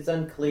if it's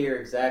unclear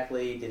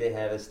exactly, did it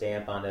have a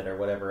stamp on it or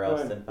whatever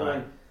else, then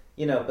fine.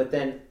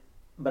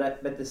 But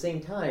at the same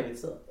time,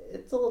 it's a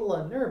little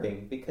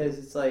unnerving because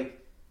it's like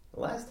the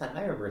last time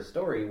I remember a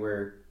story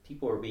where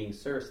people were being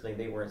served something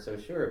they weren't so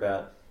sure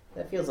about.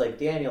 That feels like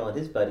Daniel and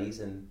his buddies,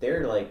 and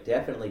they're like,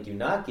 definitely do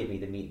not give me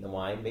the meat and the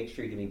wine. Make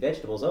sure you give me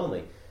vegetables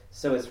only.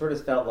 So it sort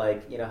of felt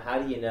like, how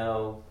do you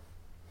know,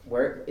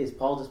 where is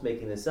Paul just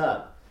making this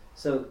up?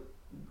 So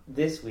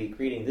this week,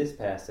 reading this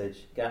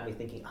passage, got me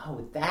thinking,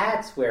 oh,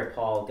 that's where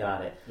Paul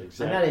got it.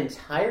 Exactly. I'm not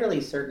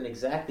entirely certain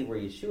exactly where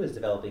Yeshua is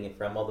developing it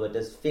from, although it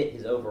does fit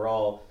his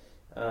overall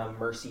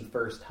mercy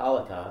first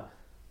halakha.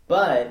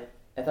 But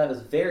I thought it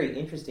was very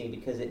interesting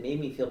because it made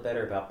me feel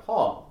better about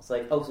Paul. It's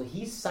like, oh, so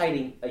he's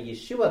citing a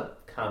Yeshua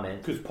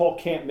comment. Because Paul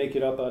can't make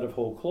it up out of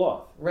whole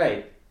cloth.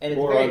 Right. And it's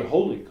Or very,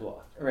 unholy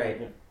cloth.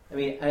 right. Yeah. I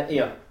mean,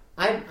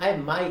 I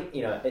might,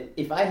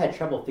 if I had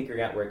trouble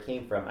figuring out where it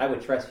came from, I would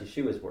trust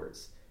Yeshua's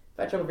words. If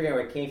I had trouble figuring out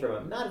where it came from,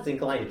 I'm not as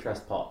inclined to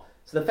trust Paul.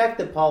 So the fact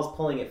that Paul's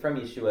pulling it from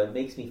Yeshua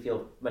makes me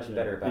feel much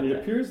better about And it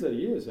that. appears that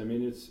he is. I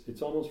mean,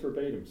 it's almost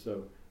verbatim,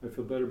 so I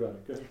feel better about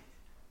it. Go ahead.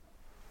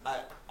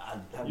 I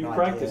You no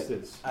practice idea.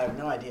 this. I have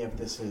no idea if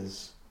this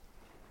is,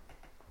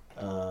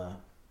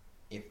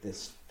 if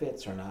this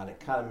fits or not. It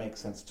kind of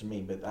makes sense to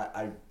me, but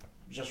I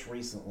just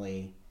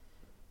recently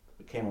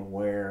became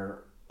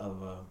aware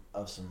of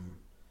some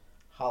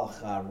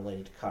halakha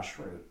related to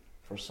kashrut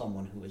for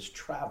someone who is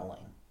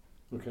traveling,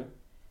 Okay.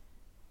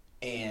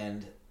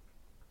 and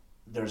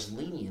there's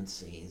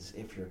leniencies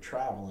if you're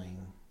traveling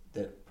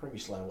that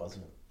previously I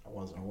wasn't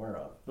aware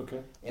of.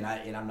 Okay. And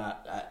I'm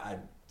not. I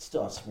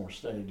still have some more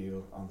study to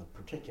do on the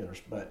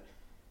particulars, but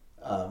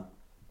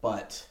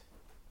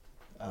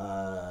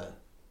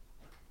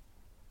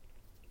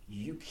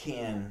you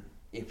can,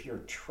 if you're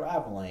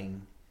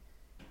traveling,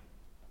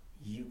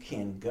 you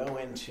can go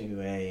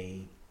into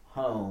a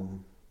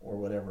home or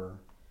whatever,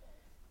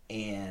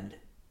 and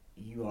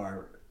you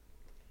are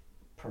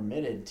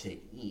permitted to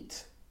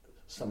eat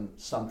some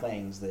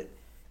things that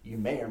you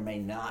may or may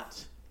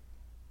not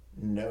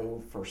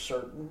know for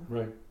certain.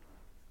 Right.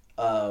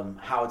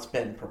 How it's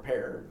been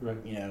prepared. Right.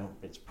 You know,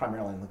 it's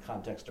primarily in the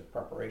context of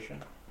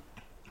preparation.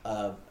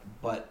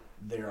 But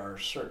there are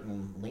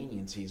certain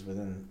leniencies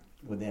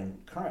within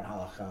current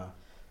halakha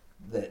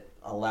that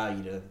allow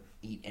you to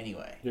eat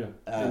anyway. Yeah.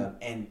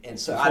 And so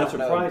It's I not don't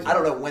know. surprising. I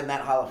don't know when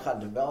that halakha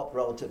developed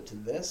relative to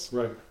this.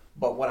 Right.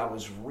 But when I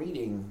was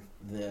reading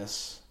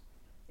this,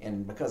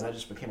 and because I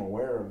just became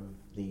aware of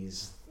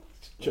these,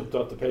 Jumped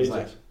off the it was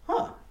pages.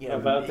 like, you know, How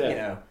about that? You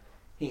know,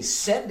 he's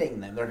sending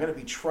them. They're going to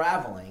be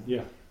traveling.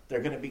 Yeah.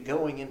 They're going to be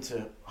going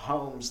into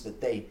homes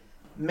that they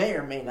may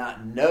or may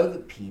not know the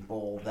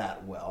people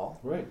that well.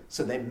 Right.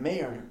 So they may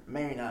or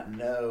may not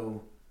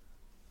know,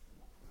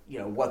 you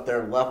know, what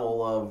their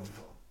level of,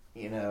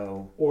 you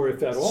know, Or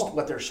if at all.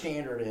 what their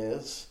standard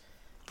is.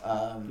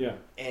 Yeah.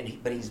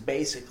 But he's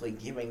basically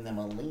giving them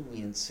a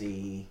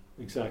leniency,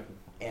 Exactly.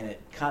 and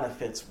it kind of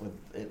fits with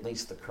at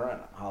least the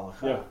current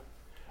halakha. Yeah.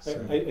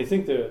 So- I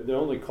think the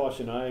only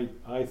caution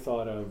I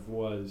thought of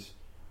was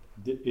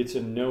it's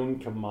a known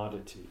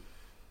commodity,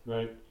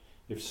 right?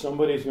 If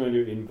somebody's going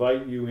to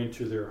invite you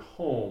into their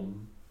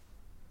home,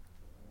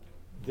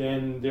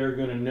 then they're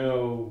going to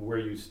know where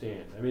you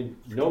stand. I mean,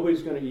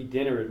 nobody's going to eat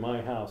dinner at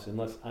my house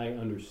unless I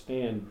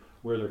understand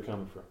where they're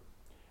coming from.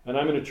 And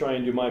I'm going to try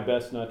and do my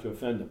best not to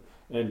offend them.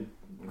 And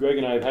Greg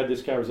and I have had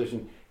this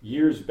conversation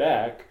years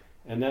back,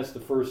 and that's the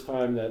first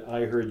time that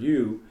I heard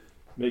you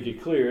make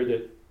it clear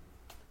that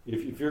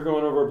if you're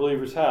going over a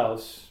believer's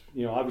house,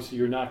 you know, obviously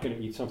you're not going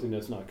to eat something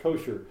that's not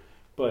kosher,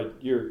 but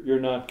you're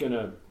not going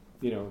to,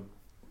 you know,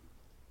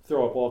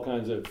 throw up all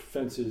kinds of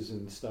fences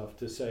and stuff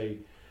to say,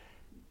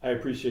 I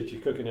appreciate you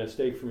cooking that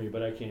steak for me,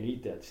 but I can't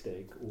eat that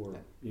steak, or,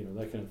 you know,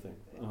 that kind of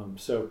thing.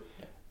 So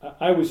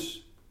I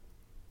was,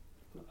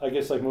 I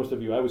guess like most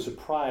of you, I was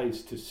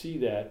surprised to see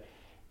that,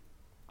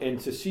 and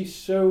to see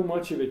so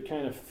much of it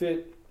kind of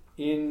fit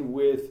in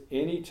with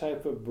any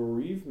type of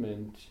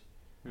bereavement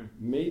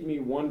made me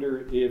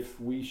wonder if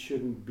we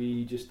shouldn't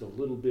be just a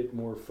little bit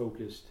more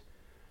focused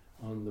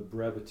on the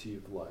brevity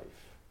of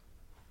life.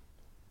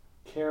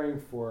 Caring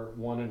for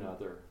one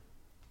another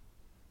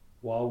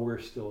while we're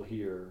still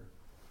here,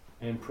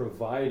 and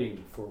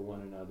providing for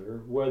one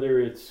another, whether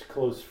it's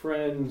close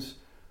friends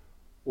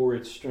or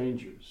it's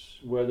strangers,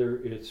 whether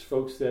it's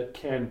folks that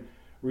can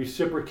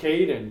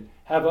reciprocate and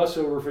have us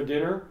over for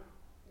dinner,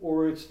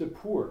 or it's the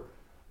poor.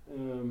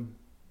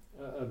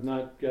 I've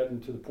not gotten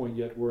to the point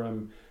yet where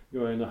I'm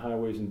going the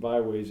highways and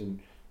byways and,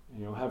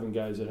 you know, having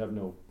guys that have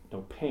no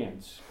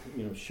pants,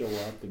 you know, show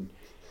up, and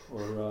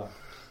or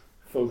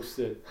folks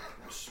that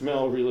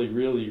smell really,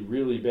 really,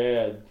 really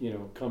bad, you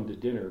know, come to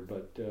dinner.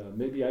 But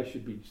maybe I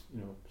should be,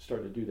 you know,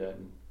 starting to do that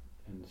and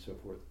so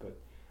forth. But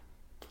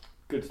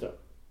good stuff.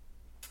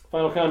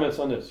 Final comments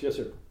on this? Yes,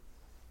 sir.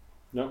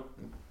 No?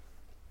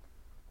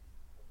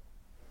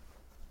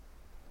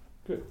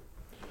 Good.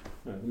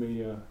 All right, let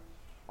me.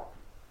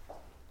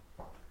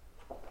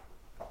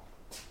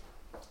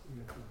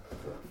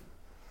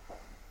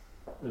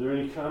 Are there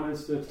any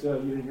comments that you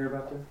didn't hear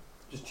about there?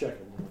 Just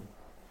checking.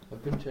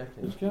 I've been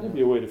checking. There's got to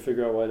be a way to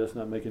figure out why that's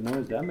not making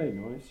noise. That made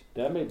noise.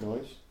 That made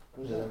noise.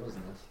 What was Yeah, that? that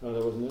wasn't this. Oh,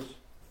 that wasn't this?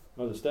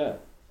 Oh, that's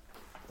that.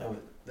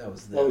 That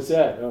was this. Oh, it's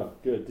that. Oh,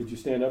 good. Did you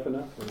stand up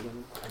enough?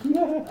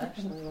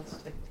 Actually,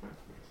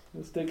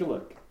 Let's take a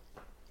look.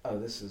 oh,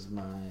 this is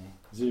my.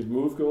 Is it a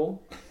move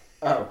goal?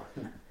 Oh,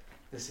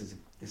 this is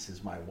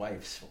my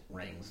wife's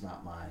rings,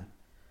 not mine.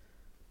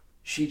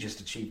 She just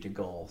achieved a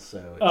goal, so.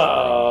 It's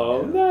Oh,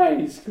 letting me know.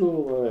 nice.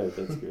 Cool. All right.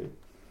 That's good.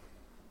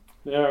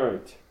 All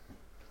right.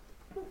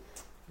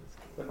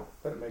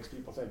 But it makes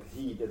people think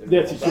he did it.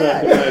 That's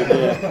exactly right.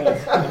 Yeah.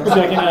 I'm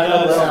checking out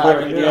how this is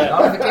working. Yeah.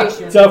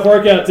 Notification. Tough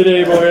workout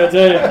today, boy, I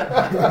tell you.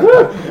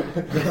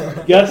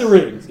 Got the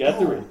rings. Got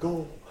the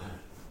rings.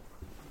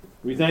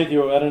 We thank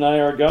you, Adonai,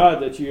 our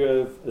God, that you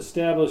have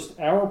established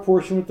our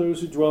portion with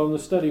those who dwell in the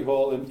study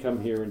hall and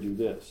come here and do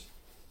this.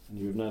 And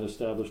you have not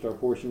established our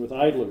portion with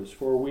idlers,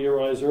 for we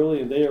arise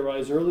early and they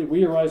arise early.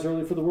 We arise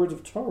early for the words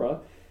of Torah,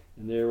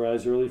 and they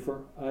arise early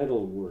for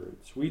idle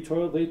words. We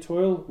toil, they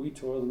toil, we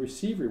toil and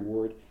receive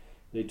reward.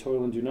 They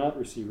toil and do not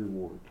receive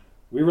reward.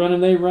 We run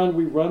and they run.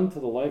 We run to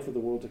the life of the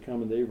world to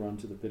come, and they run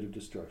to the pit of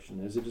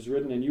destruction. As it is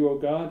written, and you, O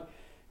God,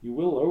 you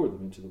will lower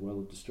them into the well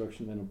of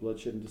destruction. Men of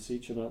bloodshed and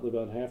deceit shall not live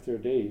out half their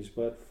days,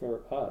 but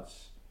for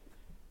us,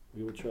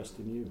 we will trust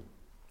in you.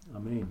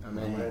 Amen.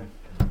 Amen.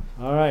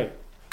 All right.